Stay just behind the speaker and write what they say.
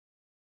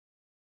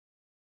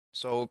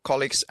So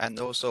colleagues and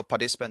also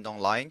participants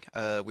online,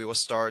 we will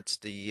start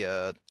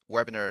the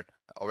webinar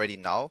already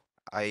now.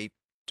 I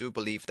do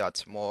believe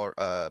that more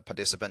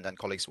participants and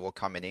colleagues will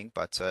come in,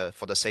 but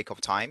for the sake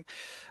of time,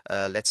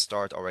 let's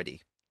start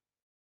already.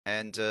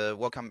 And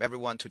welcome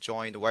everyone to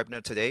join the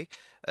webinar today.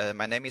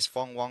 My name is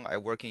Feng Wang. I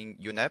work in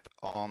UNEP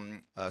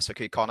on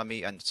circular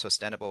economy and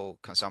sustainable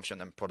consumption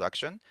and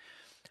production.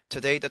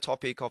 Today, the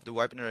topic of the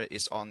webinar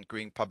is on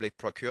green public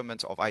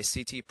procurement of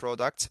ICT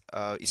products.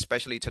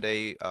 Especially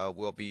today,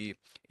 we'll be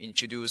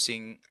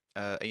introducing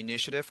an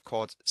initiative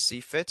called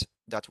CFIT,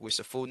 that with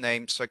the full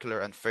name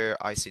Circular and Fair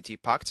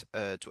ICT Pact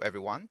to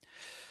everyone.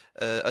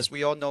 As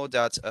we all know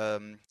that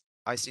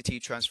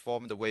ICT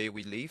transform the way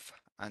we live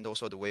and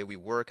also the way we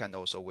work and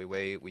also the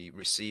way we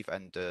receive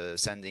and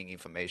sending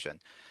information.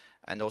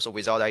 And also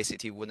without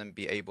ICT, wouldn't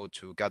be able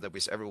to gather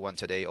with everyone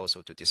today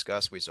also to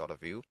discuss with all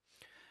of you.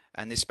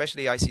 And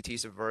especially ICT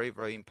is a very,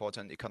 very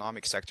important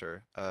economic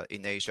sector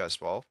in Asia as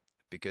well,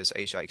 because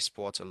Asia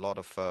exports a lot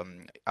of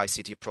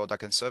ICT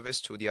product and service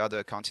to the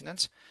other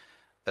continents,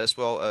 as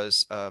well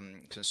as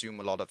consume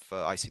a lot of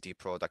ICT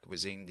product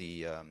within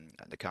the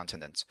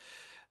continent.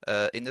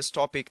 In this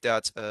topic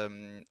that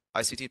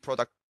ICT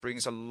product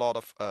brings a lot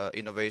of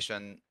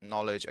innovation,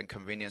 knowledge, and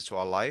convenience to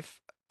our life,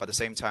 but at the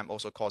same time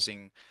also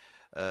causing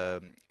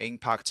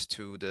impact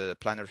to the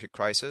planetary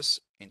crisis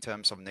in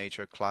terms of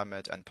nature,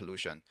 climate, and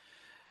pollution.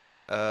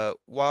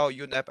 While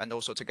UNEP and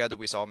also together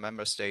with our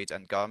member state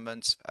and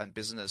government and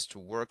business to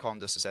work on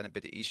the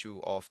sustainability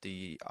issue of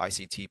the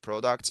ICT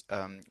product,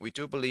 we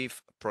do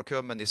believe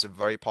procurement is a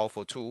very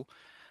powerful tool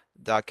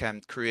that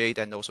can create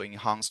and also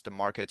enhance the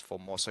market for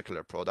more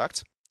circular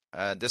products.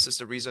 This is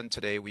the reason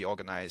today we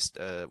organized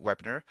a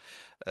webinar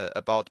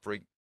about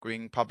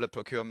green public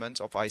procurement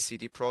of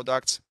ICT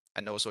products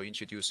and also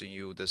introducing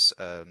you this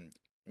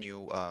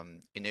new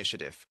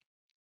initiative.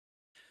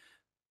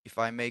 If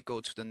I may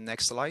go to the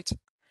next slide.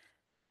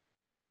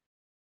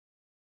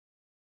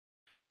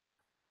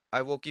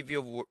 I will give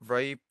you a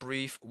very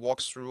brief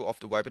walkthrough of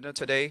the webinar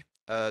today.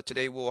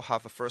 Today we'll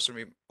have a first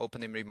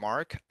opening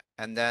remark,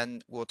 and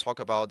then we'll talk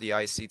about the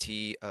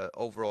ICT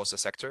overall as a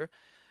sector,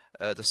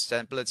 the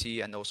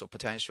sustainability and also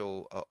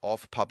potential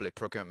of public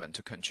procurement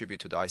to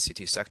contribute to the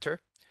ICT sector.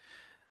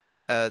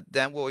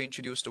 Then we'll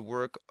introduce the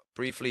work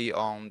briefly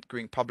on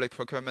green public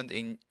procurement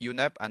in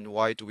UNEP and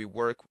why do we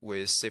work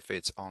with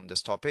CFIT on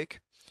this topic.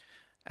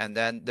 And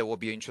then there will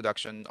be an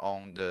introduction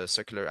on the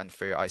Circular and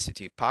Fair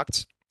ICT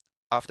Pact.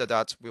 After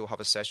that, we'll have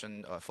a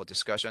session for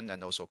discussion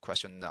and also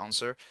question and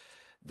answer.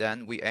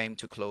 Then we aim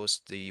to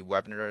close the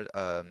webinar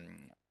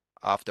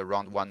after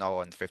around 1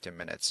 hour and 15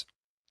 minutes.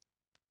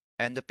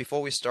 And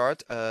before we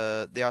start,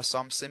 there are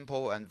some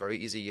simple and very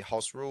easy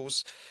house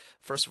rules.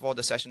 First of all,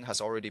 the session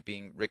has already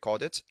been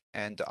recorded,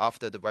 and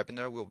after the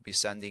webinar, we'll be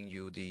sending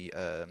you the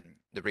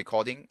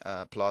recording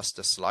plus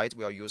the slide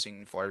we are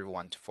using for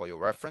everyone for your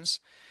reference.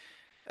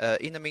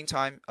 In the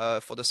meantime,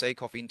 for the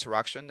sake of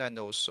interaction and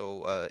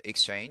also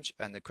exchange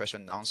and the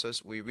question and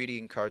answers, we really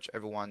encourage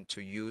everyone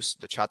to use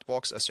the chat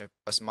box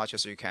as much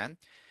as you can.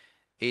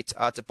 It's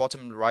at the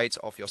bottom right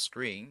of your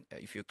screen.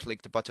 If you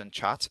click the button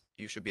chat,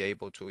 you should be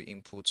able to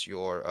input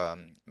your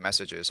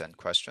messages and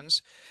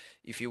questions.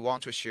 If you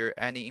want to share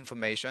any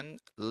information,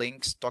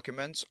 links,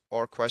 documents,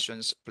 or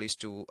questions, please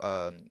do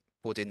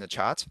put in the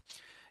chat.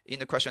 In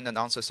the question and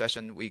answer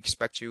session, we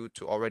expect you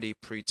to already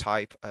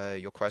pre-type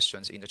your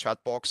questions in the chat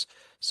box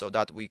so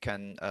that we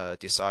can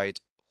decide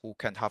who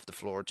can have the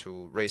floor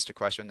to raise the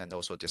question and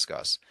also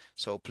discuss.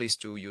 So please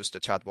do use the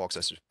chat box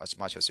as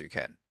much as you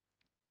can.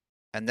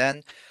 And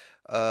then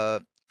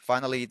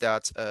finally,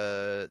 that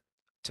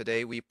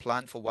today we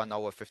plan for 1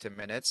 hour 15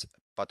 minutes,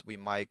 but we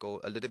might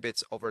go a little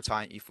bit over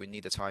time if we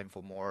need the time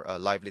for more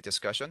lively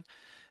discussion.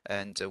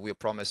 And we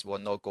promise we'll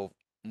not go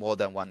more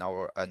than 1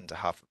 hour and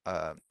half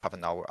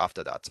an hour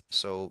after that.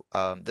 So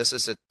this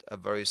is a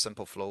very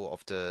simple flow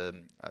of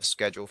the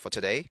schedule for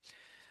today.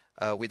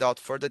 Without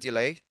further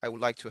delay, I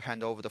would like to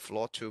hand over the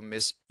floor to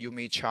Ms.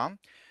 Yumi Chang,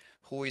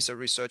 who is a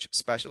research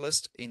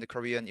specialist in the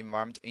Korean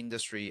Environment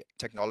Industry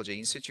Technology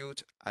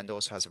Institute and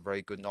also has a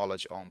very good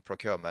knowledge on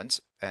procurement.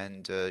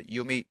 And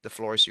Yumi, the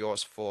floor is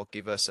yours for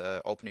give us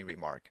an opening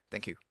remark.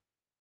 Thank you.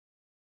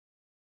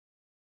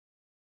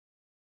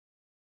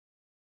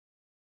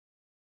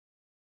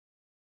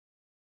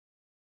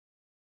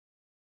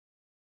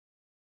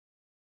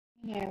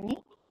 Can you hear me?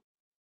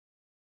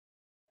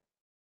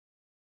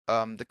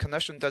 The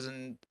connection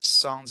doesn't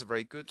sound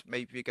very good.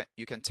 Maybe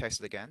you can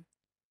text it again.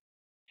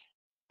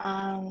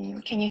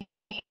 Can you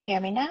hear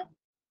me now?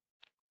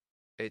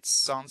 It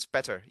sounds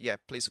better. Yeah,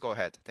 please go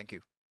ahead. Thank you.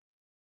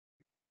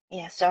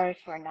 Yeah, sorry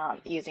for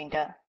not using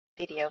the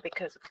video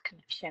because of the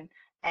connection.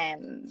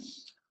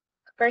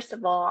 First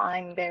of all,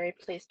 I'm very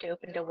pleased to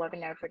open the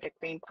webinar for the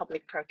green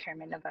public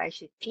procurement of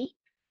ICT.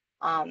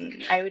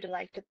 I would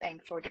like to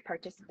thank for the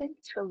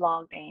participants who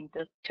logged in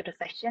to the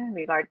session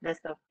regardless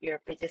of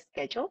your busy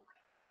schedule.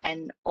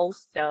 And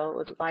also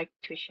would like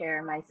to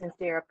share my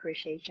sincere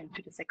appreciation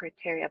to the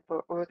Secretariat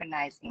for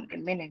organizing the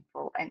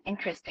meaningful and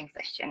interesting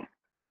session.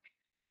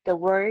 The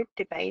world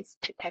debates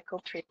to tackle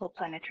triple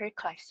planetary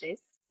crises,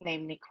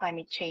 namely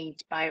climate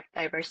change,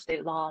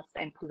 biodiversity loss,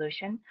 and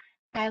pollution,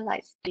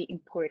 highlights the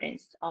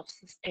importance of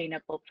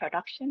sustainable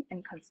production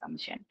and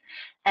consumption,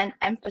 and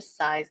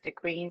emphasize the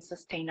green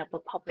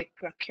sustainable public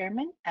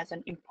procurement as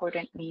an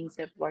important means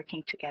of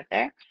working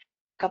together,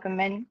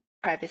 government,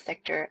 private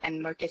sector,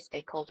 and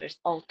multi-stakeholders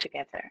all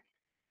together.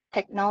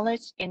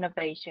 Technology,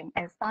 innovation,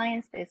 and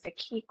science is a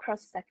key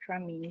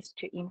cross-sectoral means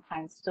to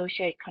enhance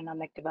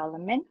socio-economic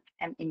development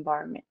and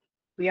environment.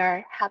 We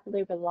are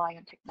heavily rely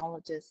on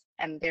technologies,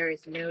 and there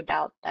is no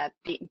doubt that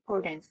the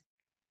importance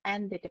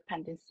and the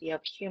dependency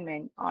of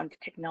human on the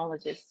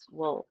technologies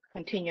will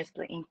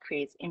continuously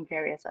increase in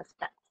various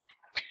aspects.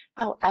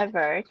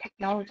 However,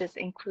 technologies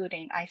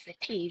including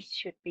ICTs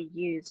should be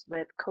used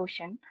with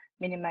caution,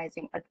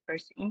 minimizing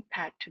adverse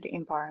impact to the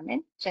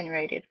environment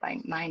generated by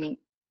mining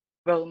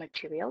raw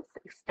materials,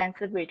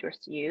 extensive resource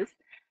use,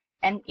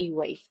 and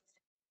e-waste.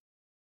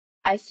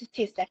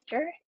 ICT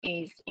sector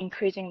is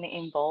increasingly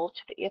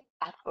involved in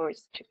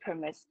efforts to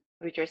promote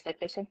resource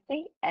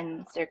efficiency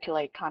and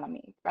circular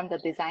economy from the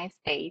design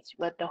stage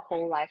with the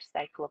whole life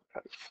cycle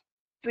approach.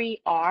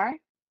 3R,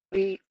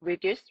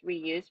 reduce,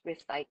 reuse,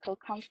 recycle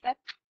concept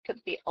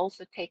could be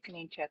also taken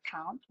into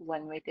account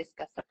when we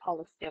discuss the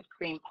policy of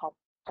green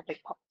public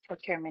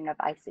procurement of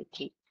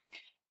ICT.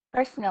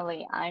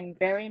 Personally, I'm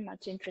very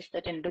much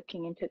interested in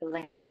looking into the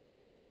link.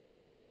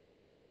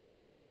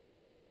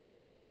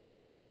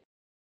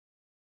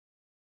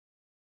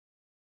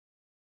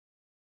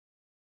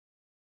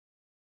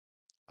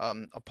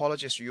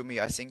 Apologies,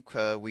 Yumi. I think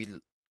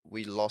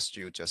we lost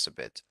you just a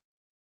bit.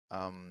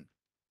 Um,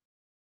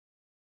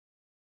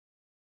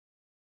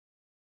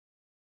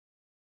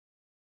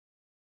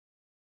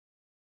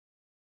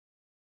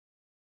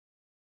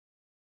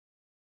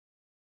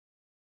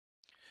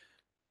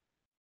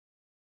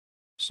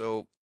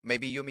 so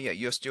maybe Yumi,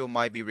 you still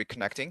might be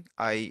reconnecting.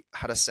 I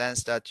had a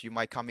sense that you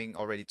might coming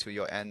already to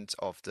your end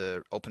of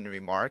the opening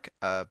remark.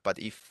 But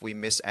if we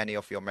miss any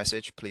of your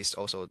message, please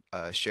also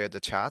share it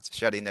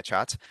in the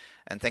chat.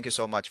 And thank you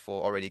so much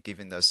for already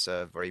giving us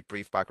a very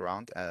brief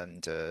background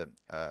and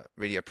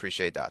really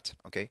appreciate that.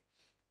 Okay.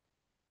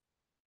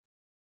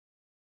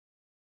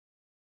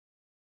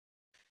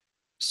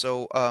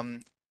 So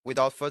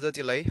without further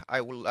delay,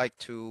 I would like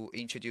to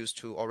introduce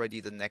to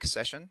already the next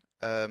session.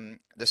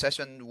 The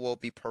session will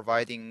be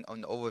providing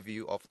an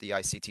overview of the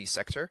ICT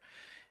sector,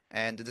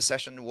 and the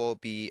session will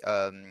be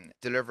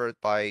delivered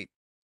by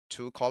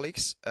two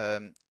colleagues,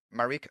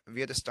 Marik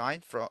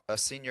Wiedestein, from a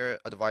senior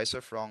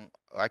advisor from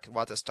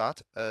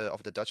Rijkswaterstaat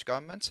of the Dutch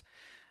government,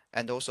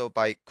 and also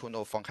by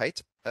Kuno van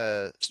Heit,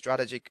 a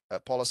strategic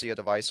policy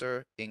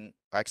advisor in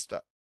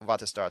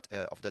Rijkswaterstaat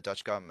of the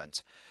Dutch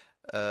government.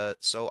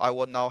 So I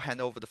will now hand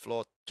over the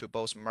floor to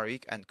both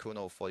Marik and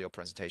Kuno for your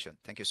presentation.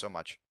 Thank you so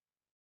much.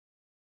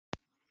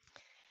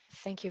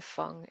 Thank you,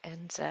 Fong,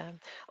 and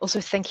also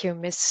thank you,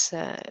 Miss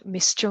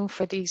Chung,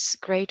 for these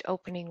great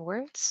opening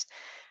words.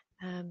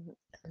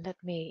 Let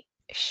me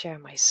share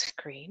my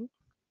screen.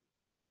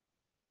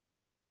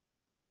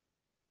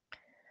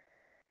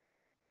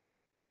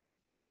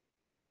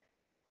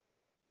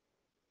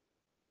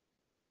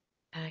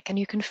 Can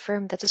you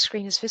confirm that the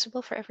screen is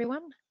visible for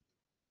everyone?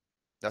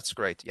 That's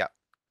great. Yeah.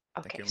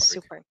 Okay, Thank you, Marik.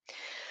 super.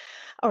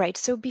 All right,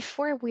 so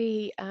before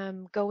we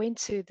go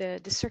into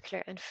the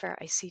Circular and Fair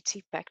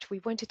ICT Pact, we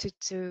wanted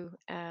to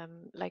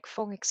like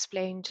Fong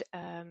explained,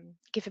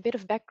 give a bit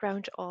of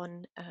background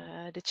on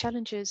the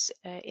challenges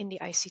in the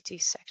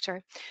ICT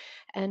sector,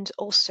 and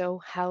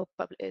also how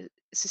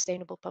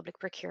sustainable public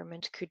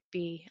procurement could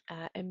be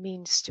a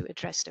means to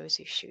address those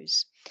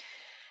issues.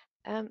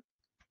 Now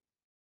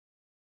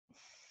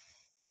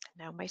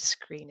my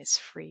screen is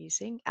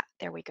freezing.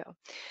 There we go.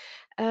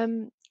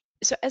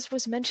 So as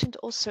was mentioned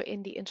also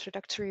in the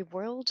introductory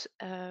words,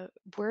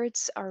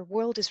 our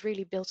world is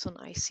really built on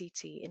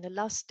ICT. In the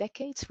last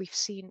decades, we've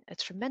seen a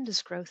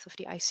tremendous growth of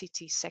the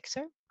ICT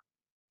sector.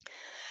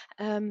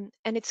 And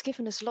it's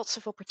given us lots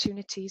of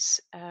opportunities,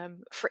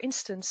 for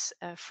instance,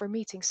 for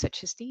meetings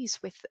such as these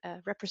with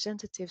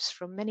representatives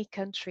from many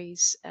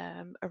countries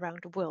around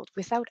the world.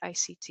 Without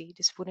ICT,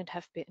 this wouldn't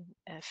have been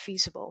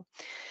feasible.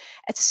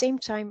 At the same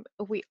time,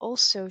 we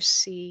also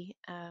see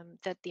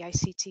that the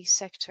ICT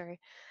sector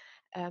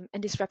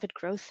and this rapid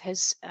growth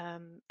has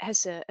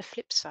a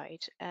flip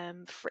side.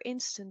 For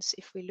instance,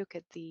 if we look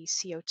at the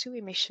CO2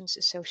 emissions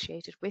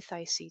associated with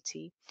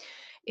ICT,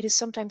 it is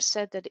sometimes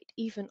said that it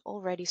even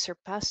already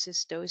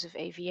surpasses those of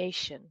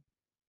aviation.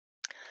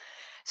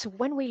 So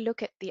when we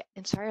look at the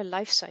entire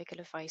life cycle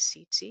of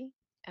ICT,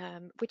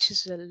 which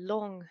is a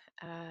long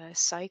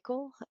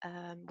cycle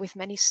with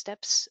many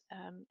steps,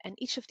 and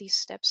each of these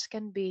steps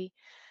can be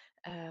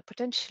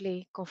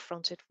potentially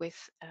confronted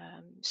with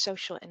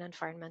social and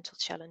environmental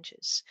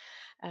challenges.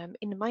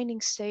 In the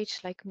mining stage,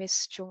 like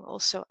Ms. Chung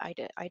also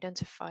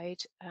identified,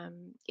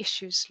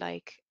 issues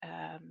like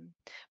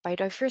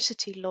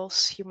biodiversity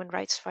loss, human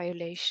rights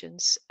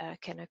violations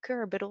can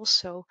occur, but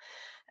also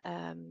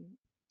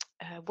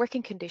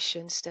working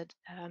conditions that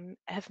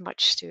have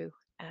much to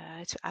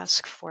to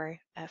ask for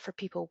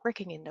people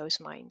working in those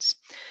mines.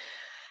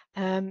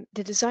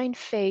 The design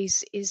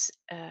phase is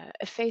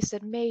a phase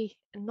that may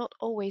not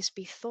always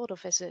be thought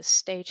of as a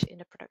stage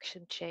in a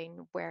production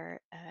chain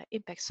where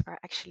impacts are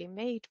actually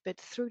made, but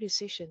through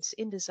decisions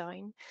in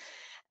design,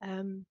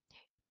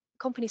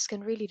 companies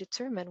can really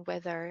determine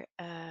whether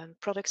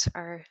products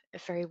are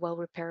very well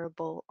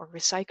repairable or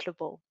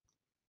recyclable.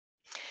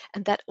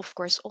 And that, of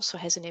course, also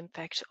has an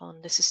impact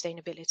on the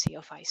sustainability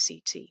of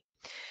ICT.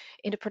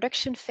 In the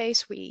production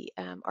phase, we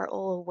are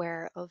all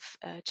aware of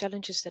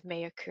challenges that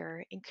may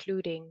occur,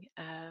 including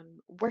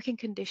working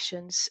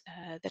conditions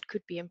that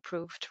could be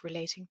improved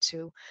relating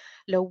to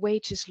low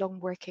wages, long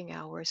working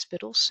hours,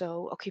 but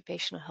also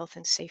occupational health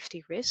and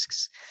safety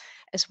risks,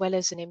 as well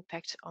as an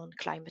impact on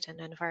climate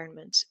and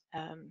environment.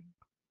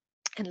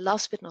 And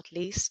last but not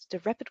least, the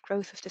rapid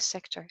growth of the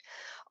sector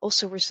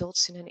also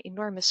results in an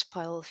enormous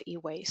pile of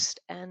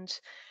e-waste. And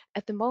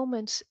at the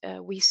moment,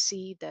 we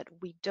see that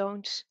we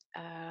don't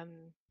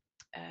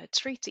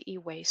treat the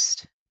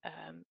e-waste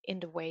in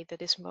the way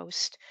that is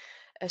most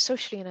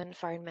socially and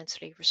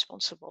environmentally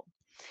responsible.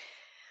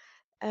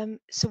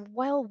 So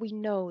while we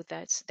know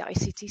that the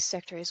ICT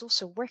sector is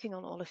also working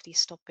on all of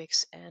these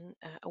topics and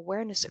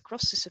awareness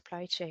across the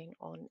supply chain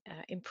on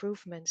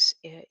improvements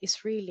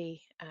is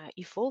really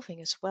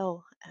evolving as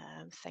well,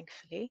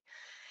 thankfully,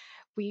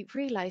 we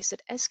realize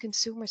that as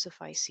consumers of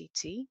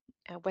ICT,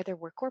 whether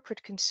we're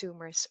corporate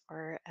consumers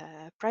or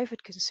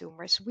private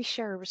consumers, we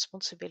share a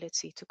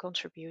responsibility to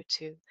contribute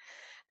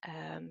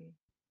um,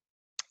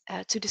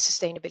 to the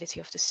sustainability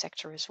of the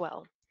sector as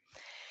well.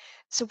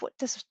 So what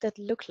does that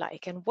look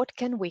like and what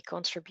can we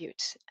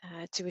contribute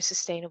to a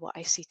sustainable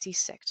ICT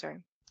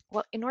sector?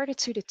 Well, in order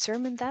to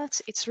determine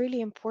that, it's really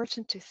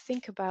important to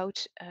think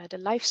about the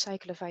life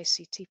cycle of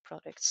ICT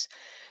products.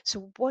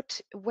 So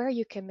where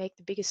you can make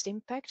the biggest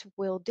impact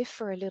will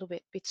differ a little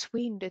bit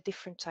between the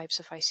different types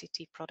of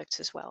ICT products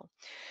as well.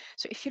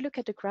 So if you look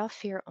at the graph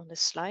here on the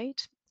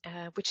slide,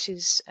 which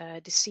is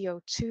the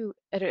CO2,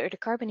 the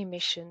carbon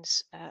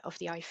emissions of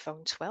the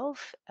iPhone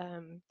 12.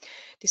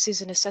 This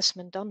is an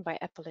assessment done by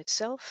Apple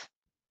itself.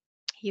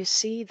 You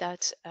see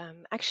that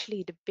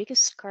actually the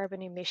biggest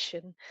carbon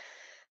emissions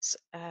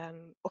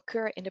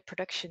occur in the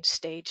production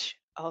stage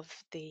of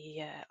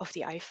the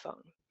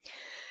iPhone.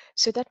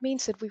 So that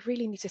means that we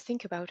really need to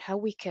think about how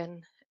we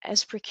can,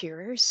 as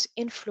procurers,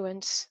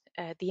 influence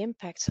the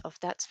impact of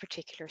that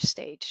particular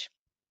stage.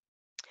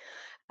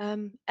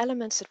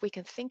 Elements that we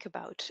can think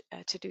about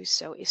to do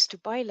so is to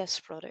buy less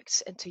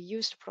products and to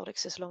use the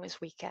products as long as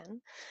we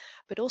can,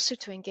 but also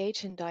to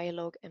engage in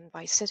dialogue and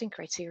by setting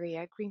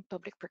criteria, green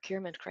public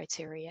procurement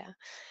criteria,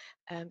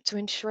 to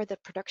ensure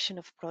that production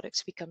of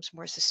products becomes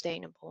more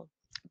sustainable.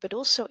 But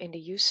also in the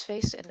use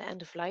phase and the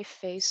end of life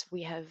phase,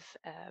 we have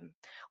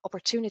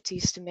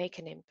opportunities to make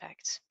an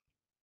impact.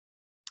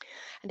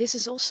 And this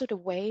is also the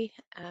way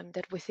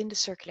that within the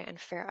Circular and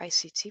Fair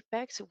ICT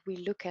Pact, we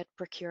look at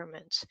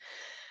procurement.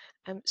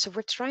 So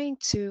we're trying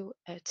to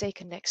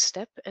take a next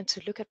step and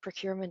to look at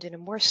procurement in a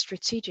more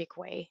strategic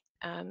way.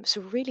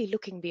 So really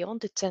looking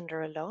beyond the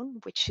tender alone,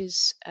 which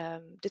is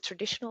the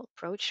traditional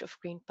approach of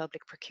green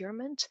public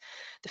procurement,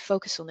 the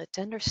focus on the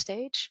tender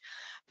stage,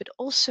 but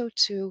also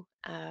to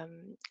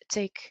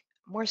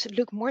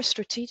look more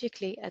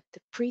strategically at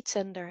the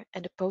pre-tender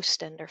and the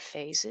post-tender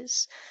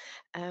phases,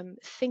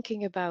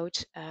 thinking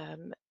about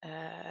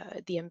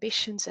the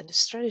ambitions and the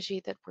strategy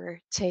that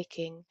we're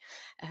taking,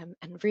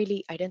 and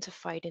really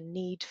identify the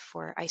need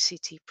for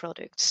ICT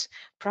products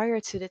prior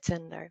to the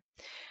tender,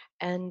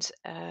 and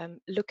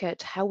look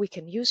at how we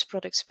can use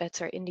products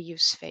better in the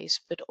use phase,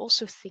 but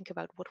also think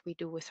about what we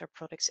do with our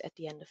products at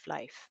the end of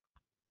life.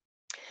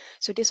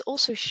 So this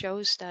also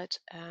shows that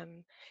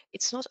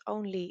it's not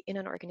only in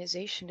an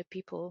organization the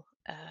people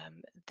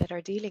that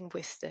are dealing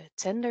with the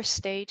tender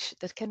stage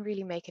that can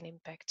really make an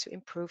impact to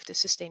improve the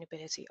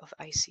sustainability of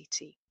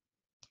ICT.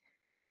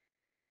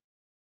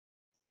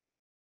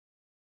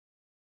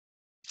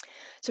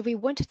 So we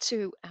wanted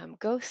to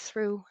go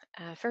through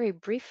very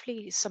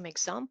briefly some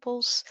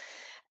examples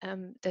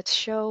that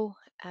show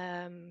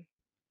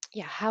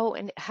how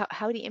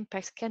the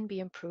impact can be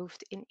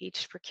improved in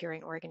each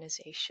procuring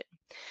organization.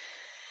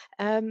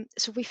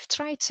 So we've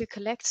tried to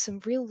collect some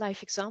real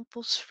life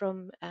examples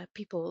from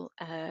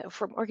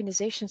from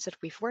organizations that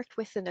we've worked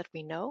with and that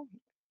we know.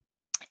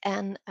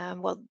 And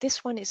well,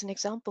 this one is an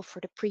example for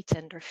the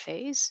pre-tender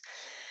phase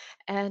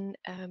and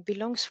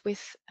belongs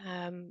with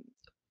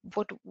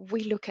what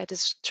we look at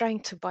as trying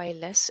to buy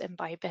less and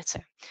buy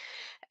better.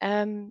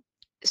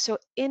 So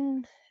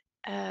in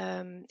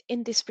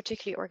this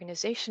particular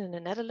organization in the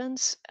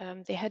Netherlands,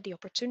 they had the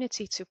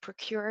opportunity to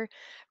procure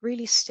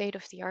really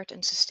state-of-the-art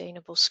and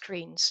sustainable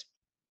screens.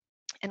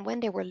 And when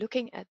they were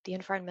looking at the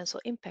environmental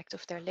impact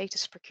of their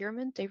latest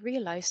procurement, they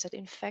realized that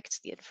in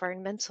fact the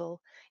environmental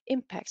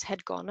impact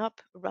had gone up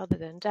rather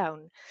than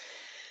down.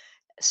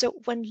 So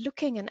when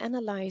looking and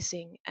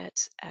analyzing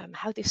at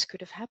how this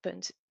could have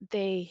happened,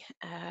 they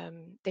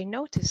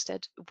noticed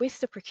that with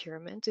the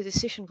procurement, the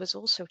decision was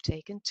also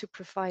taken to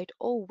provide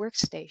all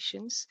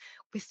workstations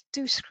with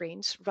 2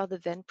 screens rather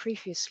than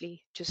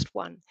previously just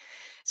 1.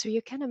 So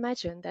you can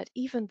imagine that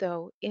even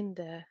though in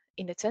the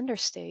tender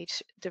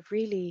stage, the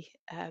really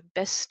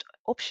best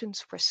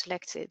options were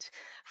selected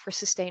for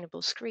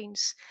sustainable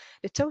screens,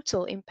 the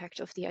total impact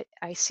of the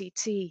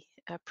ICT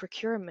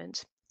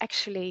procurement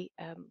actually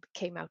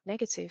came out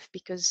negative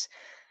because,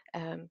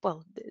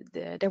 well,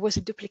 there was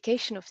a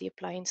duplication of the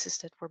appliances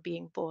that were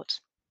being bought.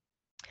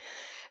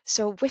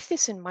 So with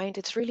this in mind,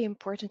 it's really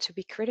important to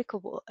be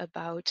critical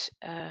about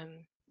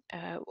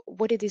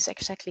what it is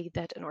exactly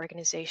that an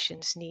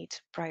organizations need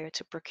prior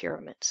to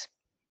procurement.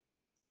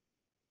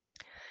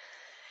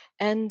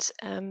 And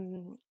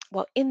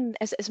well,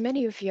 as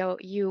many of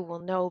you will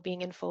know,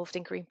 being involved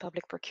in green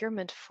public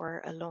procurement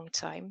for a long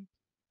time,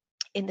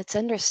 in the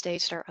tender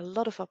stage, there are a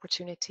lot of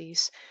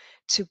opportunities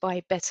to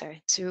buy better,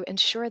 to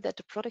ensure that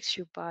the products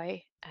you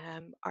buy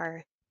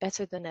are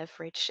better than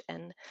average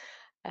and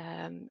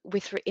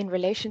in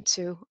relation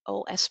to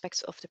all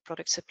aspects of the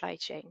product supply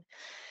chain.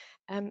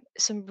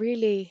 Some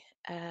really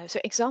so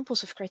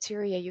examples of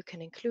criteria you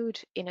can include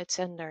in a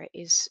tender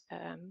is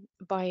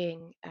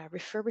buying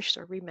refurbished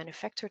or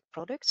remanufactured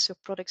products, so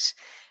products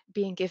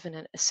being given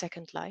a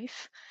second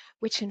life,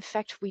 which in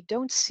fact we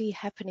don't see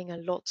happening a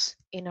lot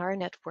in our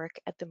network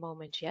at the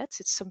moment yet.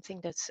 It's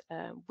something that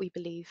we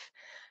believe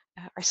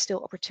are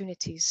still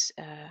opportunities,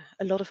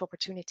 a lot of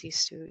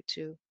opportunities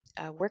to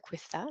work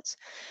with that,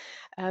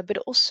 but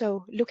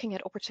also looking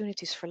at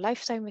opportunities for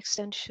lifetime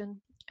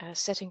extension,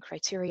 setting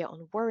criteria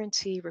on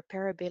warranty,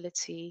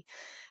 repairability,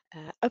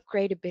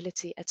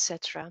 upgradability,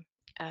 etc.,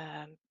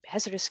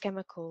 hazardous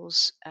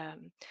chemicals,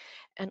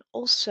 and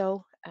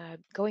also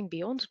going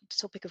beyond the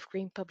topic of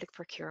green public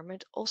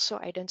procurement, also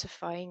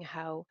identifying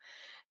how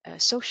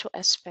social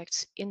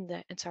aspects in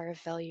the entire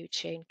value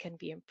chain can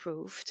be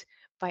improved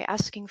by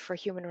asking for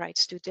human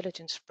rights due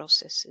diligence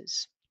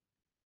processes.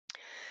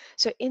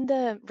 So in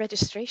the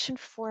registration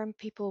form,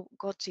 people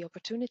got the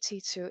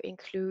opportunity to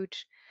include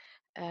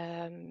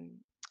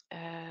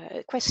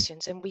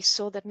questions, and we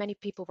saw that many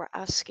people were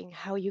asking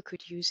how you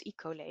could use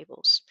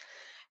eco-labels.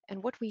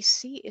 And what we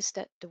see is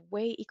that the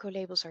way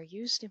eco-labels are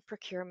used in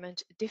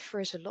procurement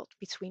differs a lot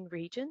between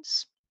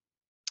regions.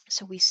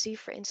 So we see,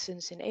 for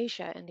instance, in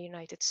Asia and the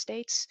United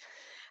States,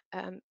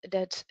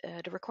 that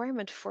the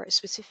requirement for a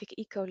specific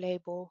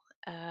eco-label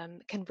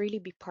can really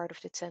be part of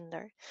the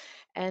tender.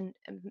 And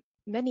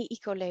many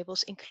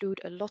eco-labels include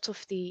a lot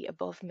of the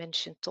above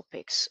mentioned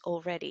topics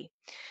already.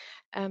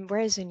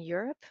 Whereas in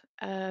Europe,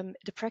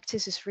 the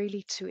practice is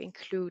really to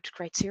include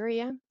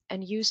criteria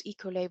and use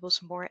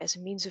eco-labels more as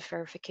a means of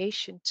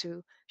verification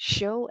to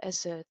show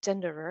as a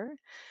tenderer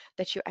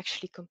that you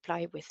actually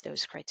comply with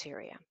those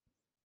criteria.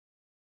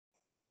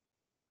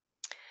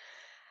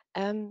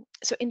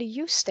 So in the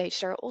use stage,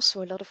 there are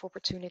also a lot of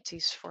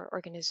opportunities for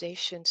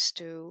organizations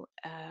to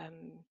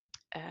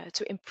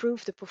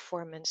improve the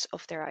performance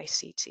of their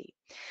ICT.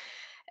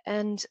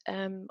 And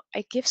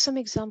I give some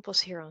examples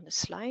here on the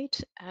slide.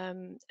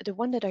 The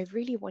one that I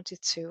really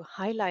wanted to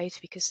highlight,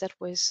 because that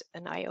was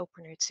an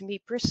eye-opener to me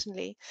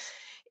personally,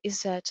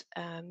 is that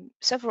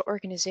several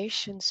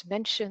organizations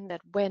mention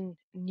that when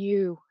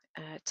new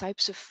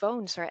types of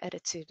phones are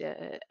added to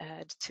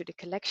the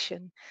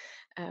collection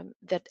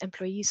that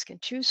employees can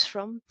choose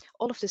from,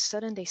 all of a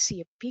sudden they see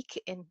a peak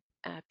in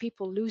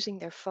people losing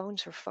their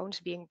phones or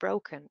phones being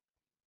broken.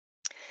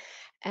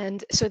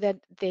 And so that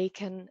they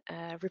can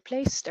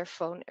replace their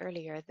phone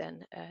earlier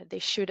than they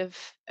should have,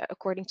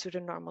 according to the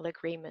normal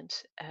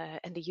agreement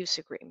and the use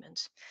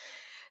agreement.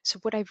 So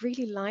what I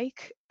really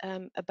like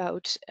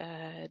about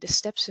the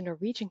steps the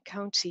Norwegian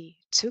county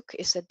took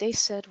is that they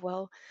said,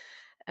 well,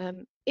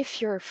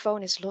 if your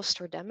phone is lost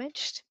or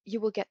damaged, you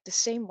will get the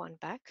same one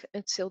back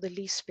until the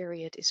lease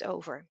period is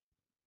over.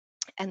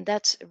 And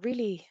that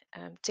really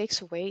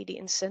takes away the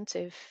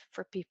incentive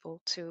for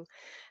people to,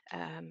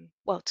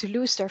 well, to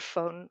lose their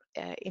phone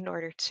in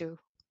order to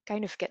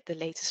kind of get the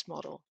latest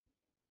model.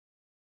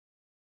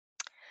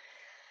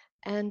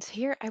 And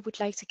here I would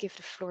like to give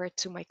the floor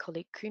to my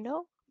colleague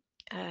Kuno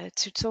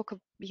to talk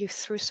you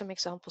through some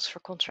examples for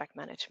contract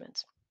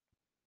management.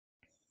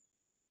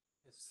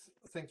 Yes,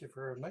 thank you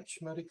very much,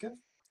 Marike.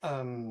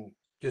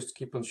 Just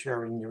keep on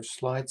sharing your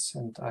slides,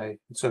 and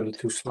it's only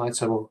 2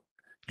 slides I will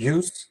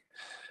use.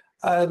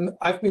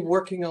 I've been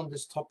working on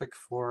this topic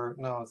for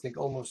now, I think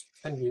almost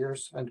 10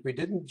 years, and we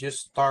didn't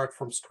just start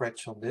from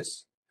scratch on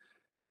this.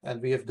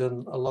 And we have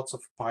done a lot of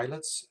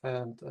pilots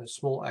and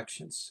small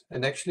actions.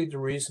 And actually the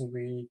reason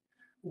we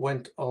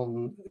went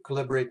on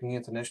collaborating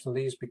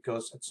internationally is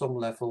because at some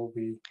level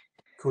we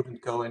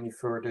couldn't go any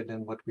further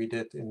than what we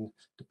did in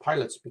the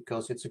pilots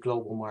because it's a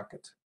global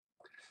market.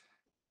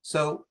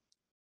 So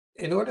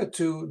in order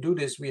to do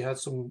this, we had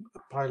some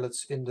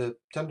pilots in the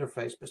tender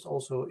phase, but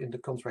also in the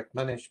contract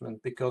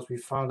management, because we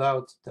found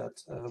out that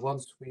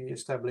once we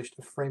established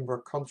a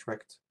framework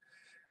contract,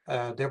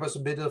 there was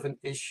a bit of an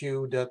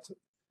issue that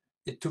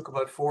it took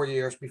about 4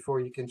 years before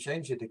you can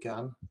change it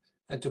again.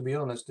 And to be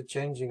honest, the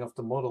changing of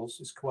the models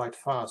is quite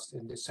fast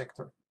in this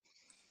sector.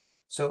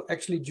 So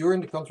actually during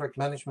the contract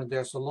management,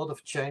 there's a lot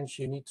of change.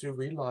 You need to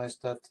realize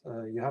that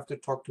you have to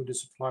talk to the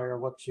supplier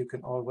what you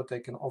can or what they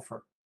can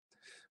offer.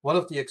 One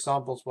of the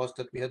examples was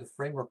that we had a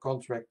framework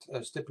contract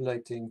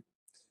stipulating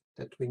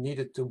that we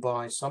needed to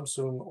buy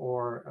Samsung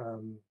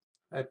or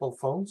Apple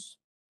phones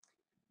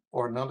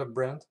or another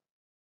brand.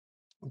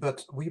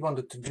 But we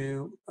wanted to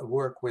do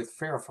work with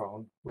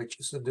Fairphone, which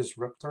is a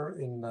disruptor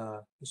in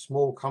a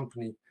small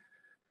company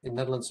in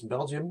Netherlands and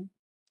Belgium.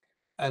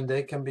 And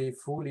they can be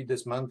fully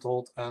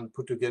dismantled and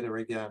put together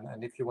again.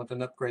 And if you want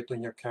an upgrade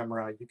on your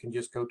camera, you can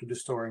just go to the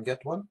store and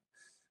get one.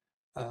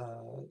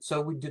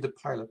 So we did a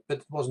pilot, but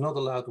it was not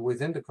allowed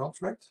within the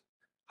contract.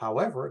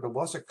 However, there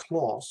was a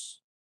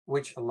clause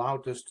which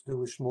allowed us to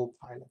do a small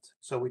pilot.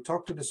 So we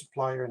talked to the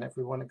supplier and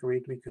everyone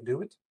agreed we could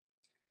do it.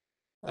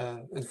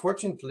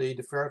 Unfortunately,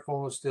 the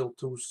Fairphone was still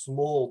too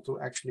small to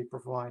actually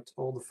provide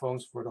all the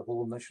phones for the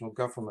whole national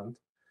government.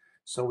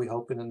 So we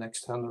hope in the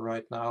next tender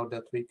right now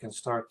that we can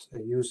start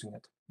using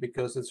it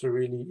because it's a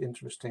really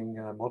interesting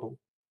model.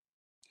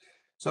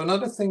 So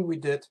another thing we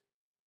did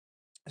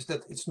is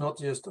that it's not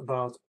just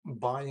about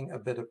buying a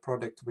better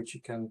product, which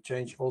you can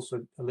change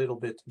also a little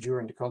bit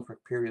during the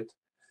contract period,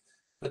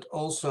 but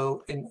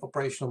also in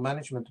operational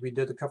management, we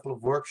did a couple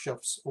of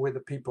workshops with the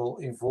people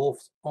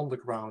involved on the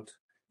ground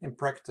in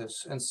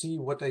practice and see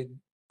what they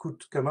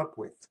could come up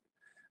with.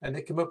 And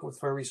they came up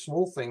with very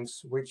small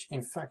things, which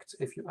in fact,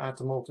 if you add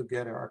them all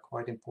together, are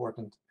quite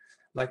important,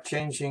 like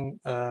changing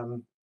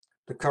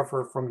the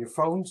cover from your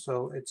phone.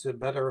 So it's a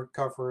better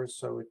cover,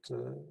 so it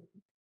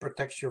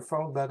protects your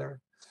phone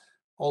better.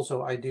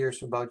 Also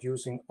ideas about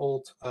using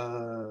old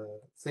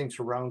things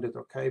around it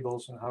or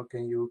cables and how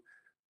can you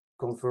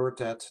convert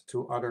that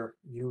to other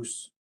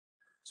use.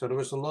 So there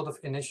was a lot of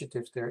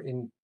initiatives there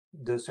in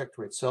the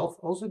sector itself.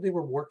 Also, they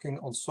were working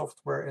on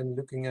software and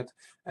looking at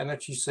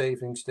energy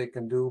savings they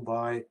can do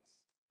by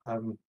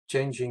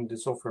changing the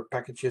software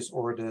packages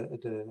or the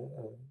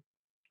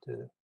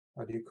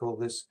how do you call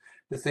this?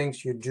 The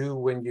things you do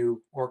when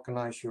you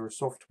organize your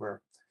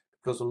software.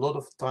 Because a lot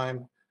of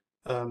time,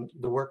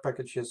 the work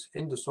packages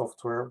in the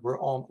software were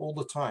on all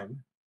the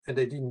time and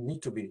they didn't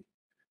need to be.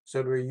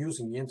 So they were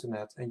using the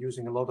internet and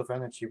using a lot of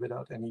energy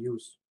without any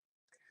use.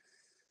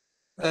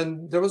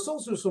 And there was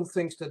also some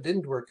things that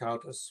didn't work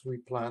out as we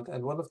planned.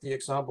 And one of the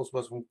examples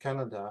was from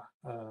Canada.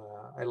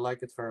 I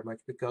like it very much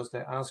because they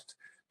asked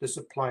the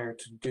supplier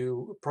to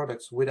do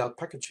products without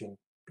packaging.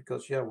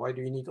 Because yeah, why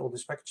do you need all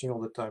this packaging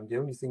all the time? The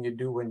only thing you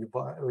do when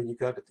you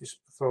got it is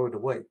throw it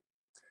away.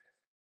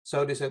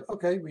 So they said,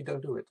 okay, we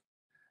don't do it.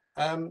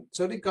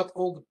 So they got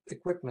all the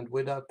equipment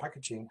without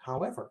packaging.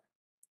 However,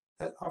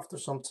 after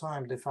some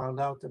time, they found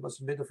out there was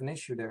a bit of an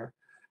issue there.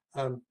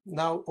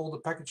 Now all the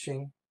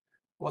packaging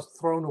was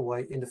thrown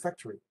away in the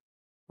factory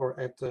or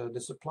at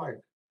the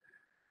supplier.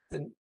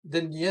 And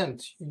then in the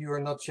end, you're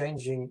not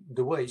changing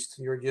the waste,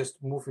 you're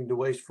just moving the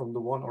waste from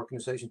the one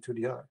organization to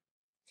the other.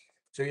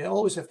 So you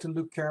always have to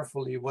look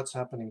carefully what's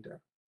happening there.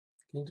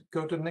 Can you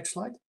go to the next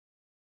slide?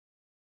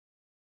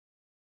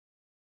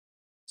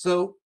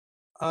 So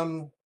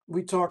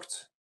we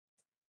talked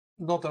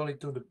not only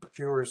to the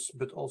procurers,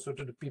 but also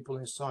to the people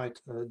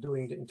inside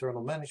doing the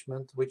internal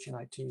management, which in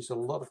IT is a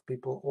lot of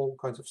people, all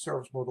kinds of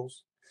service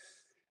models.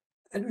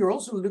 And we're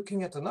also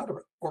looking at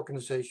another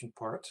organization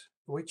part,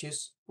 which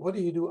is what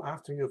do you do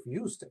after you've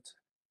used it?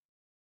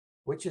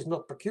 Which is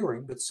not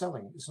procuring, but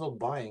selling. It's not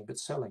buying, but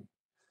selling.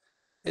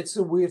 It's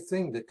a weird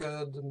thing.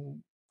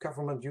 The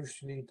government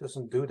usually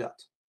doesn't do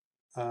that.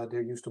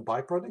 They're used to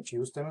buy products,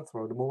 use them and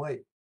throw them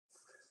away.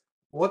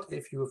 What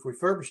if you have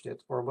refurbished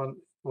it or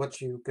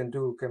what you can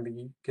do can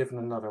be given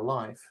another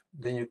life,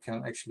 then you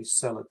can actually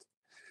sell it.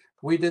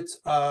 We did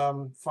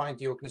find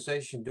the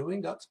organization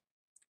doing that.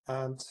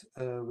 And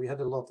we had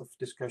a lot of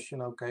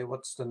discussion, okay,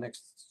 what's the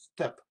next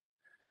step?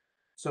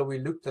 So we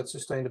looked at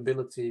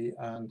sustainability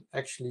and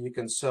actually you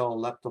can sell a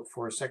laptop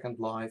for a second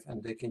life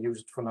and they can use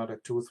it for another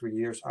 2 or 3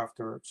 years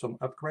after some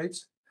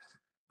upgrades.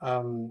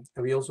 And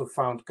we also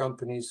found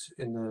companies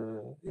in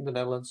the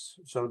Netherlands.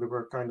 So there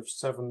were kind of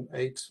 7,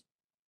 8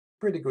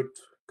 pretty good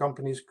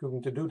companies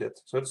going to do that.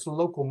 So it's a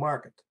local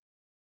market.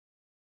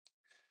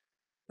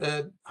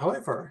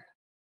 However,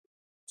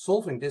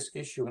 solving this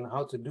issue and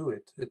how to do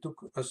it, it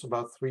took us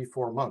about 3 or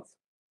 4 months.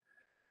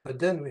 But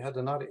then we had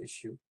another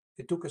issue.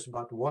 It took us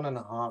about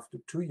 1.5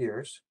 to 2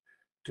 years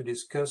to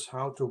discuss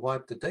how to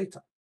wipe the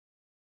data.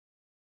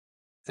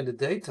 And the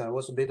data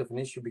was a bit of an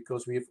issue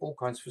because we have all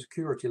kinds of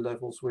security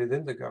levels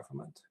within the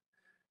government,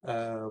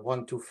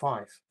 1 to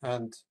 5.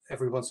 And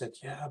everyone said,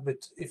 yeah, but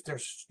if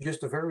there's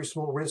just a very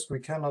small risk, we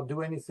cannot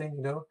do anything,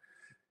 you know.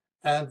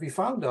 And we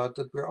found out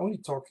that we're only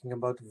talking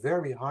about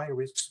very high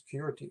risk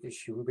security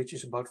issue, which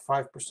is about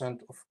 5%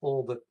 of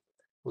all the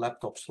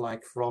laptops,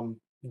 like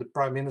from the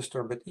prime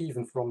minister, but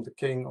even from the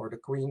king or the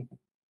queen.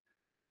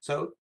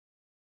 So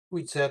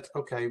we said,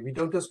 okay, we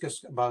don't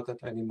discuss about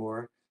that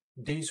anymore.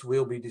 These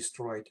will be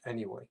destroyed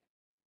anyway.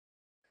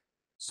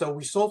 So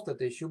we solved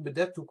that issue, but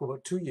that took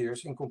about 2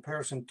 years in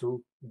comparison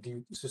to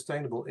the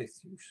sustainable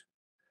issues.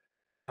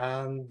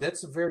 And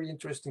that's a very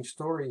interesting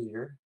story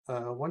here.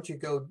 Once you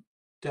go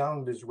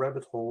down this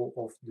rabbit hole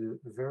of the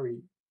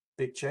very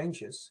big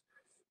changes,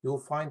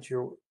 you'll find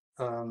your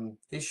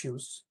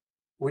issues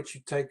which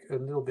you take a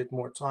little bit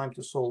more time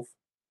to solve.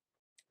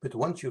 But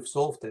once you've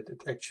solved it,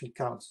 it actually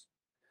counts.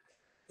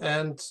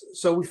 And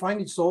so we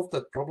finally solved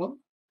that problem.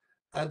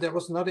 And there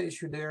was another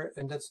issue there,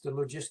 and that's the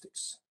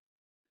logistics.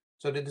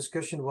 So the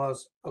discussion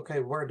was,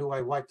 okay, where do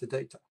I wipe the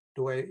data?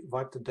 Do I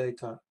wipe the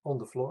data on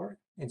the floor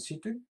in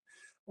situ?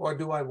 Or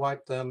do I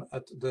wipe them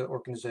at the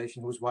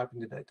organization who's wiping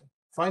the data?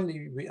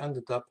 Finally, we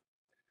ended up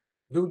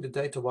doing the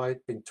data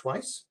wiping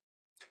twice.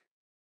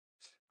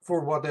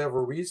 For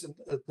whatever reason,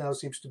 it now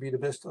seems to be the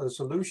best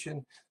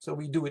solution. So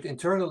we do it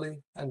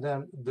internally, and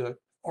then the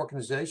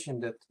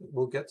organization that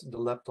will get the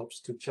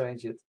laptops to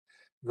change it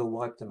will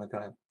wipe them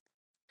again.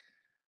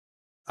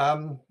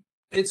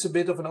 It's a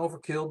bit of an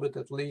overkill, but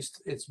at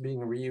least it's being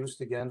reused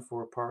again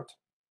for a part.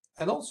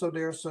 And also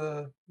there's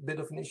a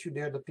bit of an issue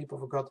there that people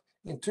forgot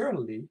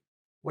internally.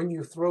 When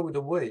you throw it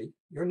away,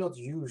 you're not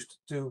used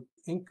to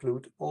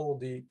include all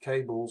the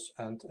cables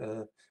and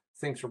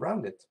things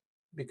around it,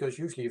 because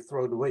usually you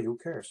throw it away, who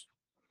cares?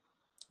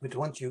 But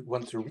once you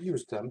want to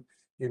reuse them,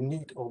 you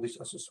need all these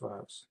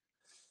accessoires.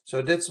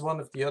 So that's one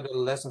of the other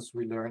lessons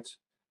we learned.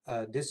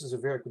 This is a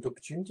very good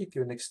opportunity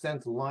to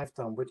extend the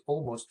lifetime with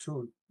almost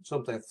 2,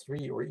 sometimes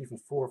 3 or even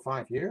 4 or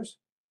 5 years,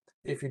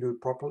 if you do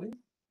it properly.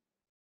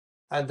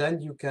 And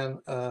then you can,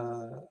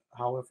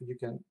 however, you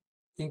can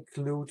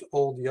include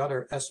all the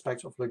other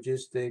aspects of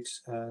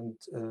logistics and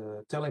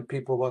telling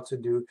people what to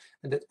do.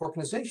 And that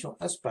organizational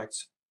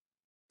aspects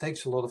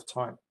takes a lot of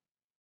time.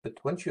 But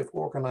once you have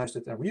organized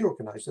it and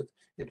reorganized it,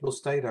 it will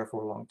stay there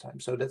for a long time.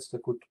 So that's the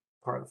good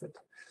part of it.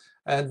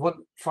 And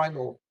one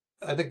final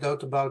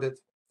anecdote about it.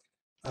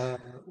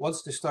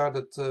 Once they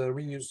started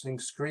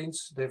reusing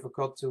screens, they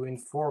forgot to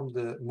inform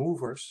the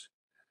movers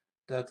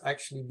that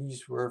actually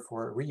these were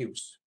for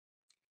reuse.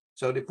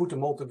 So they put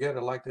them all together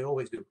like they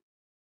always do.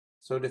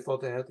 So they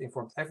thought they had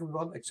informed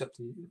everyone except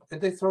and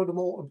they throw them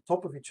all on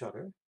top of each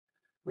other,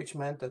 which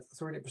meant that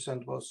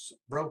 30% was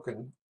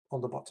broken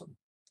on the bottom.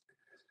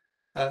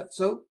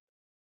 So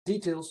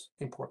details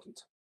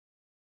important.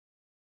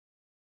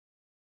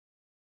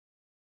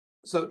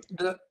 So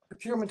the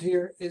procurement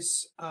here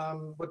is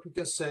what we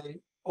can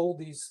say, all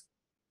these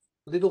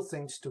little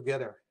things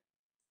together.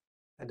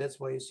 And that's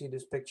why you see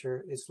this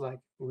picture. It's like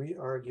we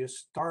are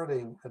just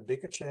starting a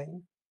bigger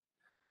chain,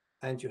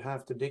 and you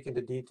have to dig in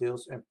the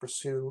details and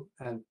pursue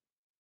and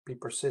be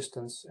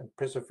persistent and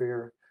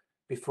persevere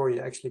before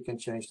you actually can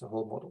change the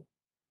whole model.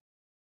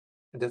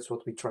 And that's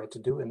what we try to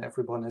do, and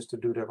everyone has to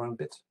do their own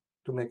bit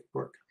to make it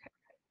work.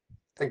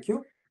 Thank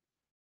you.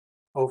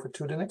 Over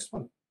to the next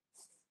one.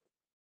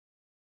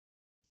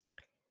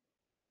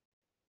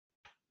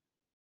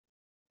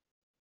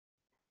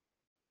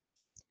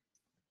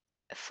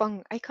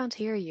 Fang, I can't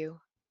hear you.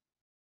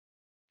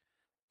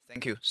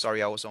 Thank you.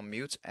 Sorry, I was on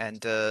mute.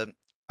 And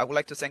I would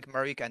like to thank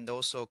Marik and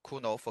also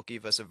Kuno for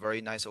giving us a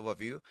very nice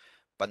overview,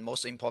 but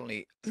most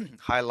importantly,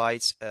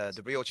 highlights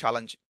the real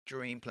challenge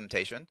during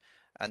implementation.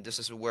 And this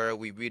is where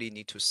we really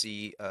need to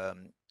see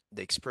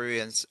the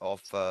experience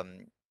of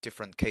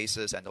different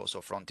cases and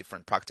also from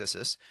different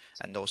practices,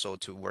 and also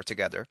to work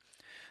together.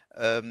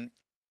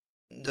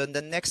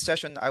 The next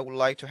session, I would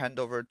like to hand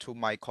over to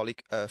my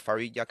colleague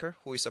Farid Yaker,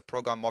 who is a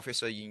program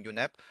officer in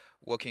UNEP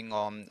working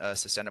on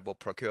sustainable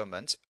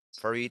procurement.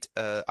 Farid,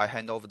 I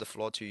hand over the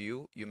floor to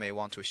you. You may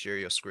want to share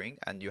your screen,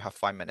 and you have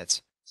 5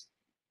 minutes.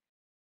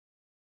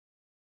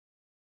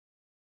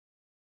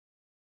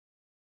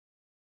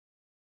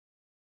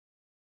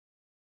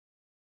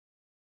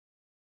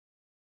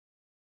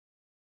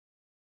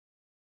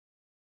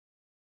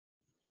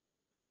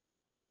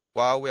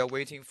 While we are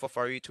waiting for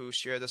Farid to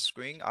share the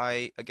screen,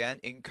 I again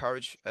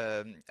encourage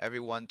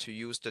everyone to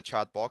use the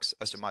chat box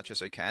as much as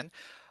they can.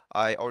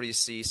 I already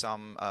see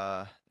some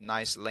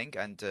nice link,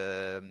 and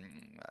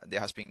there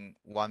has been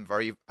one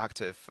very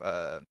active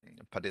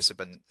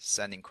participant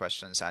sending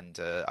questions, and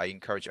I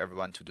encourage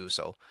everyone to do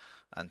so.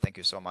 And thank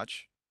you so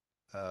much.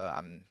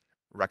 I'm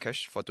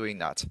Rakesh for doing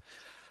that.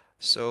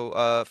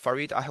 So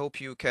Farid, I hope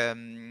you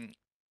can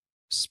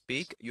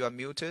speak. You are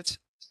muted.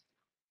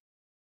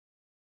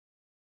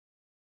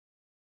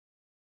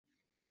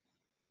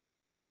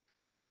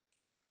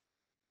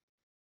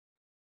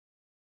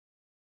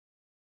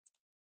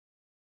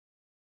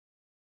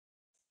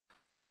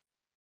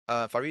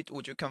 Farid,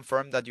 would you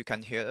confirm that you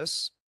can hear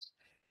us?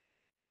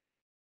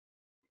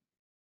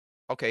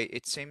 Okay,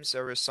 it seems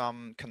there is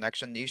some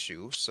connection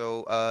issue.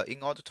 So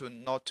in order to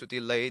not to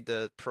delay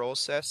the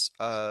process,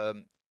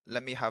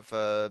 let me have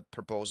a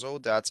proposal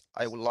that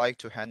I would like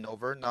to hand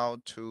over now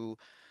to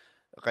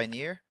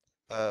Rainier,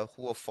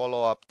 who will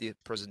follow up the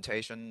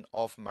presentation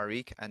of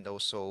Marik and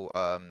also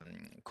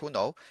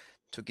Kuno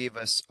to give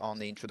us on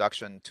the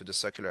introduction to the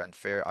Circular and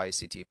Fair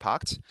ICT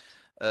Pact.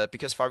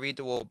 because Farid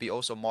will be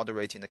also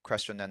moderating the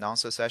question and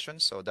answer session,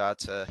 so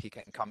that he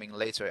can come in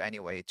later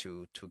anyway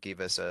to give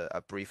us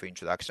a brief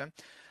introduction.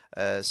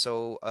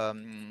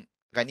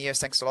 Renier,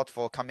 thanks a lot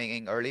for coming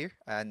in earlier.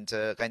 And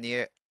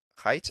Renier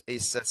Heit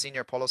is a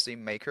senior policy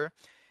maker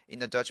in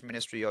the Dutch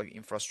Ministry of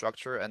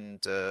Infrastructure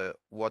and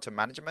Water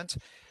Management.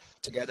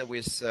 Together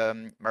with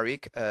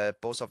Marieke,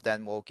 both of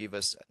them will give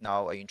us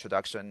now an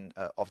introduction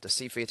of the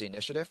CFIT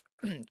initiative,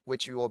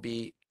 which you will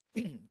be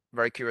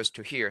very curious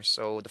to hear.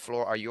 So the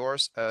floor are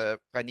yours,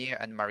 Renier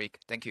and Marieke.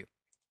 Thank you.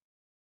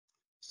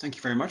 Thank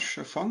you very much,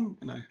 Fang.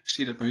 And I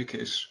see that Marieke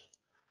is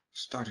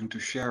starting to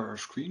share our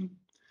screen.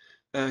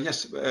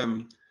 Yes,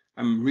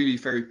 I'm really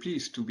very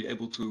pleased to be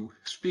able to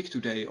speak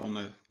today on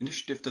an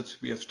initiative that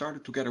we have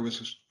started together with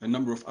a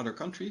number of other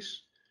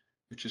countries,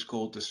 which is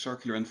called the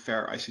Circular and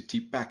Fair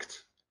ICT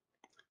Pact.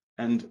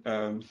 And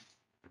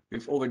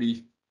we've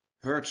already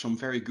heard some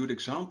very good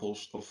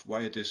examples of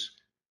why it is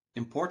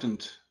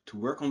important to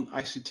work on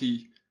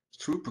ICT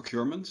through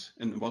procurement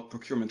and what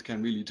procurement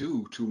can really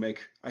do to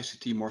make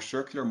ICT more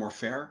circular, more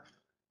fair,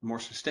 more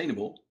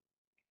sustainable.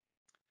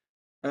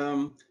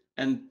 And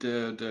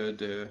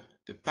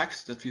the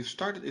pact that we've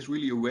started is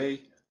really a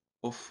way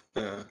of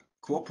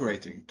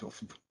cooperating,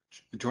 of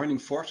joining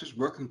forces,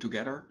 working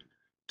together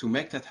to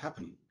make that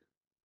happen.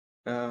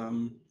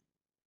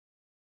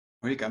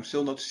 Marieke, I'm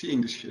still not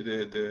seeing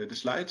the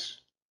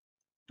slides.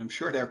 I'm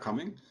sure they're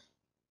coming.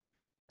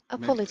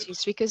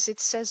 Apologies, because it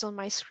says on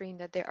my screen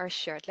that they are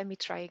shared. Let me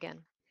try again.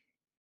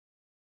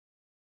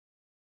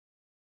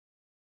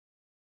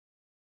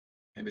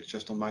 Maybe it's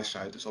just on my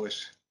side. It's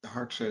always the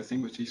hard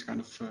thing with these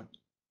kind of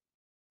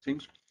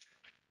things.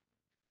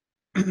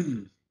 I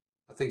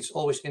think it's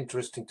always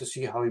interesting to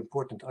see how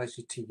important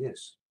ICT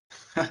is.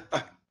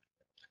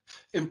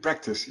 In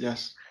practice,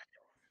 yes.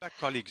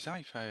 Colleagues,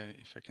 if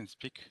I can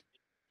speak.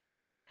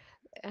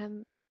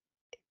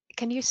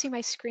 Can you see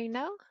my screen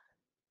now?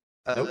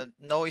 Nope.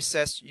 No, it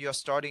says you're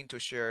starting to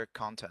share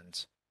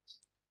content.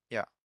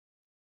 Yeah.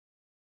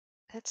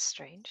 That's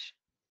strange.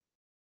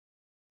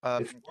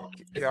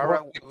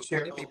 Chiara,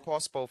 would it be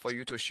possible for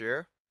you to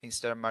share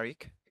instead of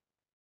Marieke?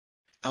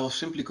 I will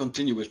simply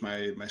continue with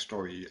my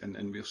story,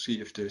 and we'll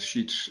see if the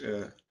sheets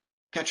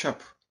catch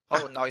up.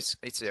 Oh, no,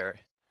 it's there.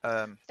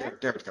 There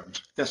it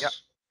comes. Yes. Yep.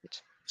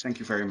 Thank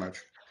you very much.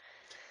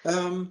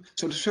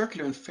 So the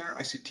Circular and Fair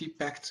ICT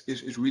Pact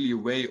is really a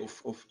way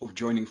of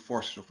joining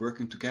forces, of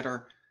working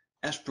together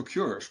as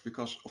procurers,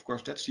 because of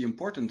course that's the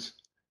important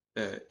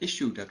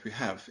issue that we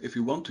have. If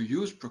we want to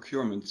use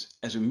procurement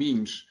as a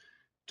means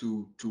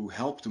to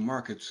help the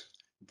market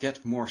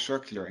get more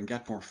circular and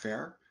get more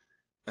fair,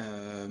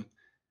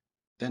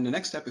 then the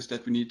next step is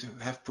that we need to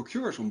have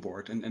procurers on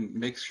board and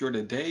make sure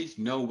that they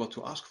know what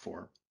to ask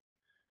for.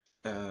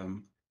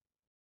 And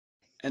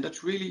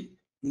that's really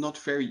not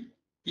very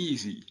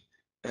easy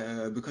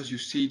because you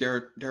see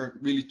there are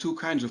really two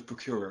kinds of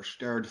procurers.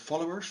 There are the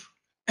followers.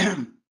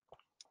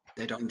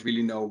 They don't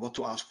really know what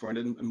to ask for, and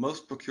then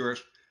most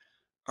procurers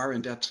are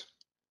in that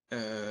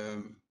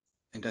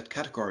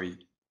category.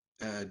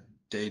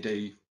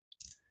 They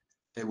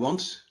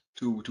want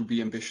to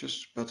be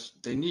ambitious, but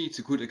they need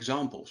good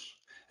examples.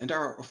 And there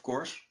are, of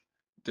course,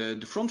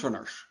 the front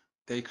runners.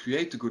 They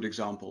create the good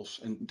examples,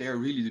 and they're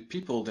really the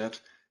people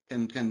that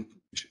can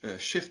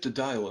shift the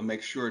dial and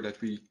make sure that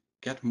we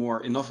get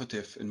more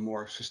innovative and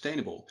more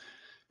sustainable.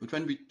 But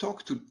when we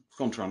talk to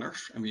front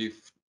runners, and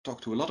we've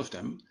talked to a lot of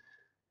them,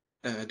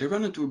 they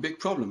run into a big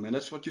problem, and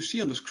that's what you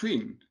see on the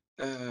screen.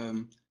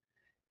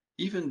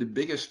 Even the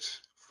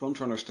biggest front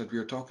runners that we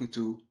are talking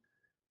to,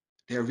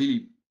 they're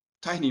really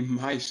tiny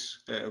mice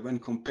when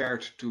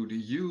compared to the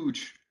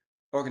huge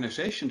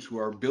organizations who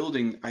are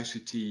building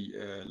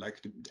ICT,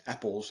 like the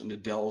Apples and the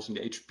Dells and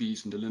the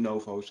HPs and the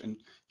Lenovos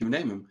and you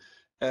name them.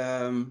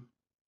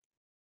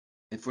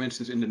 And for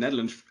instance, in the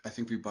Netherlands, I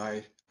think we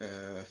buy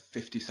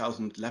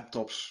 50,000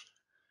 laptops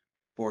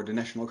for the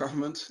national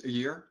government a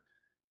year,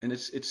 and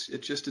it's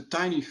just a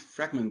tiny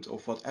fragment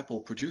of what Apple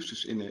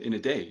produces in a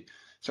day.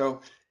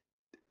 So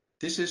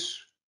this is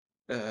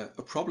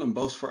a problem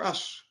both for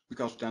us,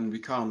 because then we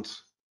can't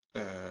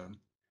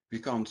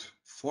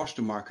force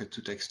the market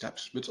to take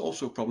steps, but it's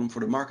also a problem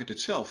for the market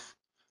itself,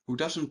 who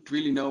doesn't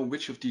really know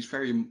which of these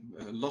very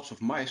lots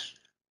of mice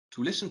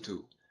to listen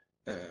to.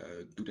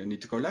 Do they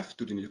need to go left?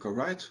 Do they need to go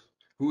right?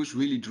 Who is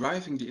really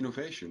driving the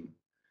innovation?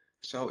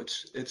 So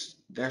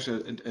there's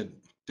a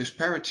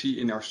disparity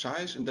in our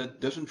size, and that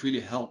doesn't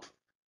really help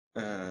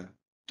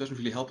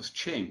us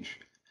change.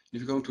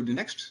 If you go to the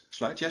next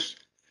slide, yes.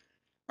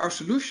 Our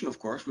solution, of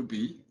course, would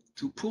be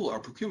to pool our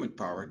procurement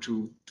power,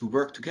 to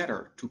work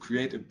together, to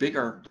create a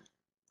bigger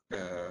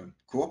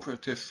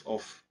cooperative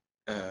of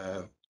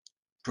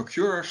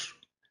procurers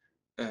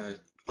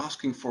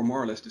asking for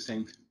more or less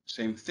the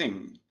same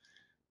thing.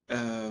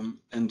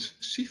 And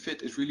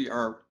CFIT is really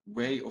our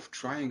way of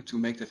trying to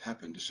make that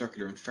happen, the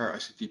Circular and Fair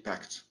ICT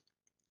Pact.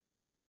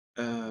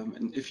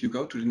 And if you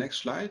go to the next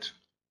slide,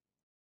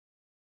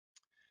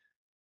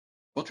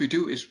 what we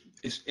do is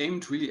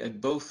aimed really at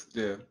both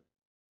the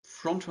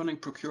front-running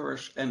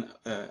procurers and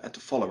at the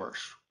followers.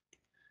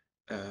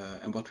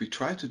 And what we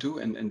try to do,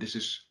 and this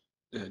is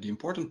the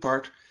important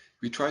part,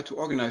 we try to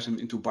organize them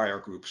into buyer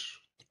groups.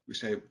 We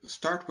say,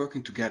 start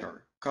working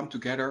together, come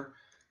together,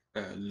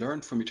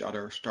 learn from each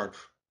other, start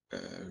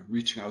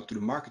reaching out to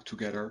the market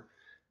together,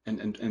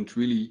 and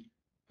really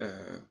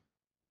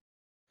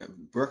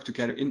work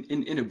together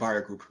in a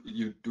buyer group.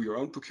 You do your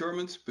own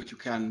procurement, but you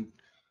can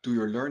do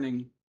your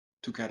learning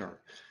together.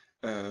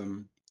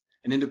 And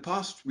in the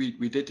past,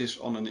 we did this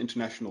on an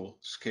international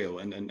scale,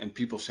 and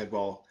people said,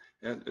 well,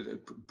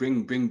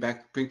 bring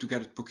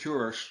together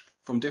procurers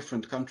from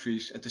different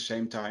countries at the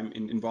same time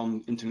in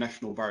one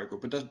international buyer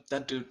group. But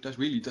that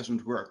really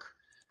doesn't work,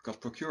 because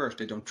procurers,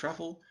 they don't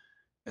travel,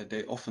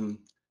 they often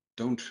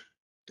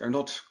they're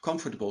not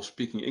comfortable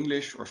speaking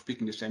English or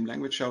speaking the same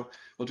language. So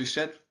what we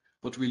said,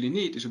 what we really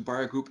need is a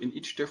buyer group in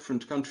each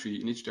different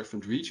country, in each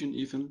different region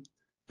even,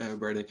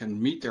 where they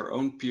can meet their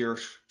own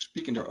peers,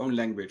 speak in their own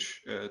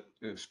language,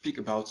 speak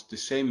about the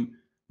same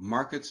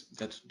market,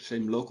 that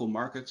same local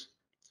market.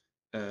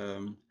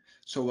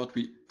 So what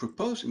we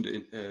propose in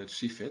the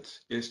CFIT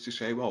is to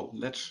say, well,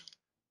 let's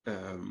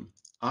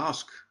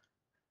ask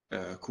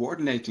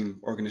coordinating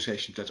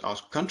organizations, let's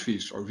ask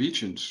countries or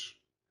regions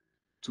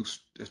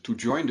to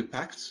join the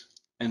pact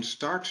and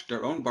start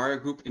their own buyer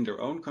group in their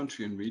own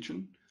country and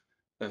region.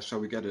 So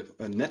we get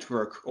a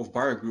network of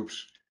buyer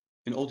groups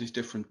in all these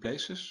different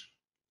places.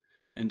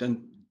 And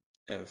then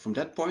from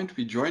that point,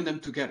 we join them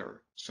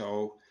together.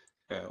 So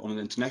on an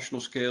international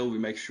scale, we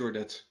make sure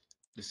that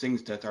the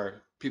things that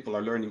people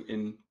are learning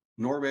in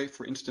Norway,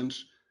 for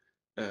instance,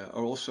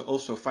 are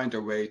also find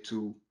their way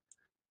to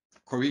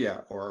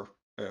Korea or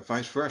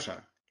vice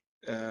versa.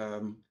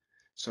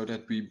 So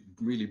that we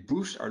really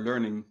boost our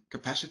learning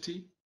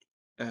capacity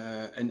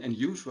and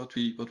use what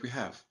we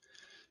have.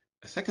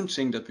 A second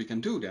thing that we can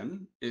do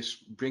then is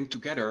bring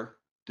together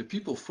the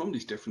people from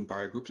these different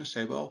buyer groups and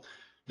say, well,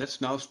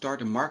 let's now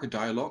start a market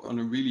dialogue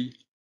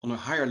on a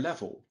higher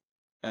level,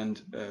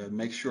 and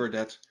make sure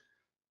that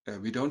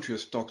we don't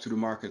just talk to the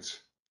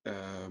market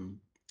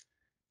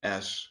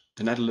as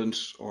the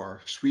Netherlands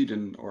or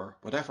Sweden or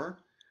whatever,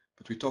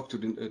 but we talk to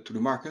the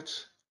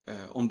market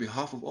on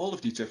behalf of all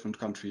of these different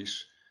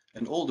countries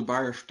and all the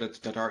buyers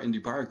that are in the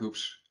buyer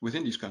groups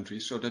within these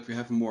countries, so that we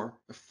have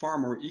a far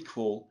more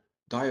equal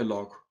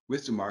dialogue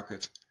with the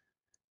market,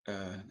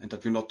 and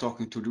that we're not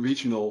talking to the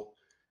regional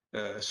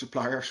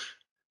suppliers,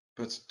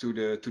 but to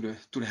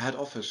the head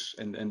office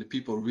and the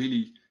people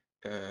really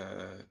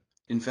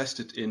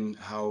invested in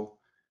how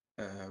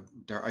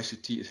their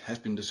ICT has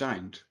been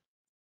designed.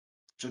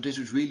 So this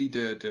is really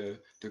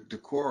the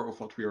core of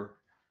what we're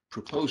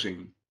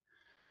proposing.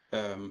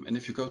 And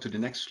if you go to the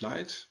next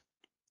slide,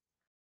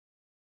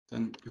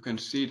 then you can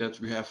see that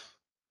we have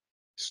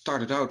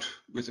started out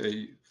with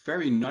a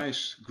very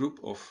nice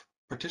group of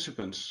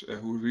participants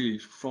who are really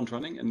front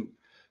running. And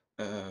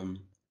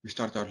we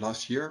started out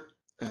last year,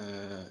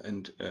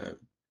 and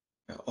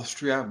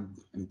Austria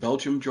and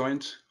Belgium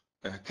joined.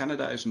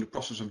 Canada is in the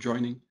process of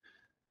joining,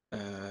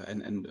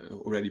 and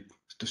already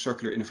the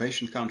Circular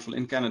Innovation Council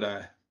in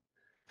Canada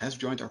has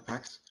joined our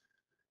pact.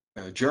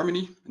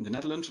 Germany and the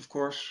Netherlands, of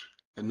course,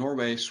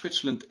 Norway,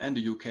 Switzerland, and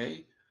the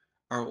UK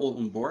are all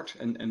on board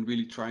and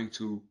really trying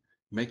to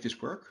make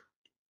this work.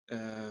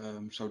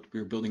 So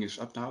we're building this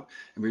up now,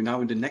 and we're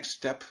now in the next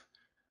step,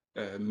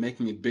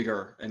 making it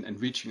bigger and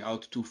reaching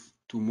out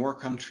to more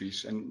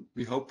countries. And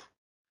we hope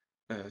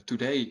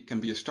today can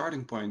be a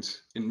starting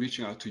point in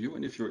reaching out to you.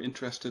 And if you're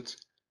interested,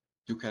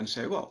 you can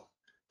say, well,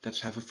 let's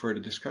have a further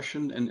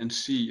discussion and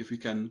see if we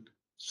can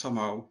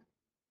somehow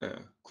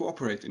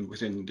cooperate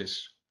within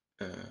this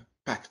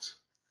pact.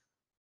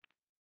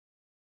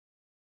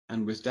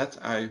 And with that,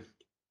 I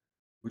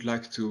would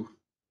like to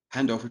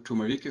hand over to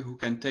Marieke, who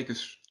can take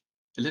us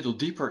a little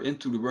deeper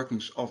into the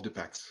workings of the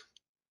pact.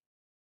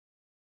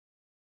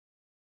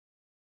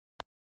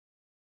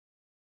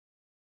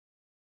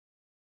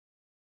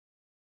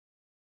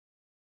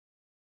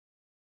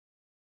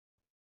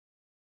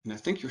 And I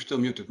think you're still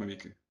muted,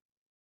 Marieke.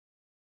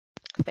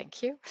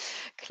 Thank you.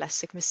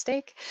 Classic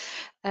mistake.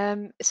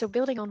 So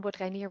building on what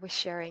Reinier was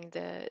sharing,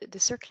 the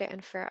Circular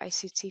and Fair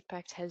ICT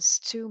Pact has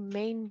two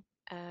main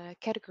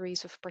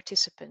categories of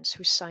participants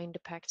who sign the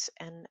pact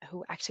and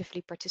who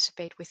actively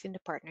participate within the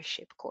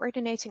partnership: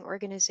 coordinating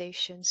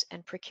organizations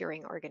and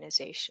procuring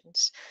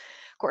organizations.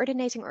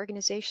 Coordinating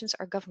organizations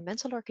are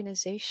governmental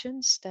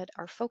organizations that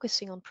are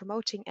focusing on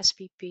promoting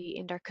SPP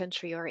in their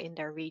country or in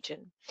their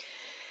region.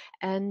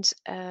 And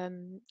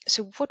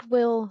so what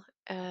will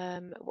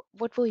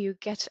you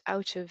get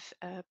out of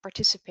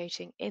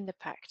participating in the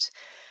pact?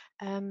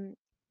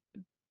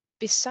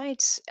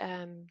 Besides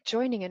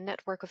joining a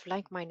network of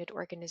like-minded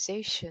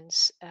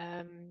organizations,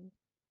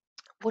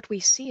 what we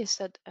see is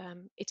that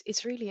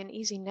it's really an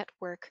easy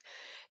network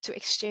to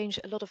exchange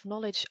a lot of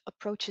knowledge,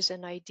 approaches,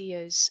 and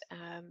ideas,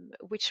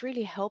 which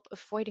really help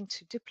avoiding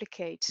to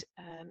duplicate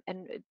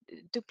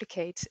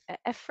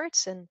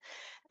efforts and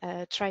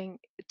trying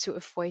to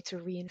avoid to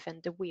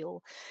reinvent the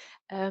wheel.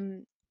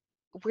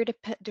 we're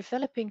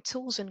developing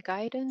tools and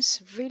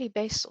guidance really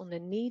based on the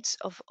needs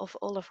of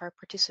all of our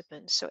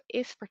participants. So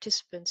if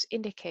participants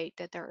indicate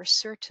that there are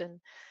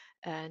certain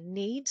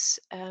needs,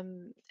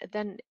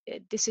 then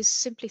this is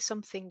simply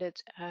something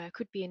that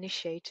could be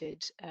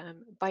initiated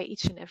by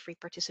each and every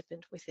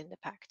participant within the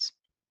pact.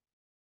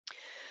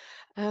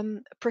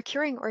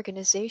 Procuring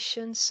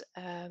organizations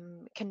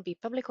can be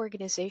public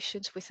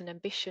organizations with an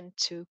ambition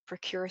to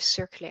procure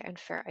circular and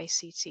fair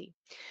ICT.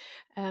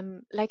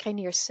 Like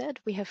Reinier said,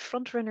 we have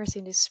frontrunners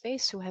in this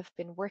space who have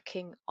been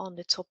working on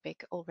the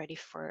topic already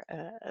for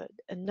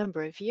a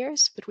number of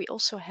years, but we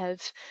also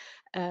have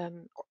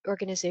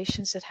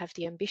organizations that have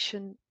the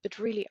ambition, but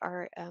really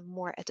are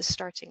more at the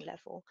starting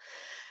level.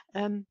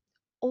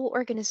 All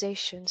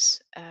organizations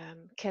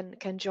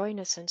can join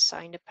us and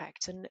sign the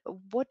pact. And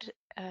what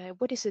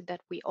is it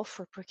that we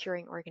offer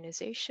procuring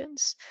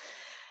organizations?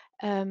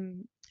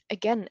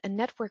 Again, a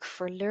network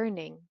for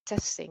learning,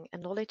 testing,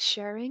 and knowledge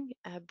sharing,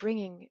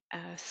 bringing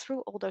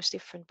through all those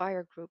different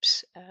buyer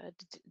groups,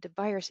 the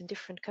buyers in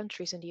different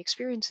countries and the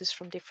experiences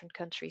from different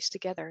countries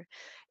together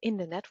in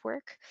the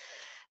network.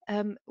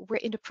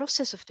 We're in the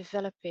process of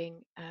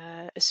developing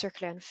a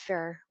circular and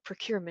fair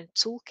procurement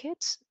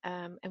toolkit,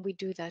 and we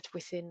do that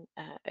within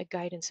a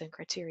guidance and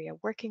criteria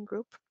working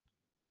group.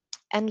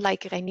 And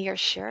like Reinier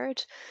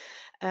shared,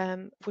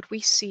 what we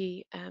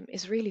see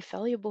is really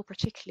valuable,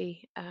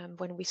 particularly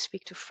when we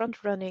speak to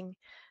front-running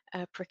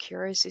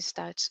procurers, is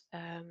that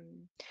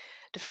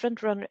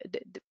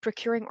the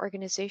procuring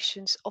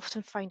organizations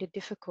often find it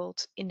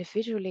difficult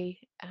individually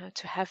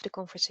to have the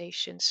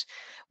conversations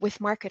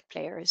with market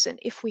players. And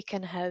if we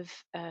can have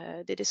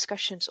the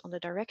discussions on the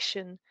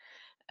direction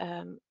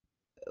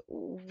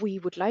we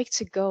would like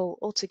to go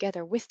all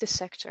together with the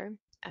sector,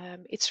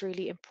 it's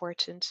really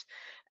important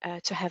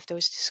to have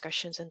those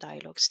discussions and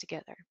dialogues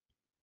together.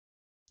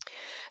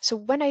 So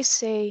when I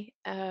say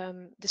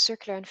the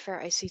Circular and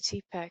Fair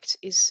ICT Pact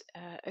is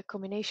a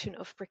combination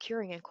of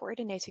procuring and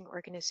coordinating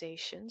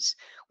organizations,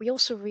 we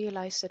also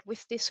realize that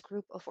with this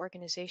group of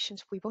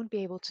organizations, we won't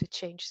be able to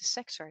change the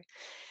sector.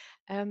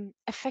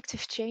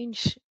 Effective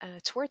change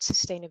towards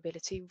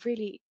sustainability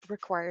really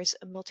requires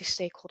a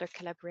multi-stakeholder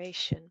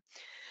collaboration.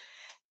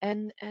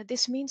 And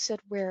this means that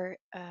we're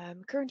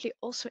currently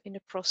also in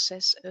the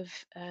process of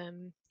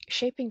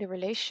shaping the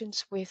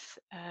relations with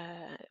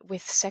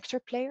sector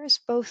players,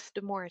 both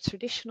the more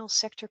traditional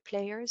sector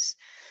players,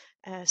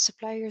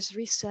 suppliers,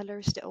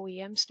 resellers, the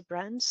OEMs, the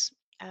brands,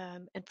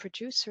 and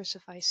producers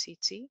of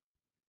ICT,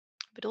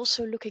 but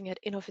also looking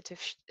at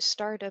innovative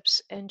startups,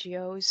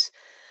 NGOs,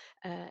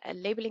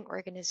 and labeling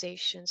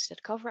organizations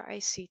that cover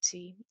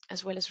ICT,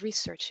 as well as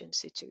research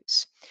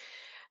institutes.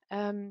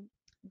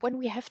 When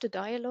we have the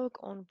dialogue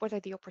on what are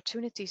the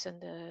opportunities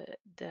and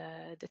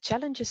the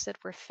challenges that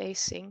we're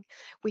facing,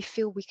 we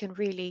feel we can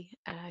really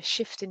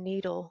shift the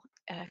needle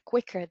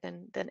quicker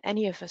than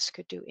any of us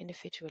could do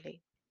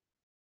individually.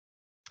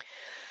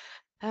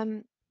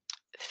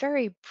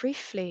 Very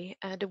briefly,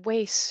 the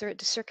way the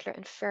circular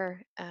and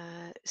fair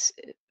the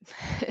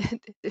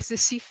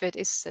CFIT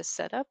is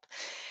set up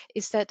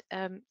is that,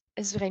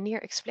 as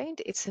Reinier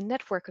explained, it's a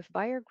network of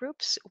buyer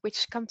groups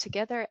which come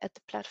together at the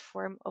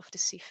platform of the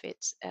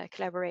CFIT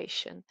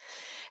collaboration.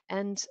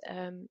 And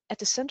at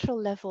the central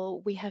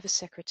level, we have a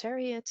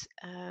secretariat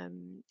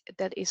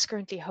that is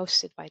currently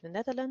hosted by the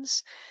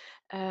Netherlands,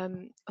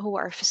 who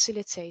are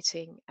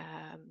facilitating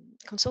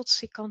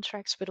consultancy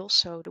contracts, but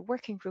also the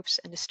working groups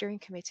and the steering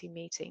committee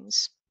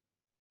meetings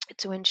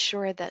to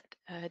ensure that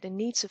the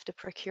needs of the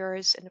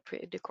procurers and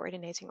the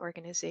coordinating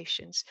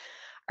organizations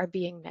are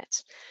being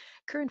met.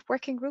 Current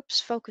working groups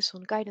focus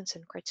on guidance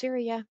and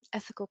criteria,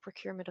 ethical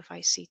procurement of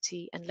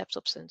ICT and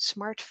laptops and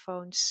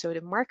smartphones. So the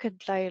market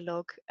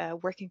dialogue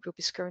working group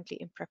is currently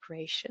in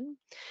preparation.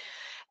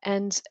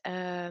 And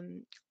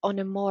on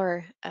a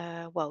more,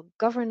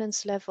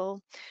 governance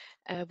level,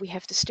 we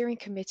have the steering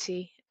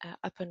committee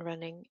up and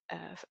running,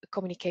 a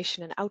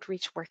communication and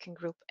outreach working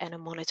group, and a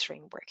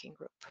monitoring working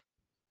group.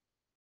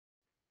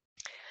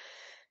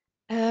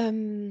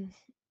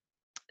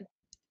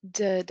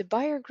 The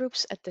buyer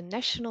groups at the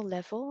national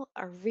level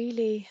are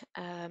really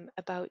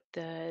about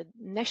the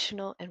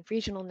national and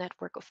regional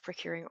network of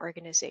procuring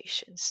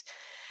organizations.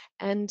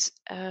 And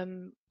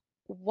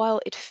while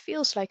it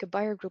feels like a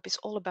buyer group is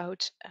all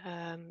about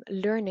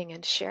learning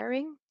and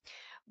sharing,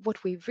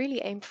 what we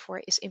really aim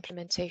for is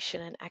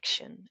implementation and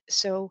action.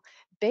 So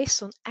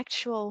based on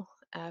actual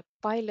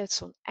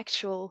pilots, on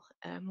actual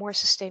more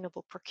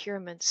sustainable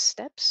procurement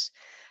steps,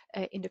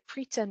 in the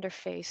pre-tender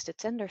phase, the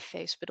tender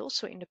phase, but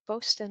also in the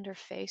post-tender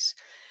phase,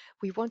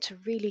 we want to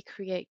really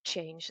create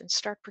change and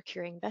start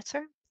procuring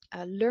better,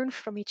 learn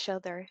from each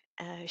other,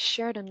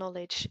 share the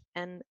knowledge,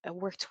 and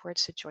work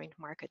towards a joint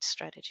market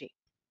strategy.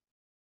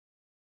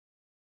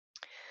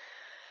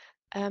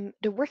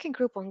 The working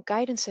group on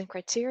guidance and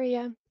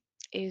criteria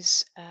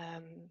is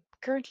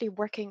currently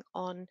working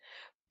on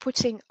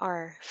putting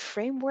our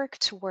framework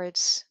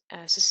towards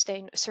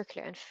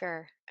circular and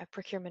fair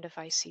procurement of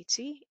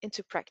ICT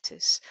into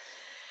practice.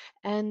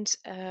 And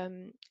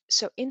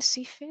so in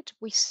CFIT,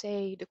 we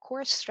say the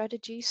core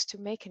strategies to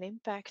make an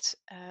impact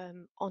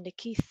on the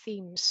key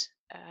themes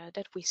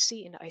that we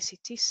see in the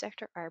ICT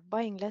sector are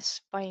buying less,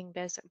 buying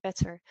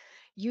better,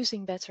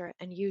 using better,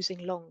 and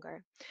using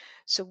longer.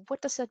 So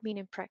what does that mean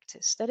in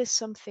practice? That is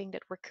something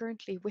that we're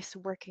currently with the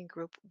working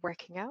group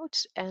working out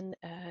and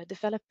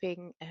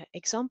developing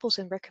examples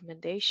and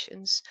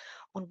recommendations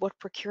on what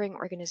procuring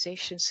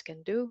organizations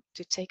can do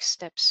to take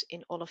steps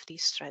in all of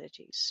these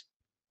strategies.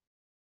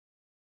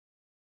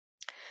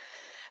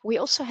 We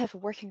also have a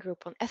working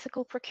group on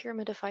ethical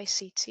procurement of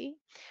ICT.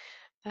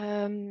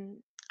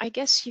 I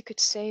guess you could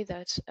say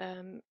that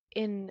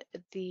in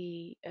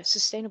the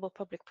sustainable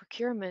public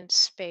procurement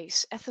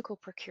space, ethical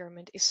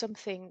procurement is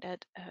something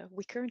that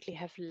we currently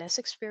have less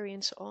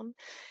experience on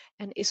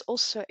and is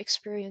also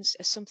experienced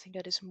as something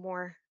that is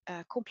more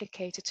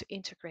complicated to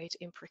integrate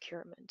in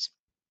procurement.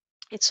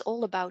 It's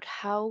all about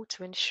how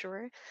to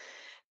ensure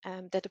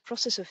that the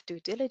process of due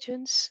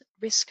diligence,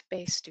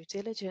 risk-based due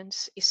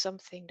diligence, is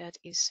something that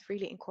is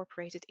really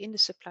incorporated in the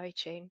supply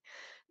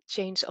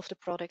chains of the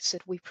products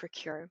that we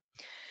procure.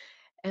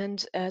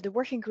 And the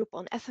working group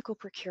on ethical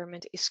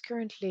procurement is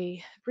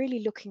currently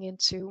really looking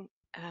into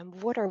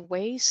what are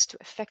ways to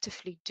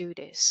effectively do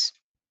this,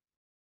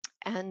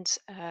 and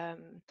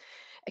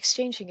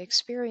exchanging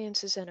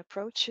experiences and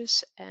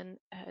approaches, and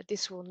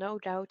this will no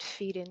doubt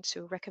feed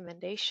into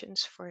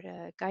recommendations for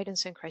the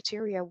guidance and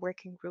criteria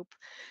working group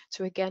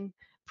to again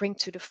bring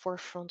to the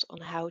forefront on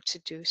how to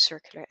do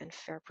circular and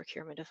fair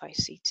procurement of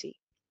ICT.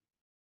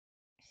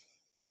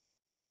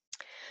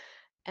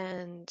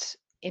 And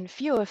in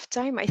view of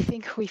time, I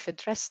think we've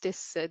addressed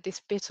this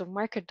bit of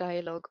market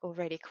dialogue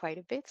already quite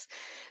a bit.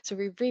 So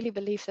we really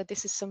believe that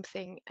this is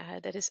something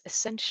that is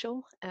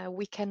essential.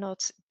 We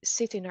cannot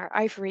sit in our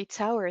ivory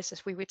towers,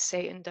 as we would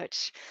say in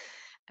Dutch,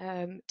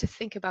 to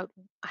think about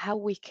how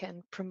we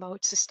can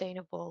promote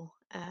sustainable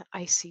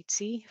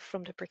ICT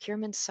from the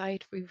procurement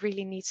side. We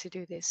really need to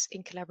do this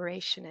in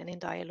collaboration and in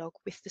dialogue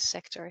with the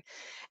sector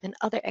and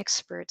other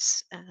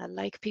experts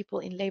like people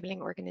in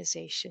labeling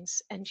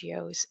organizations,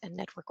 NGOs, and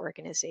network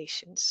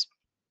organizations.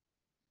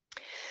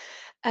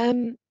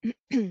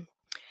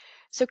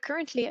 So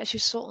currently, as you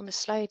saw on the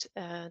slide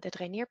that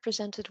Reinier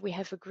presented, we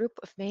have a group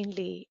of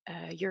mainly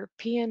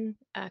European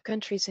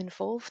countries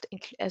involved,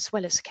 as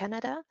well as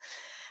Canada.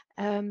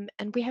 And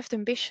we have the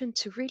ambition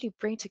to really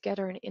bring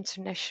together an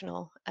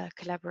international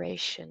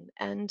collaboration.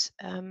 And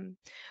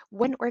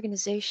when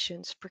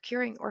organizations,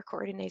 procuring or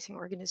coordinating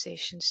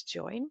organizations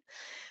join,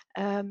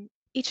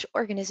 each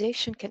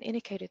organization can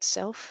indicate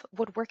itself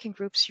what working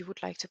groups you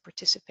would like to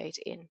participate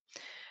in.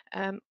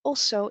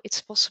 Also,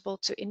 it's possible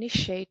to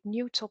initiate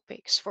new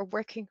topics for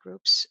working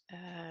groups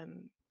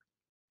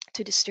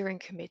to the steering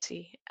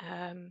committee.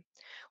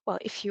 Well,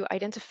 if you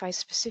identify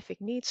specific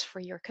needs for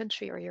your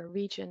country or your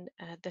region,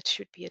 that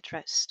should be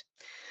addressed.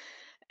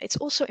 It's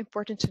also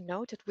important to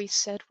note that we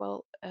said,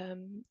 well,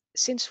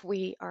 since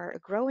we are a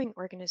growing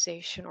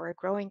organization or a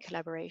growing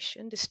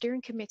collaboration, the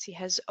steering committee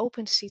has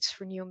open seats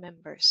for new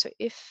members. So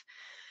if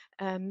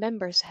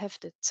members have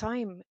the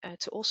time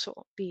to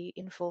also be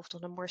involved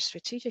on a more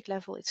strategic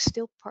level, it's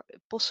still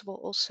possible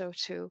also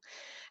to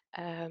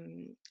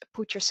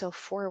put yourself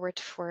forward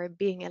for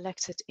being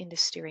elected in the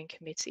steering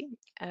committee,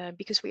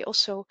 because we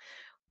also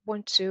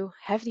want to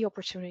have the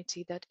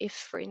opportunity that if,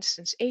 for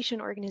instance,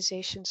 Asian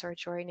organizations are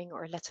joining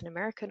or Latin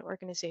American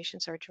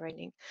organizations are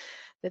joining,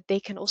 that they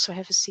can also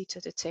have a seat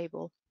at the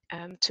table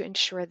to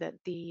ensure that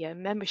the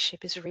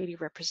membership is really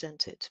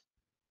represented.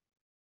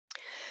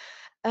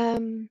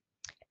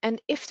 And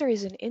if there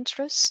is an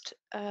interest,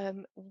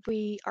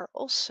 we are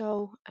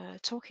also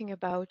talking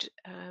about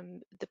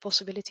the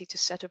possibility to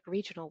set up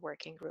regional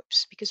working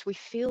groups, because we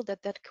feel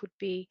that that could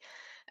be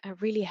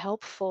really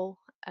helpful,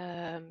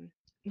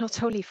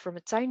 not only from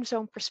a time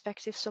zone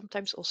perspective,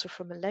 sometimes also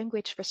from a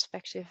language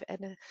perspective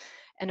and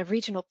a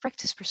regional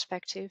practice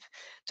perspective,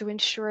 to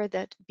ensure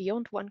that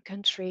beyond one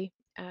country,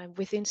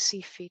 within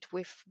CFIT,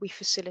 we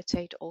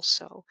facilitate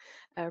also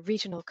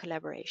regional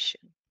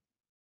collaboration.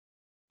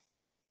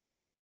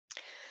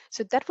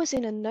 So that was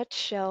in a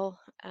nutshell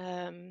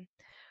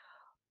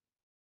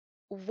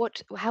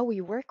how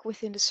we work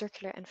within the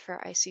Circular and Fair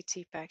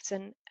ICT Pact.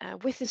 And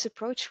with this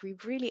approach, we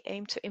really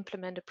aim to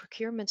implement a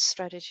procurement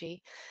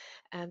strategy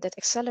that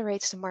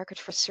accelerates the market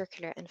for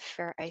circular and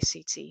fair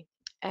ICT.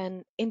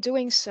 And in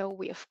doing so,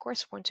 we of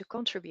course want to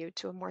contribute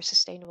to a more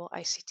sustainable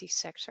ICT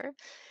sector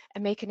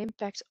and make an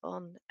impact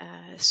on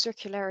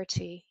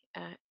circularity,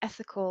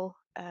 ethical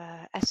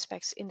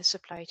aspects in the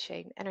supply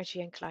chain,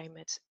 energy and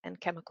climate, and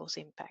chemicals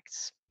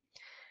impacts.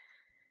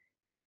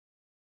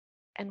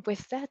 And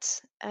with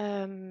that,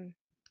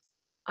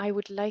 I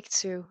would like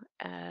to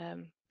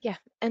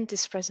end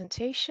this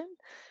presentation.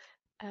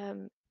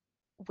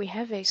 We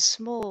have a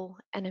small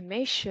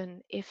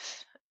animation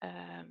if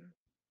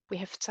we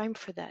have time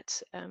for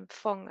that.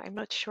 Fong, I'm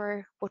not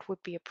sure what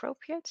would be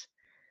appropriate.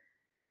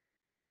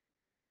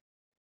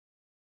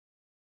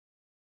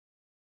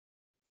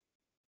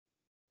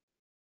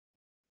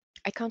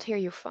 I can't hear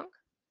you, Fong.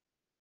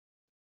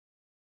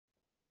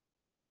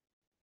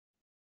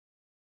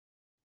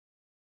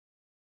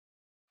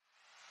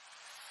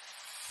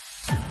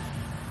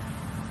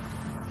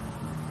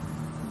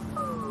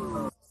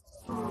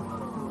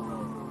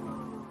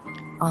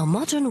 Our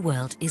modern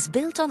world is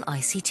built on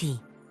ICT.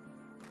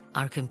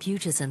 Our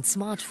computers and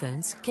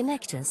smartphones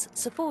connect us,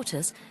 support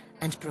us,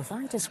 and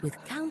provide us with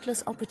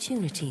countless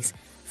opportunities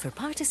for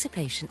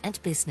participation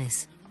and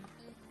business.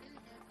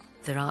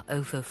 There are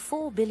over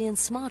 4 billion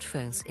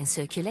smartphones in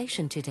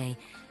circulation today,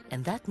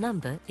 and that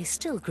number is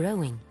still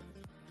growing.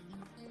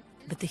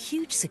 But the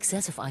huge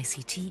success of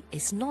ICT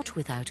is not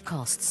without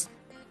costs.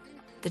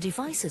 The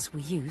devices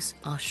we use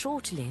are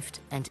short-lived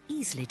and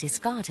easily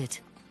discarded.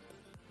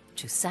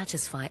 To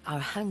satisfy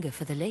our hunger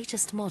for the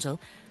latest model,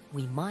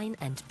 we mine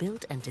and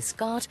build and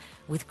discard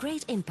with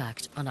great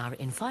impact on our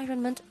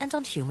environment and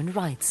on human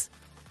rights.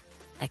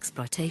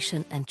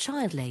 Exploitation and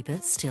child labor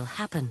still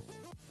happen.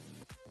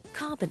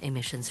 Carbon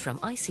emissions from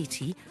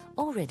ICT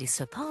already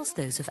surpass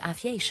those of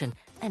aviation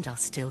and are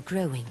still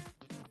growing.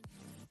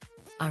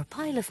 Our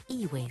pile of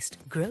e-waste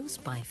grows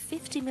by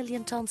 50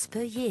 million tons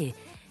per year,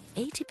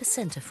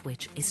 80% of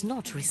which is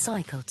not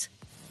recycled.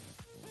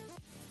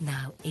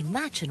 Now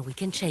imagine we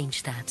can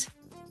change that.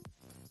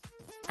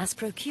 As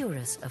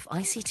procurers of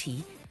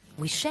ICT,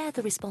 we share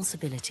the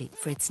responsibility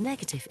for its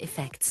negative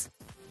effects.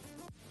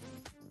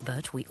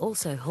 But we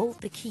also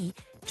hold the key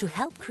to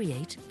help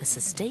create a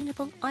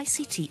sustainable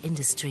ICT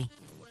industry.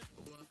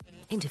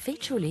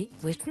 Individually,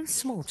 we're too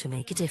small to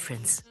make a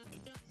difference.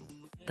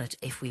 But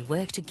if we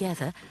work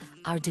together,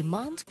 our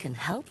demand can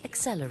help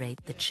accelerate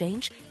the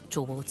change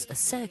towards a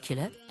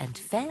circular and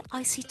fair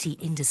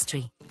ICT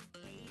industry.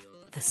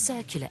 The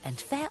Circular and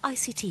Fair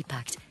ICT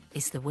Pact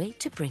is the way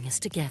to bring us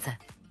together.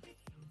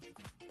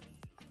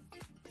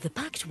 The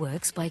pact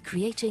works by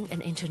creating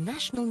an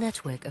international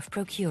network of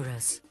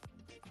procurers.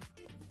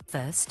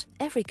 First,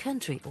 every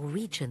country or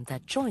region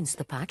that joins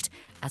the pact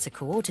as a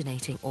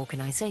coordinating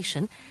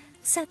organization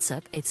sets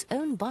up its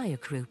own buyer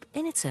group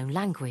in its own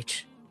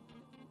language.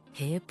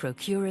 Here,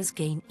 procurers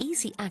gain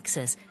easy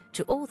access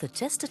to all the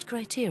tested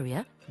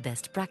criteria,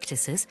 best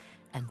practices,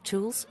 and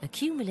tools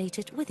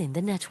accumulated within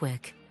the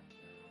network.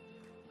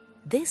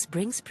 This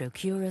brings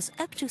procurers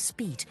up to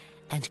speed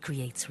and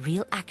creates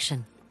real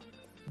action.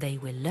 They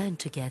will learn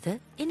together,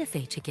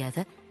 innovate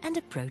together, and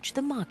approach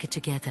the market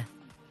together.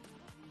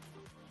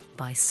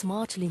 By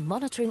smartly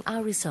monitoring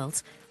our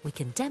results, we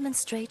can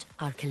demonstrate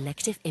our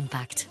collective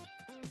impact.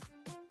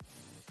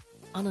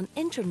 On an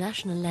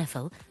international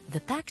level,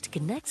 the pact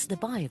connects the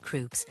buyer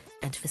groups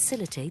and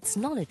facilitates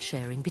knowledge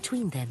sharing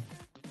between them.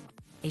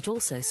 It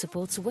also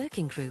supports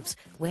working groups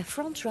where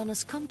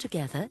frontrunners come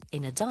together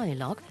in a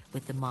dialogue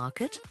with the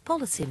market,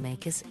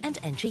 policymakers,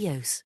 and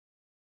NGOs.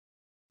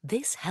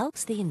 This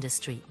helps the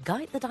industry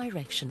guide the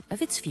direction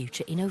of its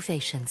future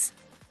innovations.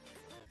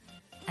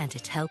 And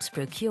it helps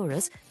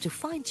procurers to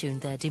fine-tune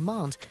their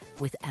demand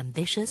with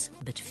ambitious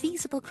but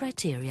feasible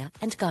criteria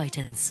and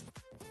guidance.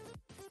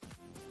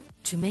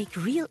 To make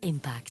real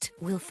impact,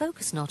 we'll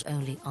focus not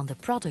only on the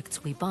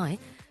products we buy,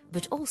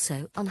 but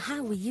also on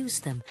how we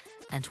use them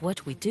and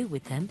what we do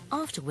with them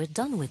after we're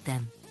done with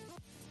them.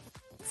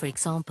 For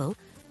example,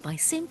 by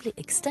simply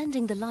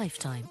extending the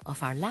lifetime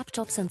of our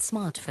laptops and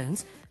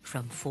smartphones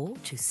from 4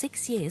 to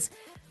 6 years,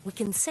 we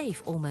can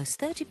save almost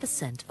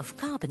 30% of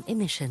carbon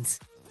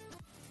emissions.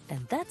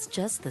 And that's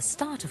just the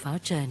start of our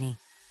journey.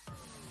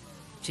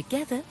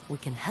 Together, we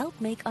can help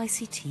make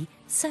ICT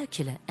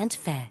circular and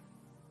fair.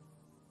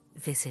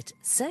 Visit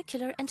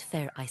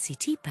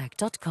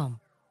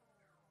circularandfairictpact.com.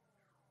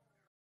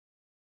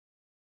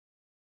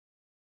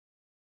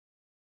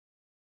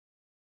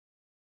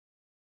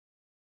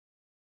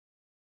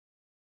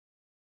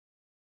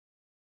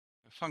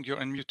 Fang, you're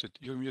unmuted.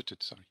 You're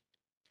muted, sorry.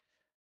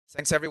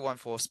 Thanks everyone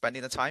for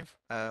spending the time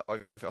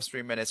of your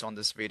 3 minutes on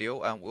this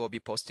video, and we'll be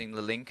posting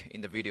the link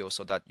in the video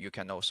so that you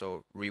can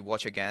also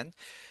rewatch again.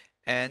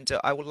 And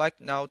I would like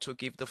now to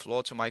give the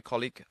floor to my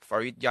colleague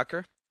Farid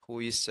Yaker, who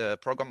is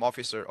Program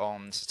Officer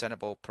on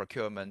Sustainable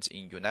Procurement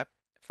in UNEP.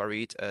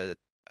 Farid, the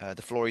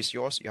floor is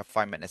yours. You have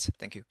 5 minutes.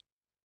 Thank you.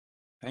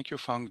 Thank you,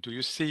 Fang. Do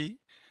you see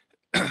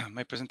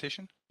my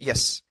presentation?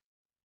 Yes,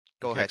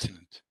 go ahead.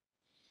 Excellent.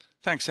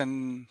 Thanks,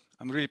 and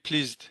I'm really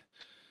pleased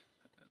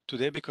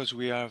today because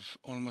we have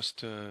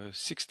almost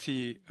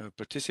 60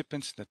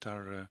 participants that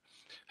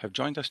have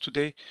joined us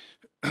today.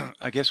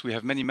 I guess we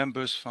have many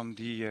members from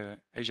the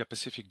Asia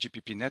Pacific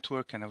GPP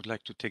network, and I would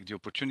like to take the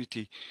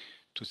opportunity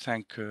to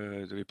thank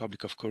the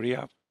Republic of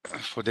Korea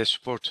for their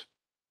support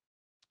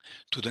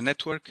to the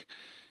network.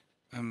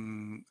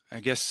 I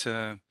guess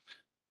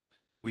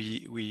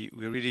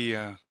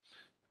we're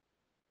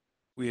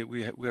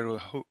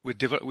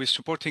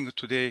supporting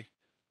today.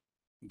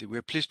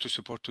 We're pleased to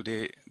support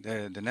today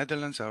the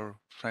Netherlands, our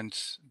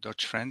friends,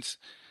 Dutch friends,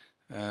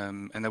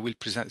 and I will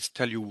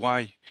tell you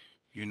why,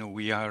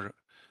 we are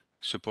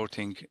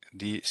supporting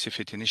the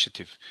CFIT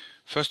initiative.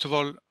 First of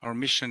all, our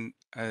mission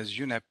as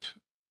UNEP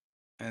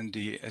and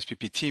the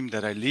SPP team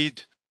that I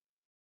lead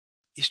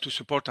is to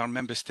support our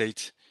member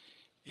states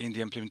in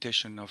the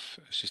implementation of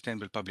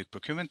sustainable public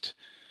procurement,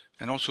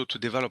 and also to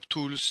develop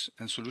tools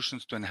and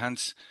solutions to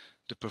enhance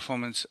the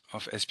performance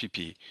of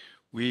SPP.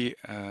 We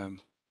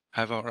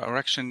have our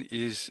action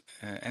is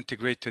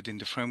integrated in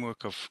the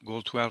framework of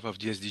Goal 12 of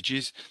the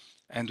SDGs,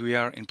 and we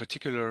are in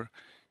particular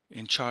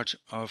in charge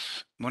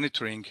of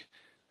monitoring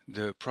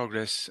the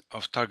progress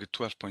of target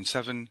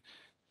 12.7,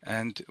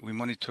 and we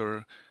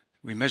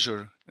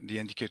measure the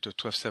indicator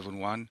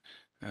 1271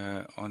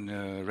 on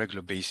a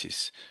regular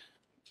basis.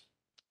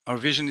 Our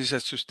vision is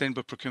that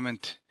sustainable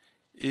procurement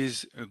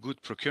is a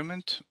good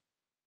procurement,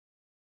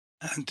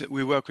 and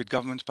we work with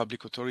government,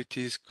 public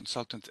authorities,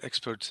 consultants,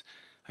 experts,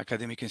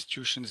 academic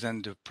institutions,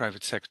 and the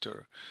private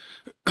sector.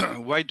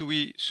 Why do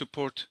we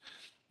support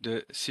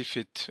the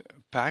CFIT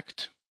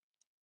Pact?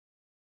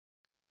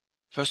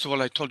 First of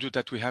all, I told you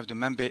that we have the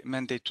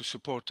mandate to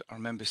support our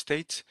member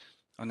states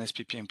on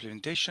SPP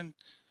implementation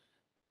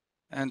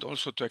and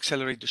also to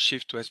accelerate the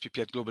shift to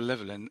SPP at global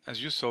level. And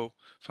as you saw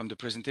from the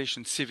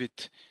presentation,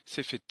 CFIT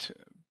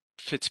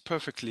fits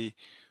perfectly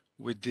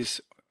with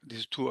these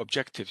two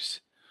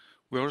objectives.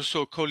 We're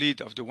also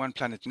co-lead of the One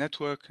Planet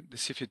Network. The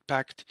CFIT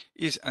Pact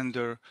is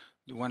under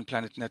the One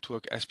Planet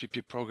Network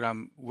SPP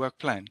program work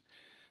plan.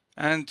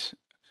 And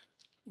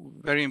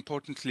very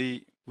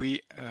importantly,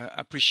 we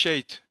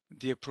appreciate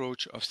the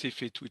approach of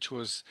CFIT, which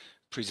was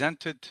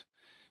presented.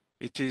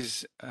 It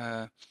is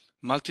a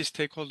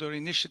multi-stakeholder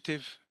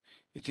initiative.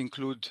 It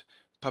includes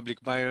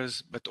public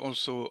buyers, but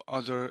also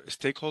other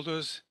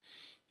stakeholders.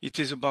 It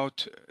is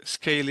about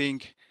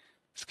scaling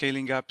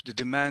up the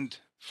demand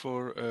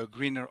for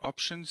greener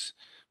options,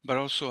 but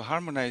also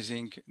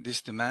harmonizing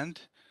this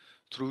demand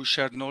through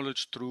shared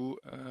knowledge,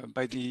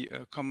 by the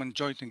common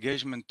joint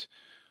engagement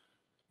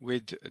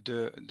with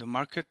the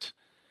market.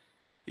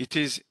 It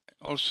is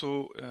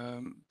also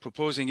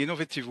proposing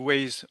innovative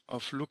ways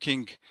of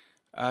looking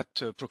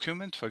at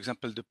procurement, for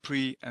example, the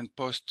pre and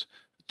post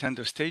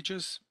tender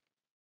stages.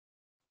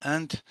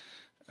 And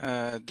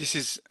this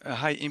is a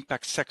high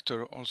impact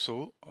sector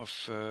also of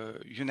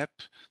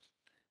UNEP,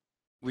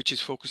 which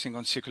is focusing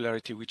on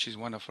circularity, which is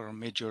one of our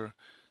major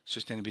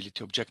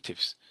sustainability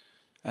objectives.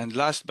 And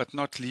last but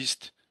not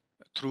least,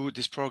 through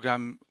this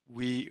program,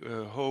 we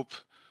hope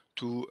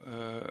to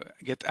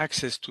get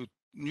access to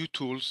new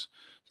tools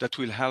that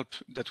we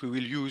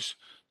will use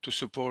to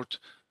support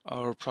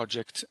our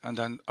projects and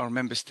then our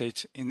member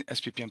states in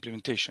SPP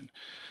implementation.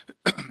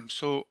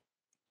 So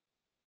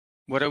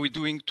what are we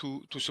doing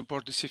to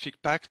support the CFIT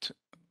Pact?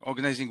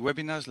 Organizing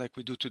webinars like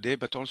we do today,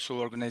 but also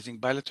organizing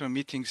bilateral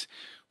meetings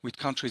with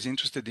countries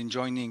interested in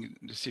joining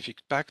the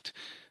CFIT Pact.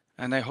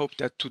 And I hope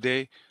that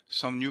today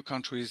some new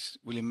countries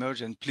will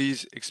emerge, and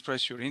please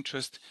express your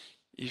interest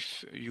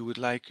if you would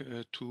like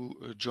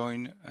to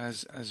join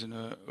as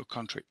a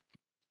country.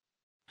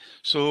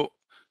 So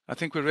I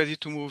think we're ready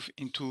to move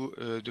into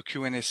the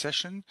Q&A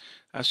session.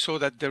 I saw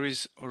that there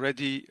is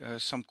already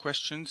some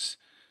questions,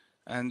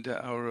 and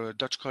our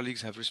Dutch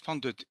colleagues have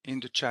responded in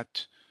the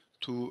chat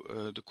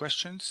to the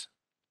questions.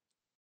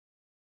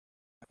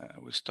 I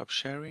will stop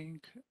sharing.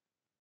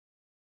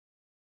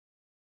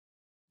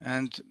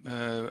 And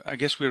I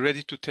guess we're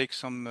ready to take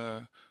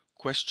some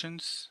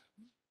questions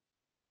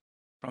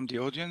from the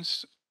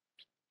audience.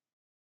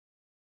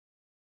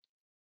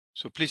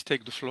 So please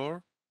take the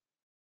floor,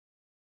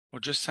 or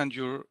just send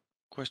your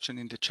question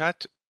in the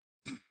chat.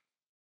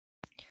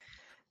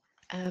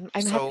 I'm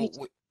happy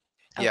to...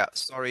 Yeah,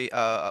 sorry.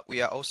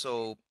 We are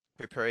also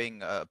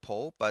preparing a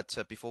poll, but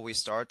before we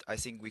start, I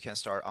think we can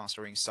start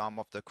answering some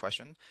of the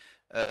question.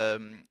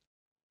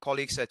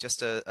 Colleagues,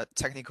 just a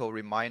technical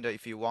reminder,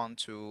 if you want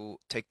to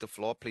take the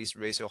floor, please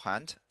raise your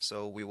hand,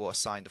 so we will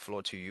assign the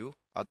floor to you.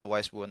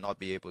 Otherwise, we will not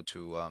be able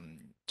to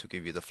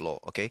give you the floor,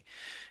 okay?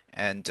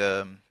 And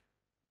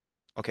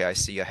okay, I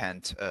see a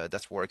hand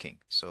that's working,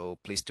 so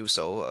please do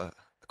so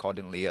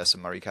accordingly as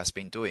Marika has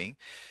been doing.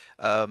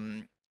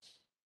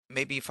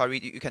 Maybe if I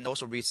read, you can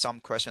also read some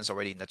questions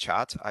already in the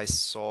chat. I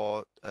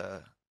saw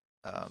there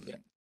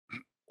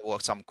were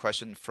some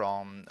question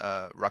from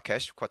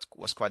Rakesh,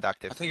 was quite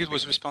active. I think it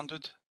was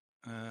responded.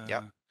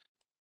 Yeah.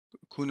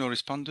 Kuno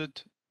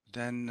responded.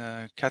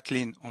 Then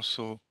Kathleen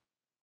also.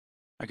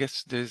 I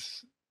guess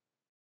there's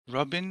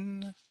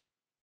Robin.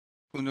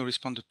 Kuno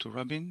responded to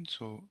Robin,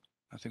 so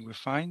I think we're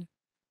fine.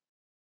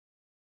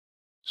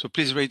 So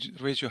please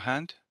raise your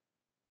hand.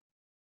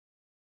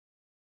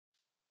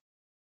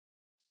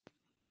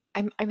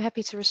 I'm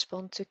happy to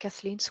respond to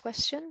Kathleen's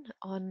question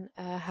on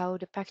how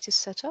the pact is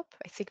set up.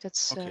 I think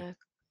that's Okay.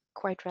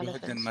 quite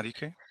relevant. Go ahead then,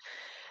 Marike.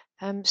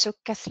 So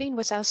Kathleen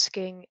was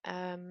asking,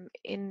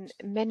 in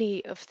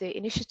many of the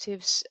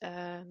initiatives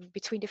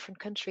between different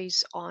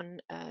countries on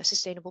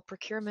sustainable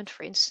procurement,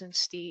 for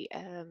instance, the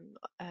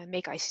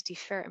Make ICT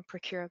Fair and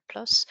Procure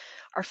Plus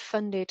are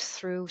funded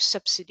through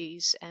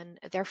subsidies and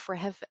therefore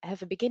have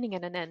a beginning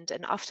and an end.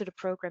 And after the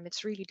program,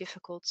 it's really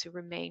difficult to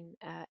remain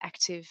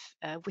active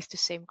with the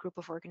same group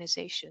of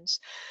organizations.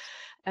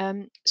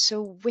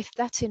 So with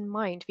that in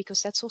mind,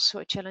 because that's also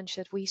a challenge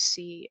that we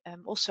see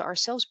also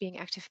ourselves being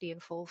actively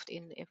involved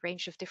in a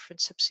range of different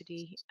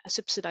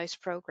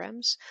subsidized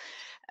programs,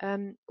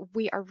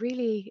 we are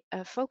really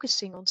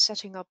focusing on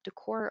setting up the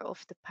core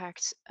of the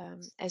pact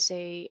as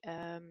a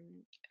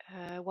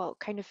well,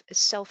 kind of a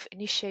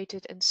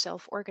self-initiated and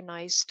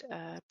self-organized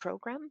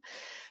program.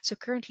 So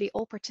currently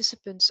all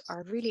participants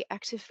are really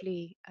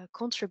actively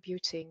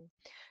contributing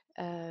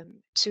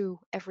to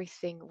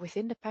everything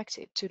within the pact,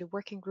 to the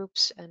working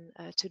groups and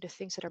to the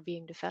things that are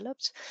being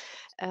developed.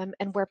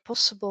 And where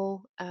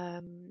possible,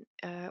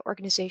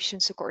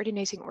 organizations, the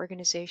coordinating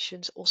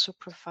organizations also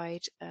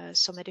provide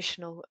some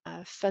additional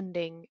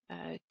funding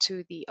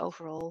to the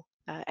overall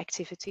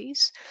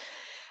activities.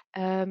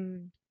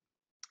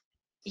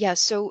 Yeah,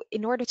 so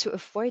in order to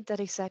avoid that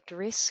exact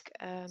risk,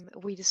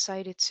 we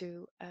decided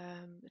to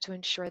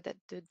ensure that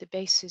the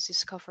basis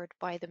is covered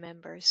by the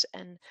members.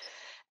 And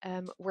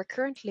we're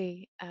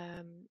currently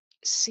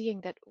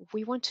seeing that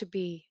we want to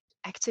be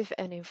active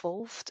and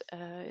involved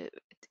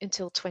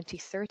until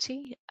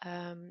 2030.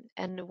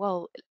 And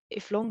well,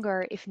 if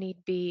longer, if need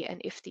be,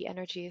 and if the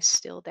energy is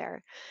still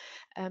there.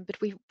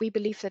 But we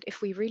believe that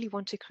if we really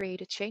want to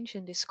create a change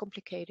in this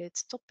complicated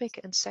topic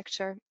and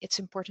sector, it's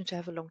important to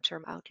have a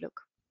long-term outlook.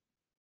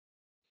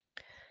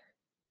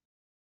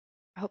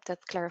 I hope that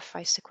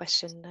clarifies the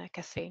question,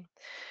 Kathleen.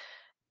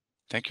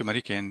 Thank you,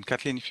 Marike. And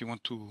Kathleen, if you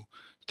want to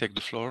take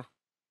the floor,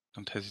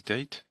 don't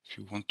hesitate. If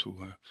you want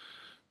to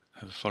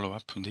have a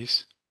follow-up on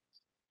this.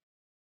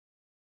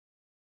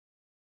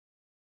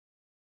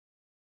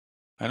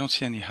 I don't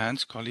see any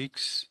hands,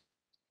 colleagues.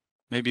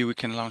 Maybe we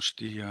can launch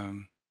the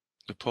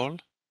poll.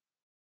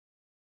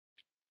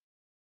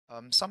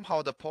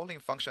 Somehow the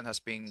polling function has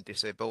been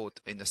disabled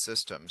in the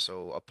system,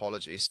 so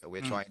apologies.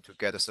 We're trying to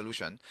get a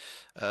solution.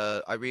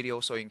 I really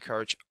also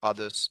encourage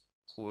others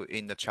who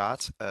in the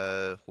chat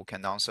who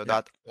can answer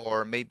that,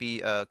 or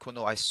maybe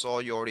Kuno, I saw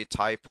you already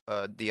type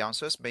the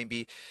answers.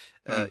 Maybe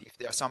if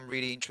there are some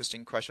really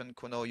interesting questions,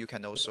 Kuno, you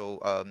can also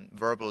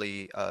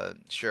verbally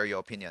share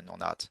your opinion on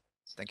that.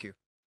 Thank you.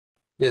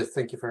 Yes,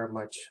 thank you very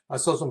much. I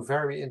saw some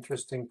very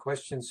interesting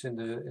questions in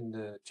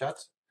the chat.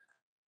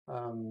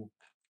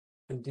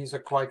 And these are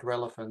quite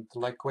relevant,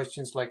 like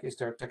questions like, is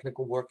there a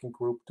technical working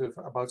group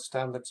about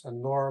standards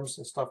and norms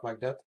and stuff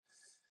like that?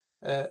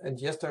 And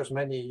yes, there's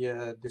many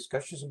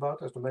discussions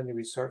about, there's many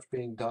research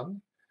being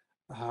done.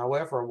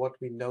 However, what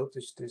we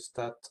noticed is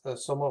that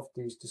some of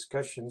these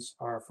discussions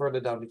are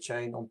further down the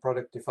chain on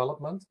product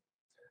development.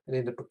 And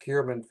in the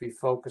procurement, we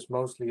focus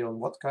mostly on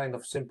what kind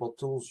of simple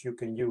tools you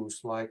can use,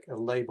 like a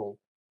label.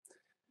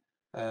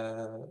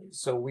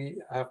 So we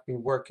have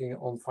been working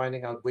on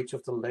finding out which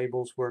of the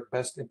labels work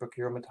best in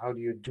procurement. How do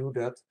you do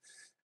that?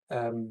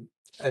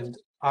 And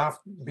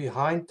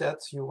behind that,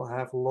 you will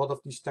have a lot of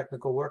these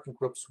technical working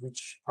groups,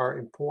 which are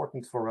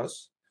important for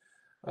us.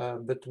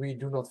 But we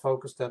do not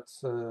focus that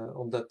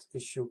on that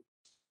issue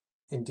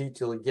in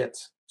detail yet.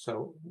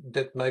 So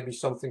that may be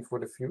something for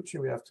the future.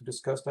 We have to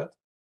discuss that.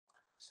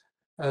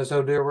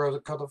 So there were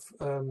a kind of,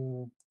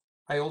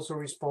 I also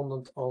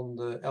responded on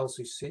the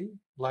LCC,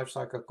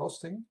 lifecycle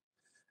costing.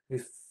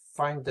 We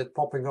find that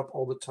popping up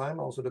all the time.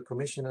 Also, the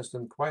Commission has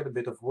done quite a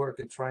bit of work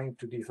in trying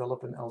to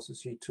develop an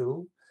LCC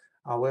tool.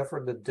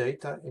 However, the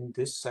data in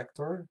this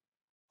sector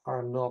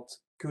are not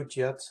good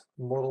yet.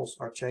 Models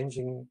are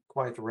changing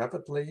quite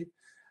rapidly.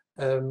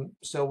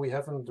 So we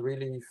haven't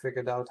really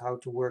figured out how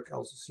to work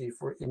LCC.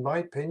 In my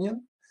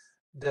opinion,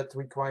 that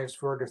requires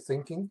further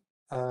thinking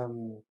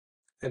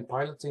and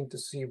piloting to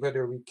see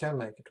whether we can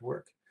make it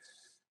work.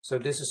 So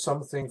this is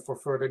something for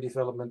further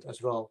development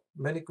as well.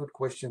 Many good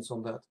questions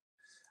on that.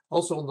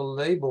 Also on the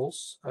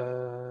labels,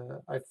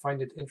 I find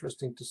it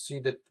interesting to see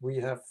that we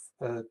have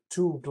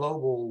two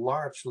global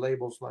large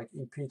labels like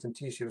EPEAT and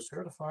TCO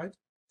certified.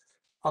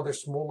 Other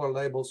smaller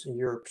labels in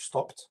Europe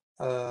stopped,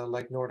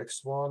 like Nordic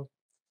Swan.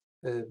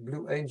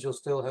 Blue Angel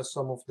still has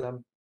some of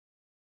them,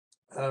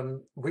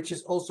 which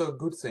is also a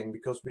good thing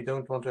because we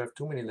don't want to have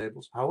too many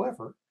labels.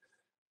 However,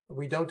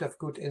 we don't have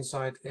good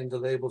insight in the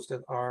labels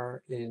that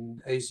are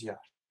in Asia.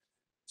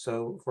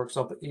 So, for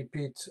example,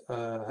 EPEAT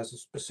has a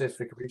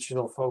specific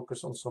regional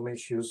focus on some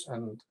issues,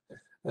 and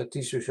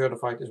TCO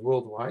certified is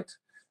worldwide.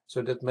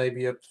 So that may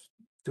be up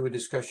to a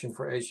discussion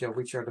for Asia,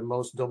 which are the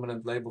most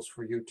dominant labels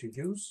for you to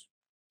use.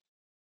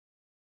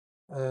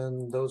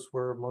 And those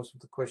were most of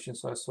the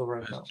questions I saw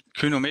right now.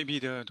 Kuno, maybe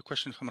the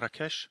question from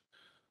Rakesh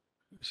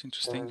is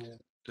interesting.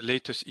 The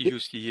latest EU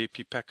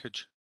CAP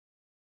package.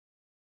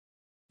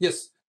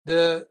 Yes,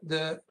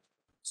 the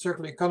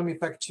circular economy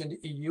package in the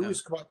EU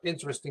is quite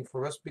interesting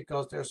for us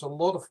because there's a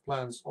lot of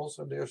plans.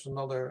 Also, there's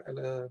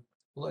another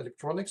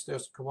electronics.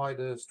 There's quite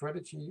a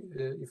strategy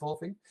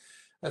evolving.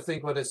 I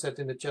think what I said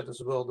in the chat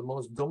as well, the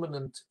most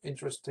dominant,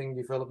 interesting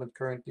development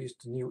currently is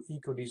the new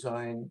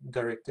eco-design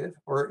directive,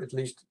 or at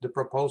least the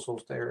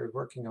proposals they're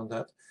working on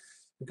that,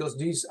 because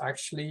these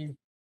actually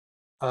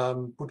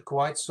put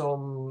quite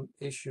some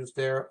issues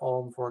there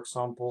on, for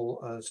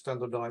example,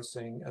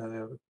 standardizing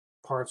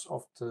parts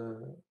of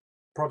the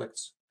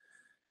products.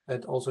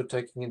 And also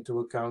taking into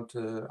account,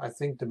 I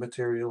think, the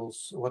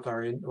materials,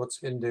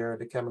 what's in there,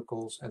 the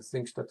chemicals and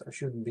things that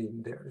shouldn't be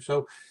in there.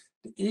 So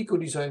the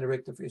eco-design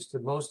directive is the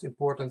most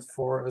important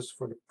for us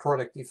for the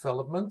product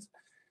development.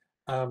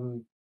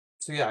 So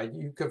yeah,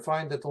 you can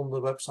find it on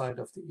the website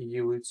of the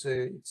EU.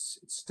 It's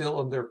still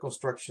under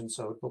construction,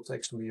 so it will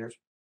take some years.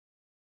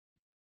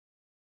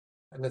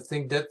 And I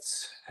think that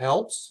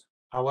helps.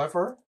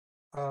 However,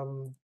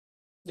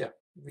 yeah,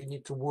 we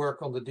need to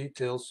work on the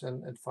details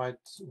and find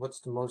what's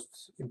the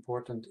most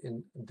important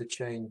in the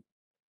chain.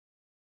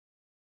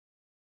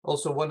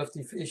 Also, one of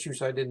the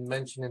issues I didn't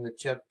mention in the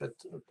chat, but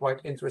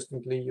quite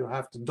interestingly, you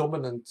have the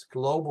dominant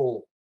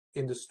global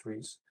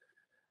industries,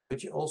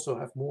 but you also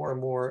have more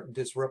and more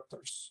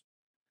disruptors.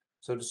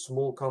 So the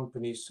small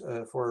companies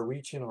for a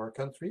region or a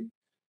country,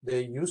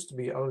 they used to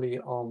be only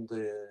on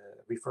the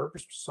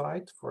refurbished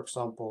side, for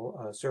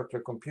example,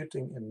 circular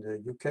computing in the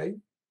UK,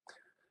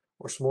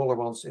 or smaller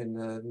ones in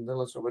the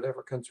Netherlands or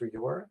whatever country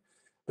you are.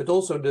 But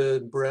also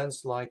the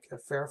brands like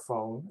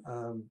Fairphone,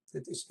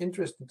 it is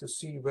interesting to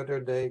see whether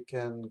they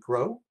can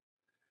grow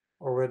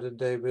or whether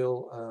they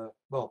will,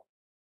 well,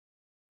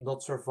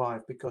 not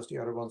survive because the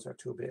other ones are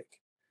too big.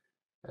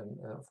 And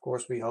of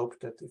course, we hope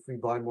that if we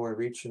buy more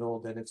regional,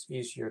 then it's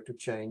easier to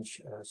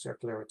change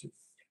circularity.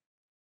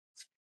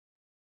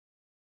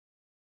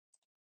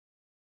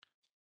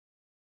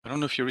 I don't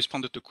know if you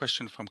responded to a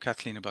question from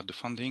Kathleen about the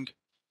funding.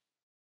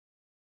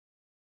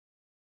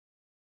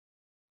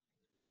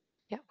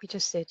 Yeah, we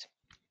just did.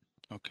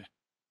 Okay.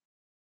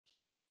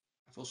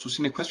 I've also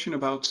seen a question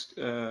about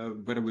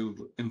whether we'll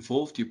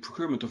involve the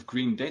procurement of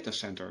green data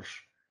centers.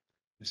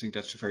 I think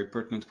that's a very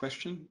pertinent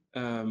question.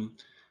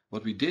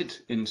 What we did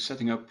in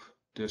setting up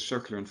the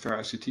Circular and Fair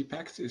ICT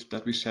Pact is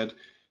that we said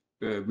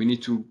we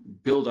need to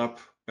build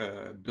up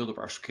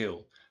our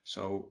scale.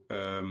 So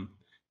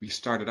we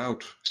started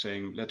out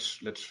saying let's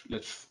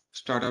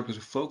start out with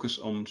a focus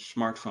on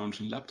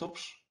smartphones and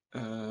laptops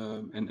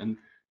and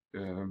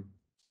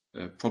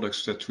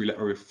products that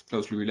are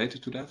closely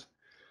related to that.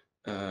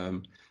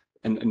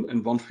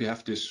 And once we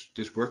have this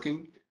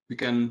working, we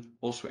can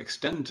also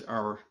extend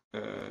our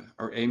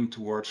aim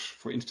towards,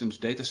 for instance,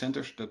 data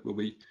centers. That will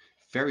be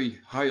very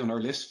high on our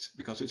list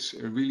because it's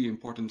a really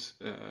important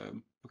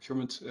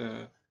procurement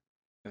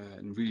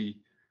and really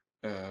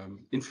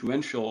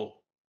influential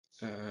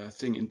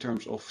thing in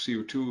terms of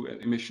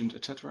CO2 emissions,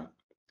 etc.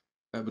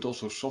 But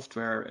also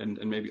software and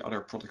maybe other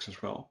products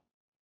as well.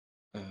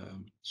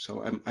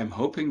 So I'm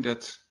hoping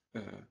that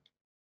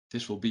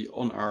this will be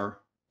on our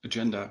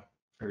agenda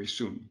very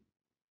soon.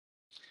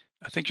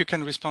 I think you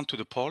can respond to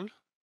the poll. It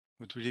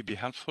would really be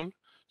helpful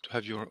to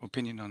have your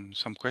opinion on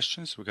some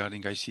questions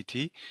regarding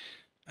ICT.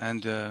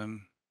 And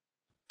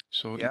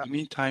so in the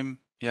meantime,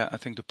 yeah, I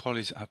think the poll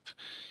is up.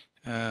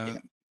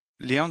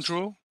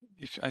 Leandro,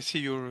 if I see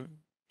you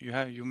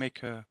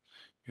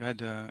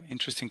had an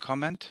interesting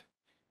comment.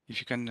 If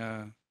you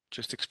can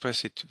just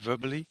express it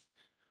verbally.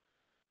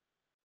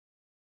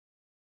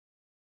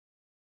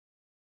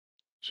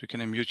 So you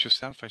can unmute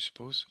yourself, I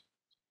suppose.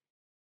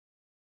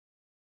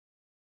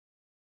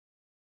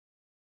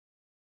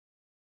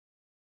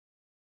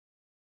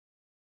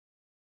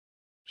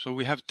 So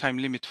we have time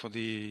limit for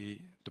the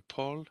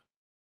poll.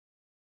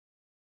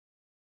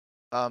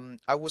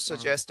 I would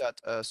suggest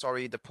that,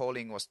 sorry, the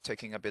polling was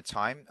taking a bit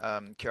time.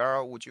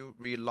 Chiara, would you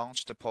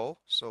relaunch the poll?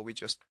 So we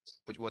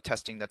were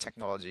testing the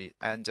technology,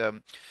 and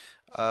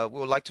we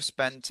would like to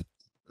spend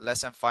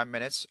less than 5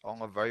 minutes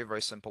on a very,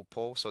 very simple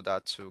poll so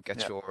that to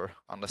get your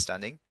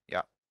understanding.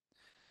 Yeah.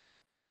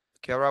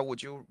 Chiara,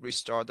 would you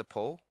restart the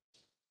poll?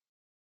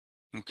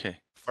 Okay.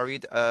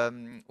 Farid,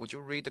 would you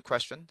read the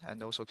question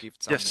and also give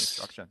some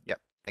instruction? Yeah,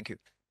 thank you.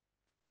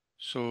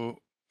 So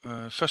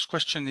first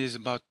question is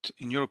about,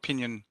 in your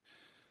opinion,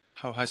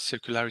 how has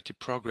circularity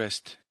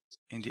progressed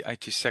in the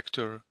IT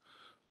sector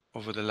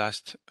over the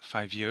last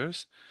 5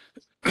 years?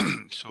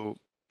 So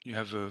you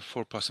have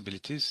 4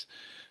 possibilities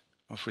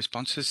of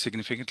responses: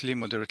 significantly,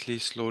 moderately,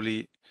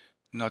 slowly,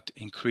 not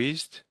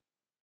increased.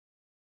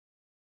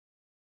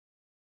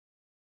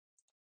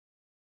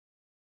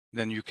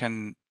 Then you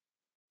can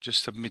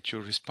just submit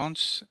your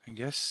response, I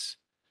guess,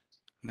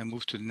 and then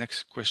move to the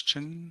next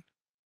question.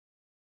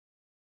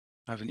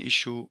 I have an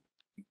issue.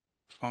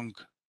 Fong,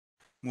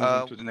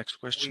 moving to the next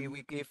question.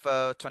 We give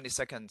 20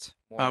 seconds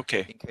more in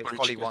case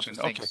colleague wants to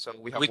think. Okay. So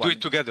we have we do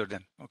it together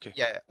then. Okay.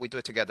 Yeah, we do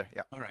it together.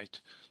 Yeah. All right.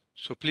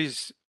 So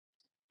please,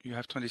 you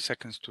have 20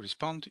 seconds to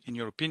respond. In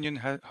your opinion,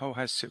 how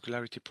has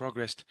circularity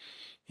progressed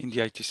in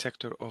the IT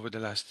sector over the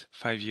last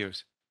 5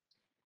 years?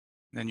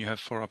 Then you have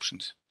 4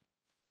 options.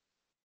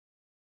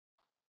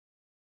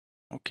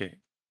 Okay.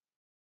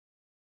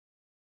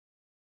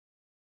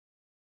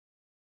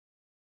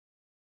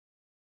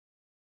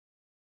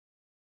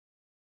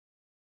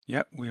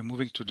 Yeah, we are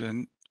moving to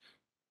the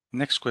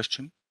next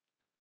question.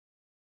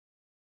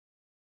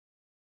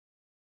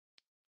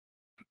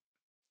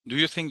 Do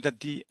you think that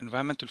the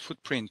environmental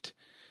footprint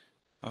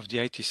of the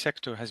IT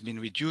sector has been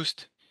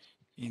reduced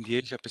in the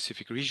Asia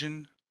Pacific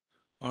region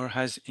or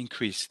has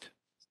increased?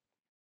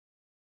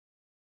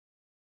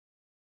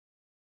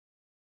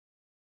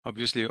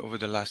 Obviously, over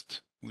the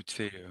last, we'd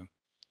say,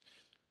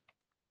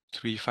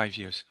 3-5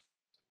 years.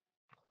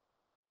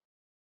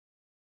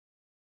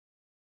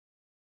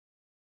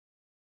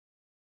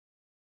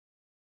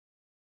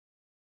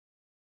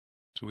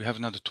 So we have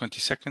another 20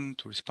 seconds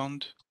to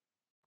respond.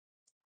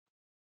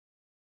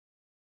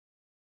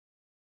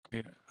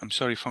 Yeah, I'm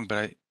sorry, Fong, but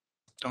I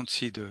don't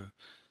see the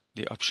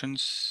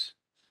options.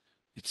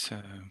 It's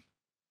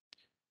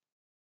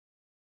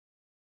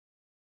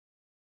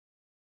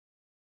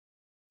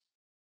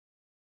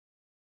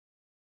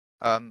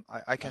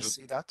I can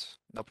see that.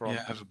 No problem.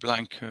 Yeah, I have a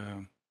blank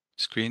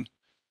screen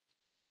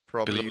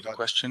Probably below the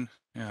question.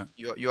 Yeah.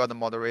 You are the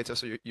moderator,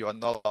 so you are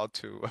not allowed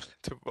to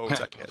to vote,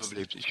 I guess.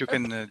 Probably. If you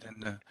can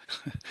then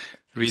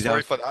read Sorry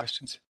out for the that.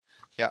 questions.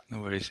 Yeah.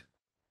 No worries.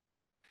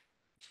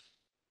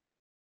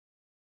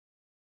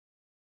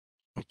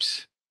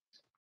 Oops.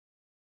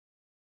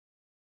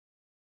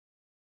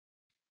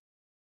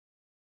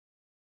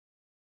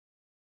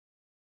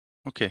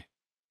 Okay.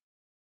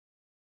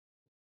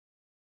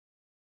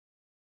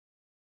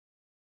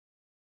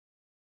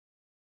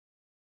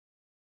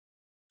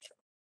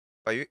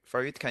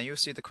 Farid, can you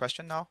see the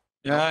question now?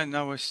 Yeah,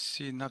 now I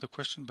see another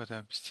question, but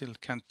I still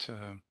can't.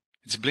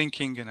 It's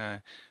blinking, and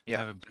I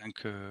have a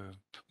blank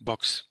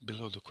box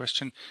below the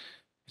question.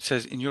 It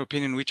says, in your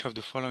opinion, which of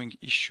the following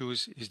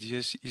issues is the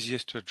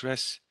easiest to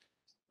address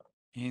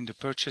in the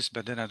purchase?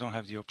 But then I don't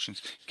have the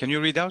options. Can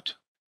you read out?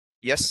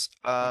 Yes.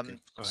 Okay,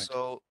 go ahead.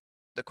 So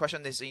the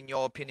question is, in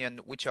your opinion,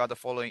 which are the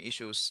following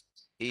issues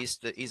is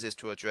the easiest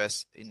to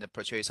address in the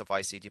purchase of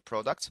ICT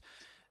products?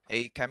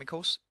 A,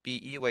 chemicals,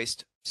 B,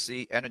 e-waste,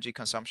 C, energy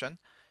consumption,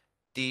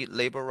 D,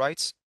 labor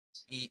rights,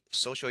 E,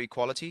 social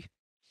equality,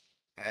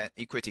 and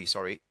equity,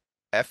 sorry,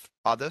 F,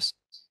 others.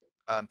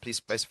 Please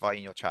specify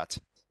in your chat.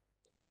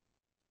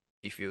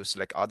 If you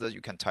select others,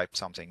 you can type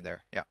something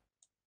there. Yeah.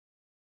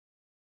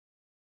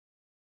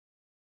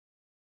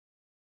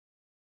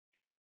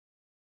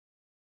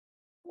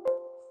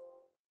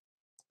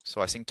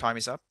 So I think time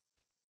is up.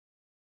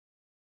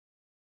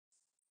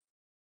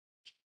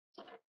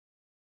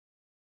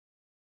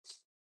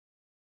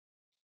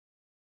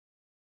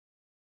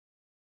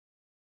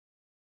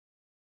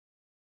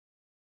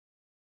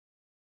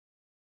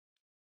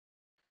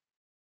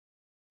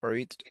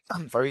 Farid,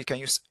 Farid, can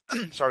you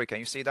sorry, can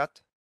you see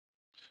that?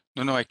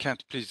 No, I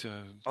can't. Please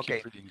Okay.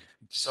 keep reading.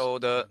 So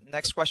the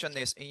next question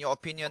is, in your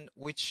opinion,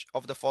 which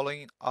of the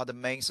following are the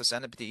main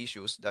sustainability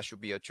issues that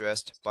should be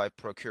addressed by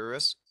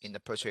procurers in the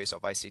purchase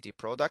of ICT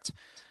products?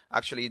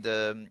 Actually,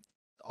 the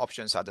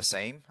options are the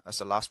same as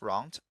the last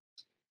round.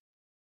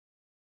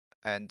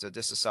 And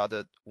this are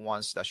the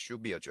ones that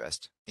should be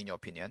addressed, in your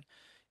opinion,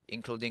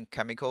 including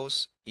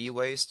chemicals,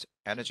 e-waste,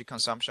 energy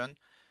consumption,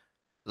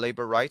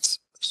 labor rights,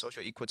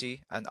 social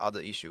equity, and other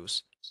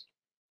issues.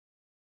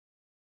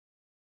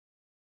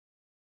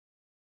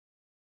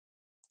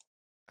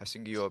 I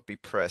think you'll be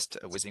pressed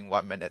within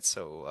 1 minute.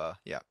 So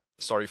yeah,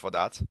 sorry for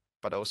that.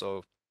 But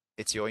also,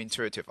 it's your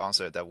intuitive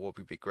answer that will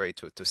be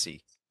great to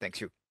see. Thank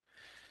you.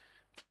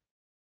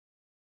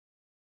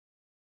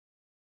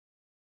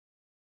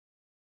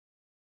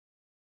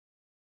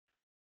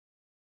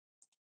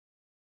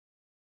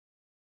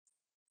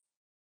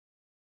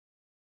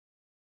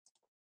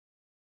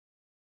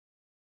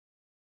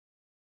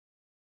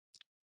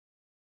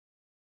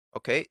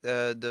 Okay,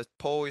 the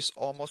poll is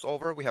almost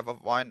over. We have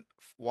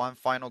one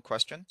final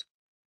question.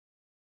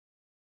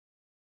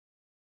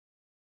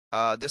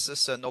 This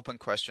is an open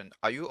question.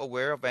 Are you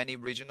aware of any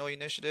regional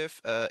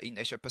initiative in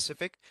Asia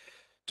Pacific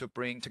to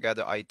bring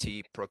together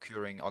IT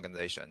procuring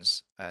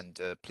organizations? And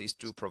please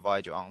do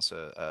provide your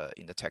answer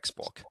in the text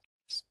box.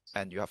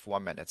 And you have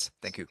 1 minute.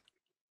 Thank you.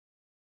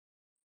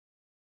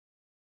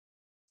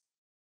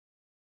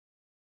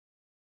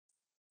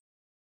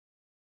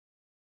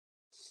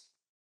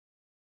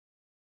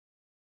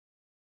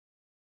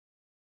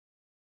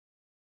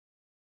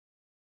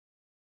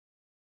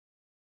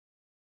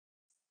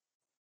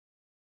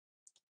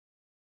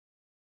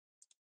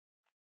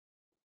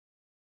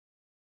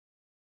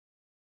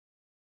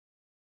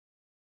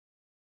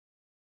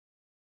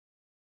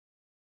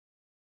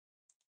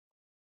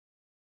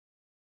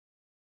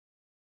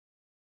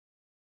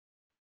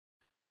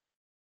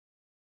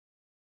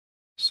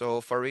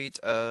 So Farid,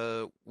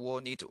 we'll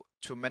need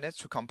 2 minutes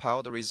to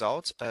compile the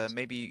results.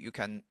 Maybe you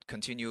can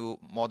continue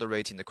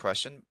moderating the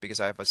question because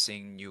I have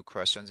seen new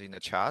questions in the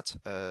chat.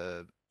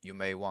 You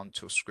may want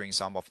to screen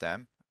some of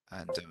them,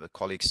 and the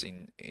colleagues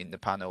in the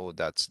panel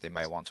that they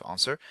might want to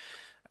answer.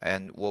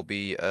 And we'll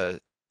be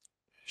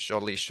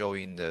shortly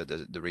showing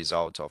the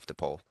result of the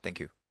poll. Thank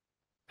you.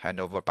 Hand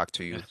over back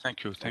to you. Yeah,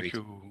 thank you. Thank Farid.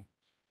 you,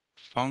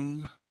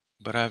 Fang.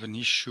 But I have an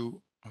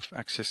issue of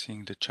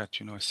accessing the chat.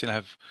 I still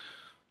have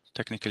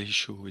technical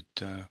issue with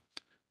the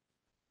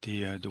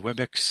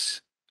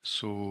WebEx.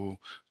 So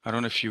I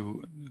don't know if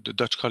the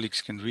Dutch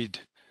colleagues can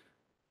read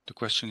the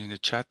question in the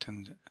chat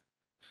and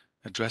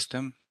address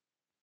them.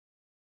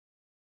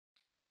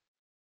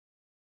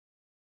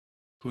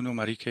 Kuno,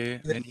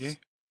 Marike, Yes. Nenye?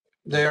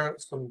 There are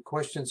some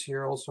questions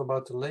here also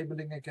about the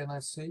labeling again, I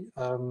see.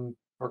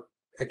 Or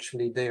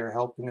actually, they are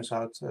helping us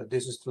out.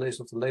 This is the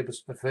list of the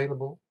labels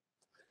available.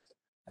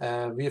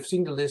 We have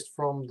seen the list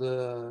from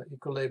the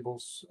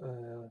Ecolabels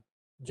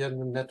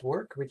gender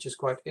network, which is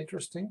quite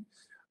interesting.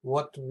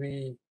 What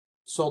we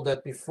saw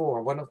that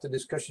before, one of the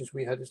discussions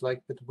we had is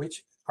like, but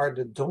which are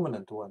the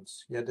dominant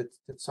ones? Yeah,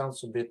 that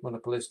sounds a bit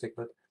monopolistic,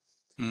 but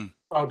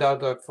found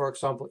out that, for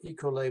example,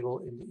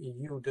 Ecolabel in the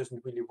EU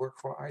doesn't really work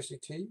for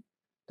ICT.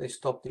 They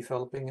stopped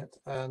developing it,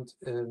 and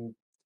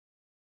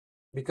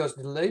because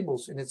the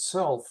labels in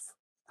itself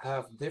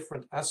have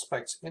different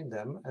aspects in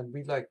them, and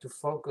we like to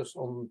focus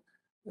on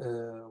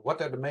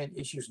what are the main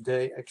issues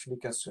they actually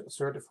can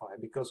certify,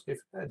 because if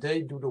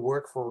they do the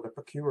work for the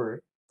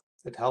procurer,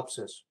 it helps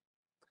us.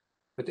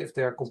 But if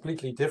they are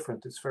completely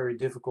different, it's very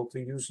difficult to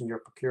use in your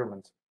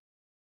procurement.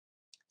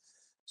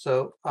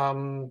 So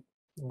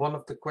one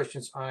of the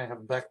questions I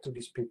have back to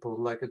these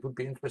people, like, it would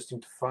be interesting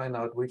to find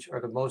out which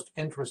are the most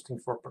interesting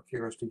for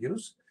procurers to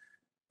use,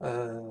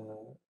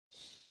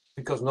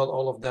 because not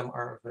all of them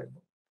are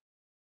available.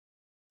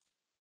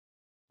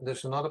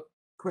 There's another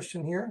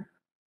question here.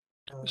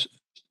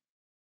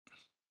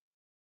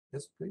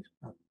 Yes, please.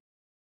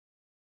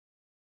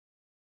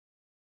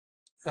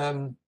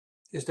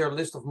 Is there a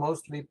list of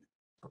mostly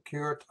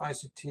procured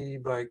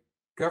ICT by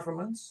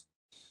governments?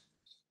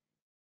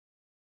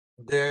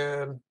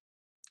 The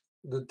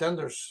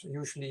tenders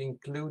usually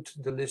include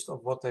the list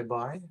of what they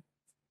buy.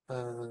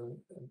 I'm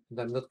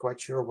not quite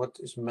sure what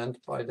is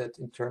meant by that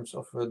in terms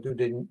of do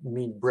they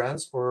mean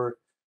brands or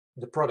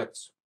the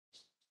products?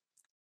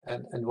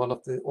 And one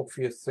of the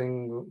obvious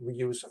thing we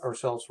use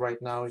ourselves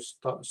right now is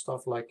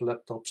stuff like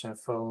laptops and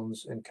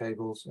phones and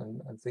cables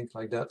and things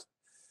like that.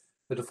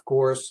 But of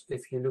course,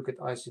 if you look at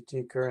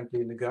ICT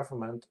currently in the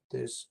government,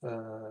 this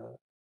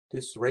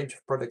range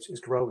of products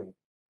is growing.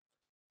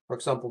 For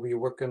example, we are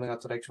working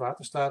at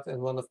Rijkswaterstaat,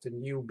 and one of the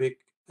new big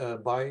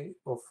buy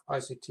of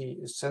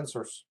ICT is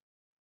sensors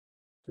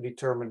to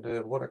determine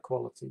the water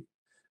quality.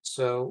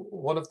 So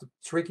one of the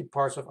tricky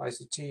parts of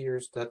ICT here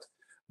is that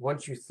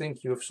once you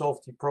think you have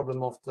solved the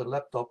problem of the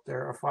laptop,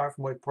 there are 5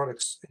 more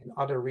products in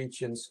other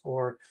regions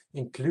or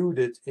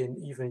included in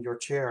even your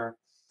chair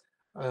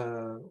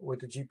with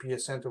the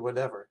GPS center,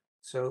 whatever.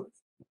 So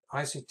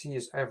ICT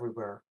is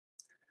everywhere.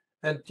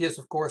 And yes,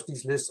 of course,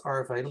 these lists are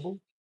available.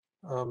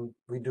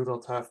 We do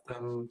not have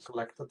them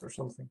collected or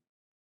something.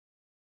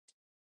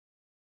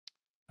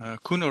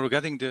 Kuno,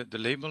 regarding the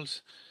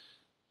labels,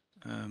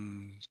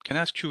 can I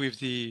ask you if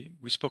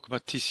we spoke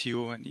about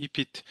TCO and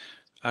EPIT,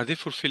 are they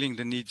fulfilling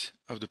the needs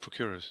of the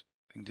procurers?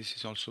 I think this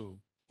is also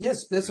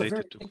yes, that's a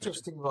very to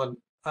interesting one.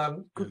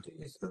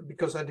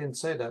 Because I didn't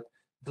say that.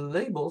 The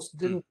labels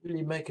didn't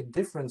really make a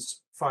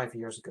difference 5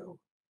 years ago.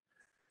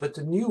 But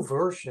the new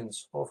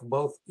versions of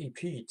both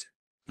EPIT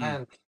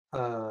and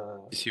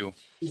TCO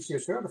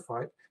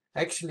certified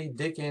actually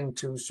dig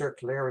into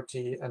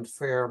circularity and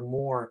fare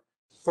more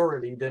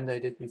thoroughly than they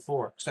did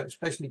before. So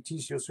especially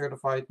TCO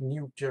certified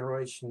new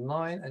generation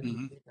 9 and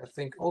EPIT, I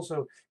think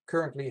also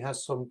currently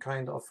has some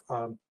kind of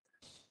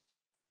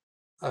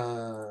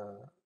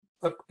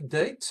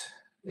update.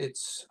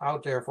 It's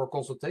out there for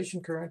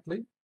consultation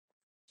currently.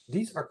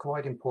 These are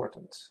quite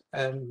important,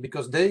 and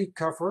because they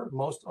cover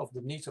most of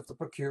the needs of the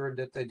procurer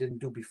that they didn't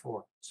do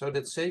before. So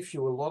that saves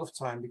you a lot of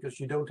time because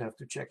you don't have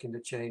to check in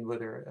the chain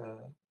whether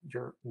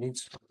your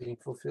needs are being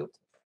fulfilled.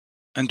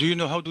 And do you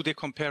know how do they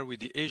compare with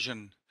the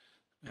Asian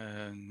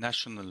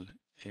national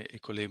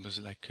eco labels,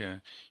 like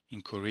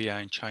in Korea,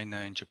 in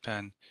China, in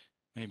Japan,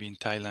 maybe in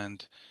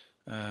Thailand?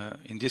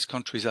 In these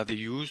countries, are they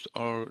used,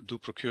 or do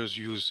procurers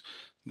use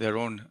their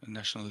own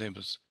national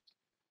labels?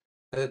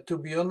 To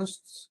be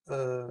honest,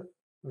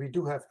 we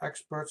do have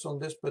experts on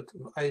this, but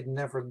I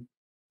never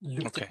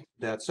looked at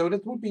that. So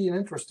that would be an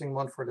interesting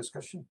one for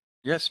discussion.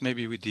 Yes,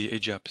 maybe with the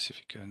Asia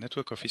Pacific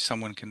Network, or if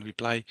someone can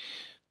reply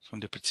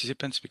from the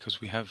participants, because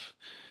we have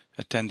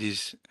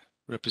attendees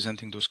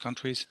representing those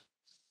countries.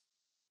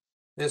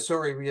 Yeah,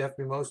 sorry, we have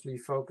been mostly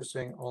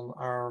focusing on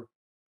our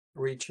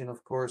region,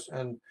 of course,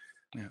 and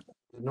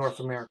North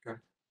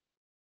America,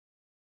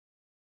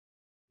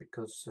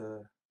 because,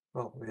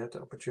 well, we had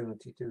the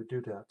opportunity to do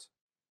that.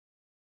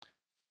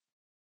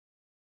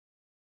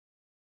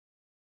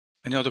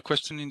 Any other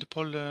question in the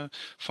poll?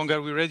 Fong,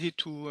 are we ready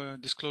to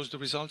disclose the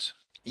results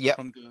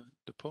from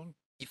the poll?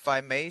 If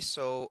I may,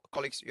 so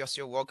colleagues, you're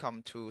still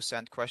welcome to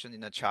send questions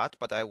in the chat,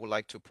 but I would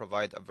like to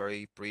provide a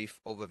very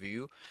brief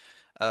overview.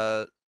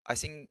 I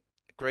think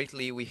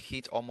greatly we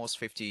hit almost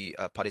 50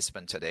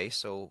 participants today,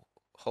 so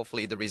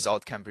hopefully the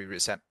result can be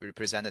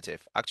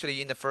representative.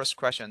 Actually, in the first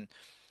question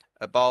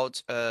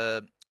about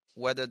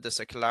whether the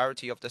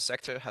circularity of the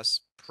sector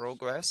has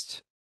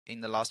progressed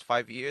in the last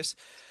 5 years,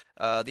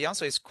 the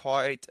answer is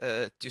quite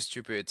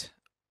distributed,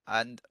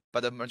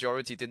 but the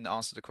majority didn't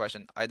answer the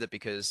question either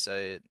because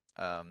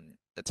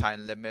the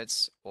time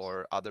limits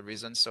or other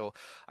reasons. So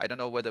I don't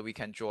know whether we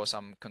can draw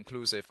some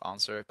conclusive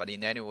answer, but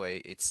in any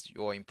way, it's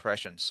your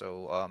impression.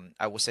 So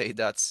I would say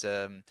that's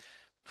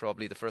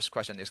probably the first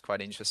question is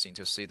quite interesting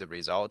to see the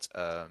result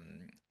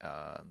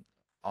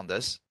on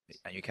this,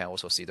 and you can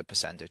also see the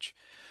percentage.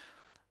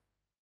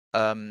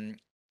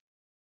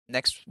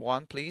 Next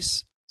one,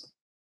 please.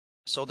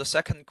 So the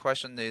second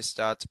question is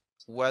that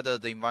whether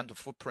the environmental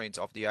footprint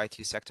of the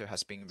IT sector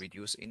has been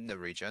reduced in the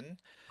region.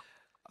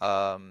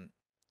 From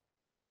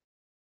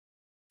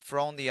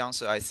the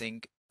answer, I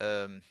think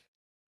a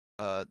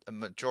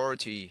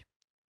majority,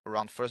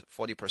 around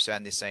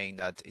 40%, is saying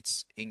that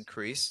it's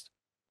increased,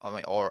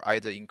 or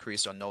either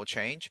increased or no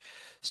change.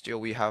 Still,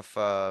 we have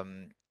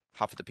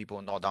half of the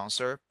people not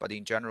answer, but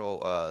in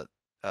general,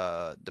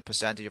 the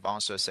percentage of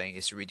answers saying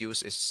it's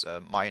reduced is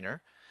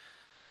minor.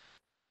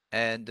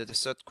 And the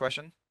third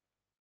question.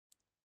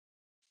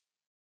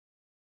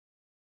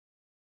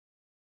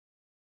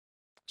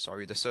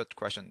 Sorry, the third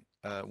question,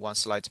 one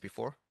slide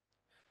before.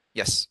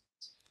 Yes.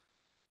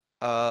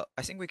 I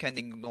think we can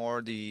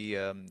ignore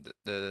the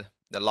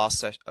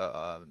last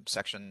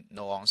section,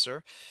 no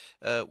answer.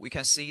 We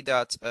can see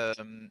that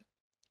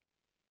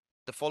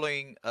the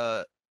following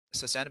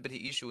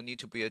sustainability issue need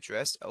to be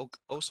addressed.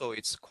 Also,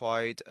 it's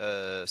quite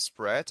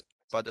spread,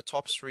 but the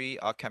top three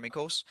are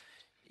chemicals,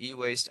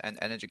 e-waste, and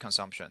energy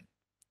consumption.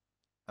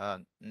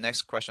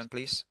 Next question,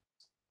 please.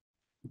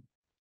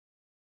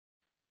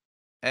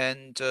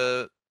 And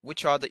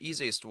which are the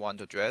easiest one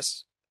to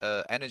address?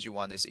 Energy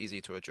one is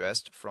easy to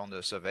address from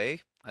the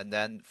survey, and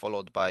then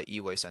followed by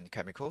e-waste and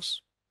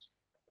chemicals.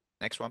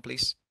 Next one,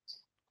 please.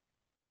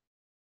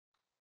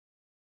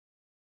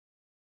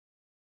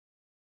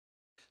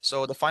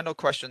 So the final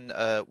question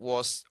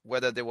was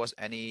whether there was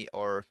any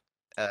or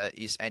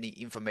is any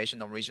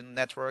information on regional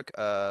network.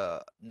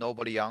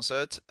 Nobody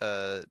answered.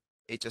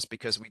 It's just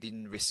because we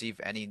didn't receive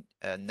any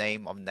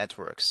name of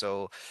network.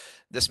 So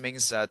this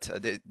means that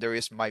there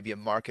might be a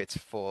market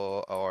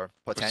for or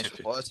potential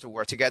for us to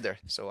work together.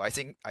 So I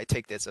think I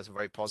take this as a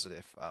very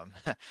positive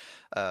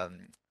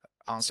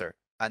answer.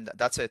 And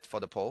that's it for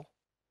the poll.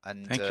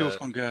 And thank you,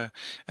 Fong.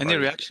 Any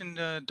reaction,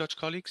 Dutch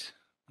colleagues,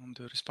 on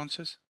the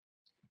responses?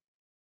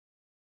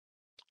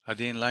 Are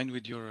they in line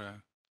with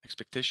your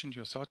expectations,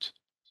 your thoughts?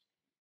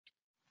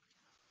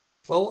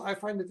 Well, I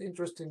find it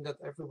interesting that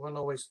everyone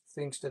always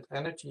thinks that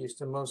energy is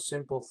the most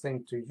simple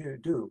thing to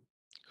do.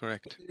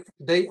 Correct.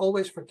 They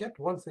always forget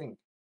one thing: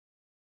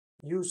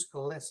 use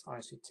less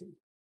ICT.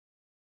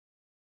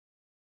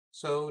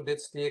 So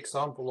that's the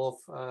example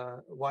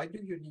of why do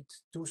you need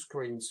two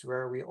screens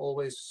where we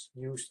always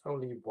use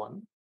only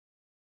one?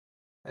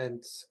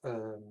 And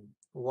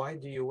why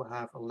do you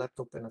have a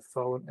laptop and a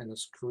phone and a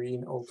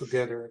screen all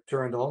together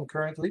turned on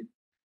currently?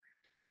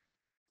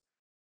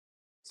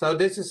 So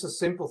this is a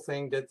simple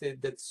thing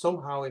that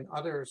somehow in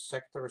other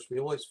sectors we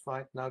always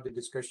find now the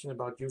discussion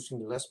about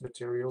using less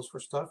materials for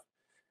stuff.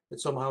 But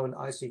somehow in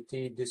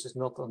ICT this is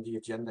not on the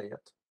agenda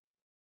yet.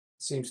 It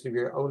seems to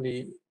be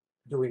only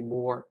doing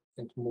more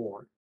and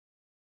more.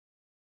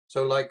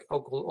 So like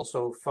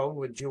also phone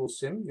with dual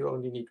SIM, you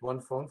only need one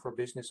phone for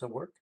business and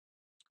work.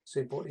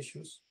 Simple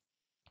issues,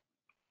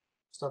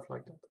 stuff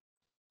like that.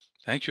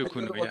 Thank you,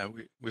 Kuno. Yeah,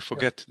 we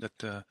forget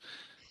that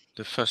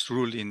the first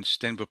rule in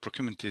sustainable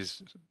procurement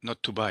is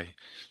not to buy.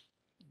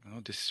 You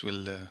know, this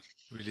will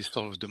really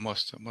solve the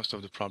most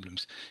of the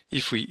problems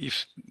if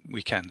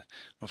we can,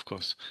 of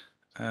course.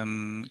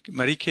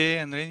 Marieke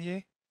and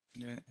Renier,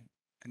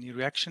 any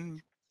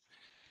reaction?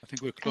 I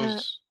think we're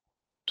close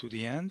to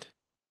the end.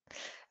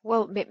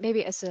 Well,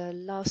 maybe as a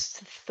last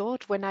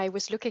thought, when I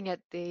was looking at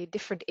the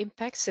different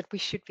impacts that we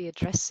should be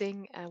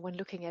addressing when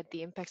looking at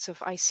the impacts of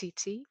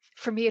ICT,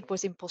 for me it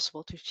was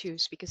impossible to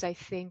choose because I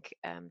think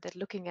that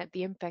looking at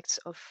the impacts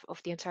of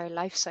the entire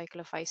life cycle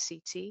of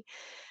ICT,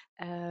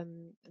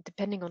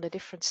 depending on the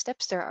different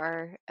steps, there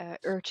are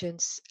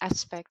urgent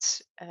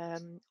aspects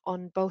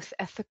on both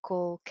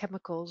ethical,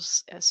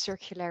 chemicals,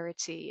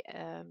 circularity,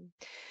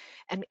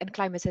 and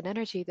climate and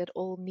energy that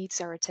all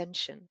needs our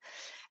attention.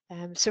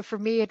 So for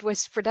me, it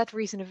was for that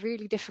reason a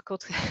really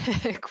difficult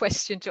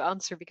question to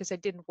answer because I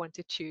didn't want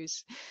to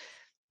choose.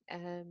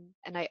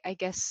 And I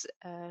guess,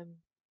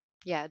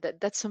 yeah,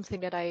 that's something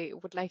that I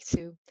would like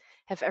to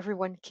have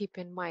everyone keep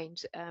in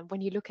mind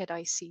when you look at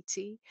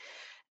ICT.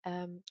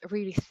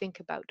 Really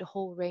think about the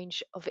whole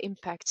range of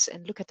impacts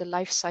and look at the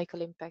life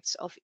cycle impacts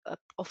of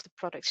the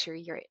products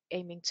you're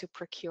aiming to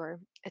procure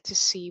to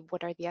see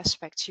what are the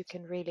aspects you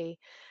can really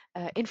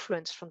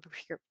influence from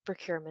the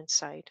procurement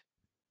side.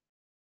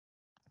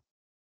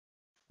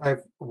 I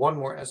have one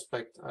more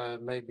aspect,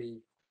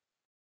 maybe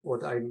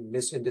what I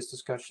miss in this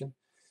discussion.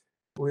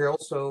 We're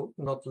also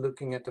not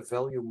looking at the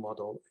value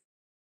model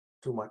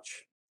too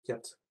much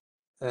yet.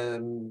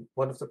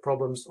 One of the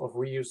problems of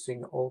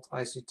reusing old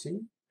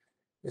ICT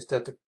is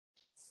that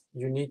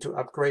you need to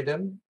upgrade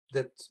them.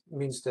 That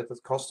means that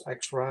it costs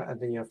extra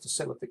and then you have to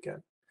sell it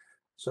again.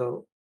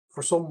 So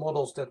for some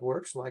models that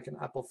works, like an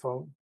Apple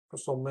phone, for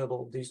some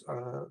model,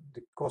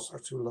 the costs are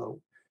too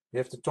low. You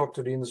have to talk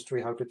to the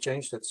industry how to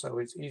change that so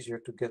it's easier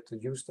to get to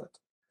use that.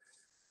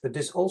 But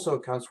this also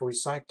accounts for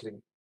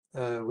recycling.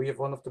 We have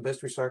one of the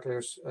best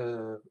recyclers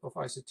of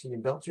ICT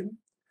in Belgium.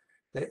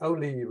 They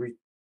only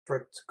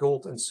retract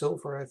gold and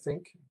silver, I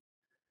think.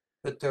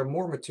 But there are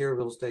more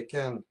materials they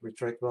can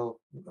retract.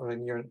 Well,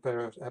 Renier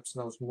perhaps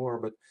knows more,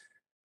 but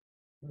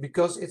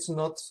because it's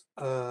not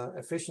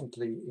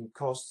efficiently in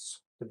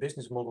costs, the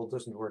business model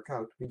doesn't work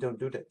out. We don't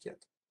do that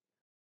yet.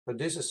 But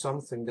this is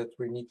something that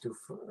we need to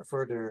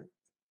further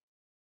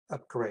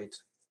upgrade,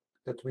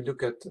 that we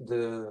look at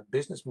the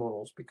business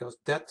models, because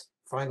that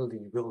finally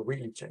will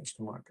really change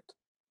the market.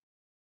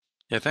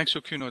 Yeah, thanks,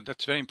 Okuno.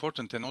 That's very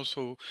important. And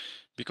also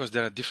because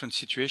there are different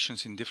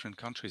situations in different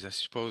countries, I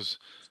suppose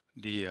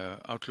the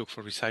outlook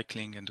for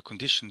recycling and the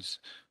conditions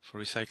for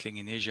recycling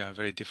in Asia are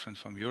very different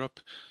from Europe.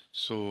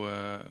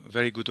 So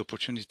very good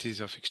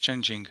opportunities of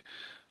exchanging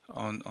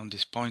on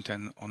this point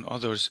and on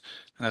others.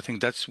 And I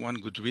think that's one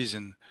good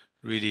reason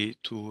really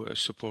to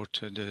support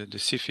the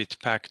CFIT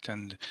Pact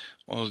and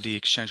all the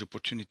exchange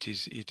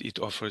opportunities it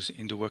offers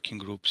in the working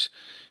groups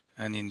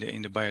and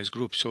in the buyers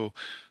group. So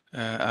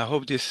I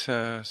hope this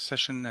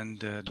session and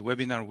the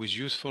webinar was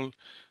useful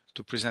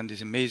to present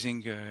this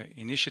amazing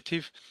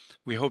initiative.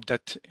 We hope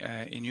that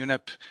in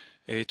UNEP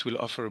it will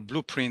offer a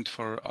blueprint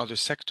for other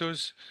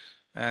sectors,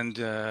 and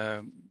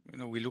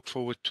we look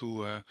forward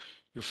to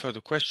your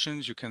further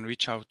questions. You can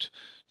reach out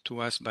to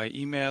us by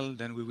email,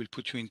 then we will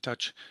put you in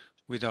touch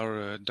with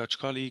our Dutch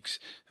colleagues.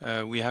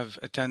 We have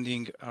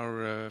attending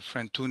our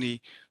friend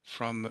Tuni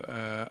from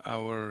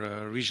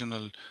our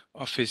regional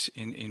office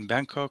in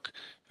Bangkok.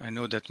 I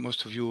know that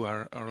most of you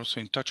are also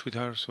in touch with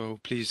her, so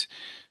please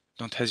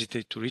don't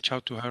hesitate to reach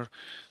out to her.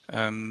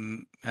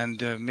 And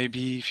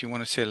maybe if you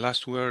want to say a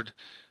last word,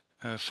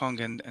 Fang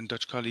and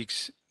Dutch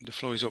colleagues, the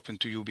floor is open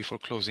to you before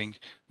closing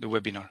the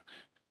webinar.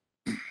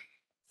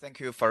 Thank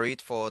you,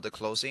 Farid, for the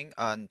closing.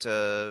 And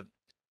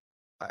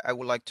I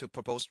would like to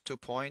propose 2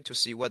 points to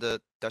see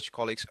whether Dutch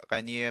colleagues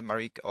Rainier,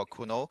 Marik, or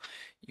Kuno,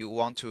 you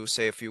want to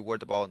say a few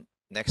words about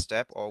next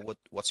step or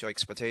what's your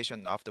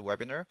expectation after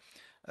webinar.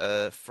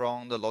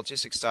 From the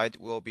logistics side,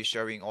 we'll be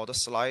sharing all the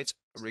slides,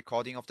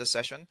 recording of the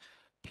session,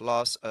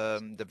 plus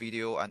the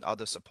video and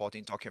other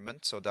supporting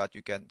documents so that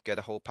you can get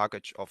a whole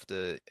package of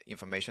the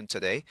information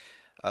today.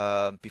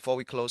 Before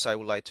we close, I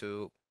would like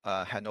to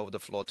hand over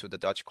the floor to the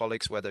Dutch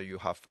colleagues, whether you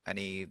have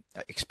any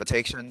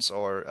expectations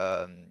or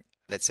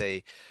let's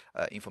say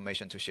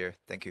information to share.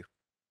 Thank you.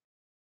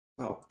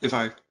 Well, if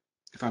I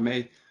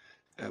may,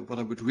 what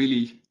I would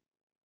really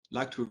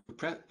like to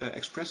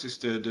express is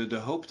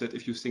the hope that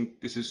if you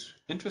think this is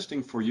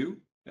interesting for you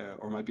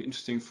or might be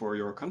interesting for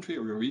your country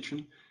or your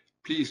region,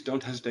 please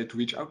don't hesitate to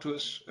reach out to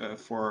us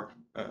for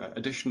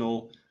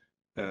additional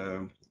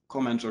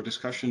comments or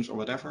discussions or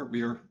whatever.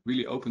 We are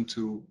really open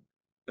to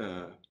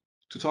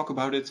talk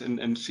about it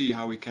and see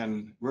how we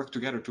can work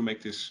together to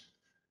make this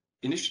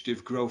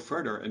initiative grow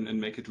further and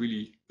make it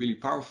really, really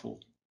powerful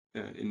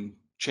in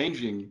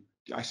changing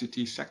the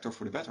ICT sector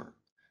for the better.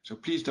 So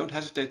please don't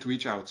hesitate to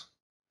reach out.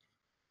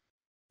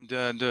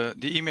 The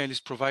email is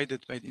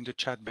provided in the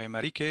chat by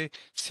Marike,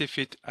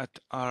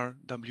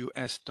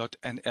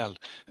 cfit@rws.nl.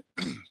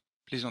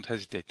 Please don't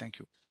hesitate. Thank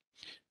you.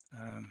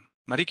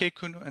 Marike,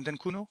 Kuno, and then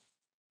Kuno,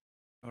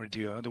 or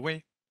the other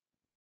way.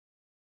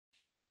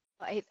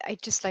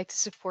 I'd just like to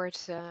support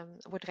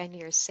what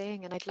Rainier is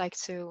saying, and I'd like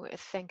to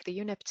thank the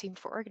UNEP team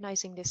for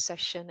organizing this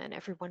session and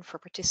everyone for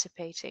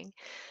participating.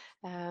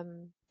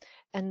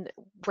 And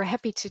we're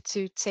happy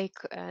to take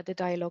the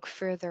dialogue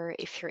further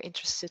if you're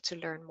interested to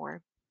learn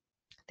more.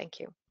 Thank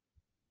you.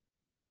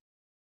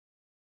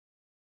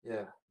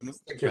 Yeah,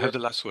 thank you. You have the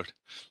last word.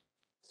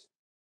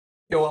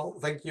 Yeah, well,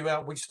 thank you.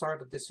 We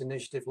started this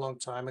initiative a long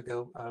time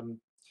ago.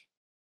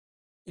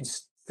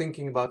 It's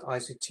thinking about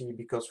ICT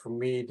because for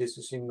me, this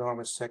is an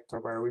enormous sector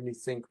where I really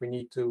think we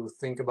need to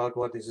think about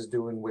what this is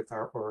doing with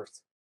our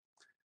Earth.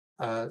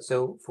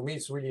 So for me,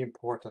 it's really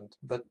important.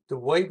 But the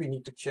way we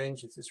need to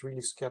change it is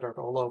really scattered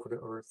all over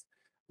the Earth.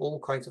 All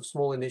kinds of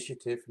small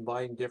initiatives,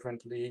 buying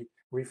differently,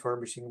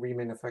 refurbishing,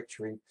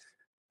 remanufacturing.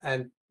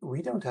 And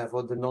we don't have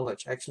all the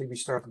knowledge. Actually, we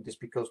started this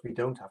because we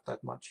don't have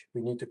that much.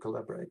 We need to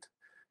collaborate.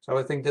 So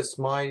I think that's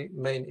my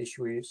main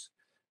issue is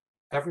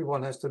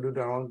everyone has to do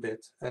their own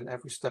bit and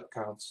every step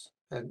counts.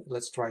 And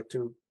let's try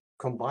to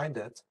combine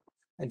that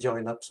and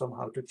join up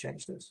somehow to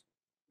change this.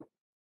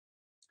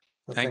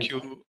 So thank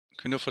you,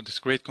 Kuno, for this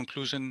great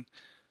conclusion.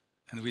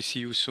 And we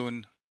see you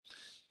soon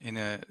in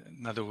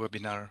another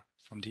webinar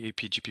from the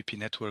AP GPP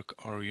network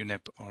or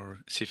UNEP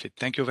or CFIT.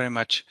 Thank you very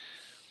much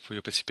for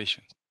your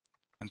participation.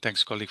 And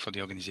thanks, colleague, for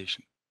the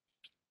organization.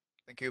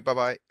 Thank you.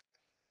 Bye-bye.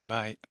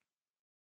 Bye.